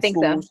one of them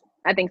schools.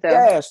 I think so.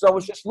 Yeah, so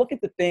it's just look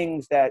at the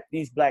things that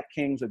these Black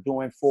kings are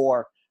doing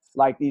for,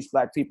 like, these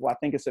Black people. I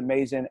think it's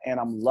amazing, and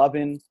I'm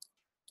loving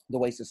the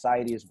way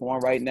society is going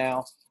right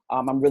now.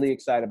 I'm really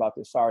excited about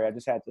this. Sorry, I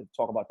just had to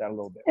talk about that a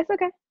little bit. It's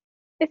okay.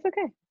 It's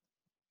okay.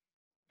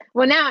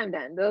 Well, now I'm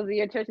done. Those are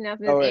your church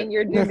announcements, and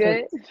you're doing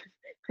good.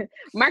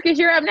 Marcus,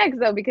 you're up next,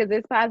 though, because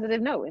it's positive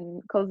note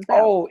and close this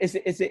out. Oh, is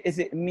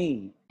it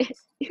me?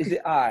 Is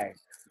it I?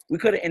 We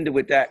could have ended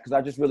with that because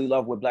I just really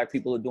love what Black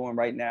people are doing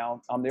right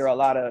now. There are a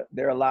lot of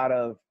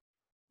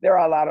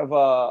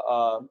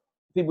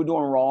people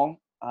doing wrong,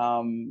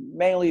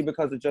 mainly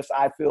because of just,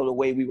 I feel, the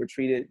way we were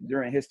treated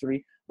during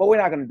history. But we're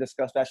not going to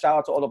discuss that. Shout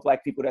out to all the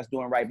Black people that's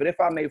doing right. But if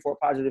I may, for a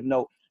positive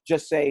note,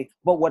 just say,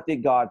 but what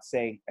did God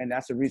say? And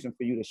that's a reason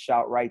for you to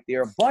shout right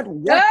there. But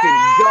what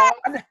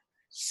did God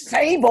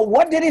say? But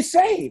what did he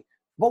say?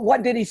 But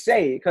what did he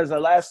say? Because the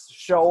last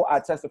show I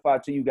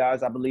testified to you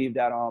guys, I believe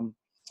that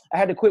I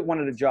had to quit one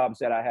of the jobs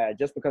that I had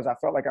just because I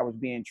felt like I was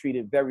being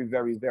treated very,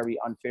 very, very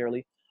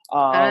unfairly.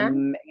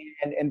 And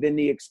then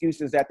the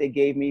excuses that they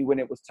gave me when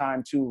it was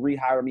time to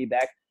rehire me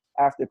back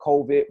after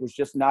COVID was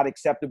just not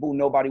acceptable.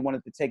 Nobody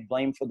wanted to take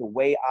blame for the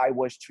way I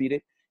was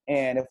treated.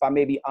 And if I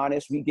may be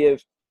honest, we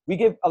give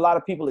a lot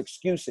of people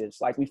excuses.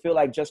 Like, we feel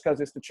like just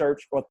because it's the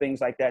church or things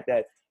like that,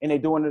 and they're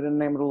doing it in the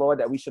name of the Lord,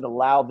 that we should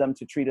allow them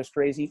to treat us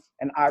crazy.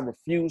 And I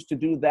refuse to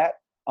do that.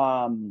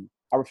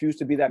 I refuse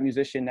to be that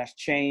musician that's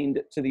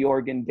chained to the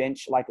organ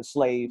bench like a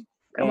slave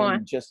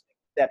just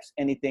accepts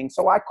anything.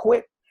 So I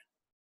quit.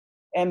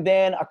 And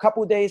then a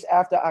couple of days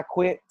after I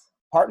quit,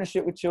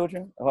 Partnership with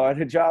Children,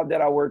 the job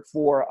that I worked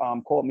for,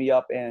 called me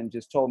up and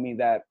just told me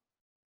that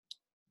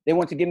they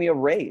want to give me a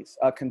raise,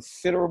 a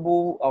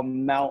considerable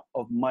amount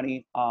of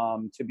money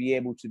to be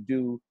able to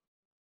do.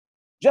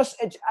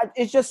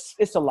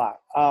 It's a lot.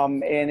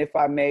 And if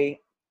I may,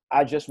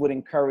 I just would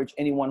encourage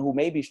anyone who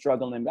may be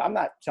struggling. I'm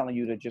not telling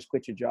you to just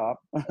quit your job.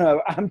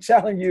 I'm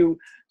telling you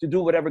to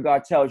do whatever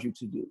God tells you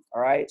to do.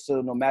 All right.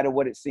 So no matter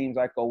what it seems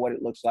like or what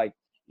it looks like,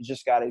 you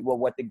just got to, well,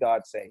 what did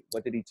God say?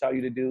 What did he tell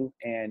you to do?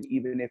 And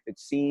even if it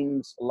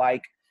seems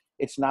like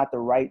it's not the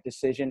right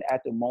decision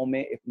at the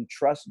moment, if you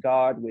trust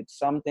God with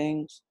some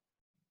things,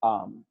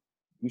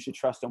 you should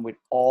trust him with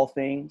all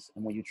things.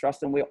 And when you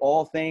trust him with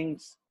all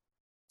things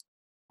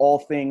are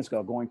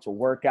going to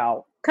work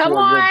out. Come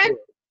on.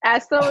 I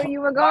saw where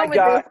you were going with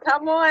this.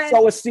 Come on.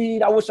 Sow a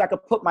seed. I wish I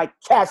could put my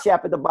Cash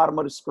App at the bottom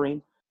of the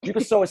screen. You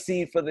can sow a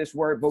seed for this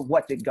word, but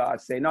what did God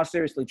say? No,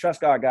 seriously,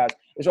 trust God, guys.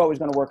 It's always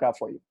going to work out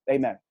for you.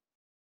 Amen.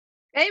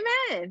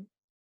 Amen.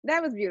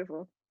 That was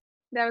beautiful.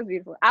 That was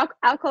beautiful.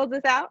 I'll close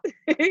this out.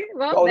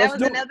 Well, that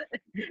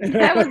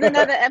was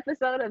another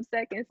episode of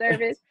Second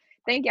Service.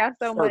 Thank y'all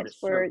so much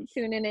for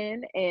tuning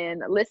in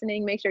and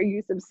listening. Make sure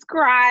you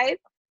subscribe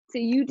to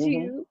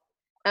YouTube.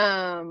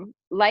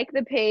 Like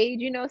the page,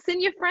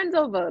 send your friends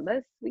over.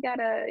 We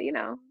gotta,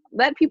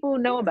 let people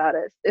know about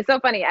us. It's so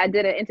funny. I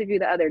did an interview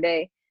the other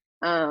day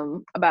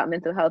about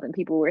mental health, and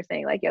people were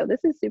saying like, yo, this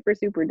is super,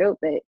 super dope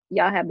that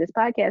y'all have this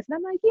podcast. And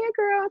I'm like, yeah,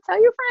 girl,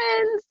 tell your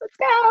friends. Let's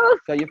go.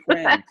 Tell your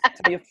friends.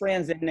 Tell your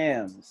friends and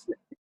names.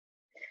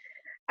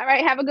 All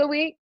right. Have a good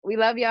week. We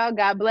love y'all.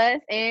 God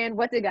bless. And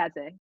what did God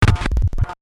say?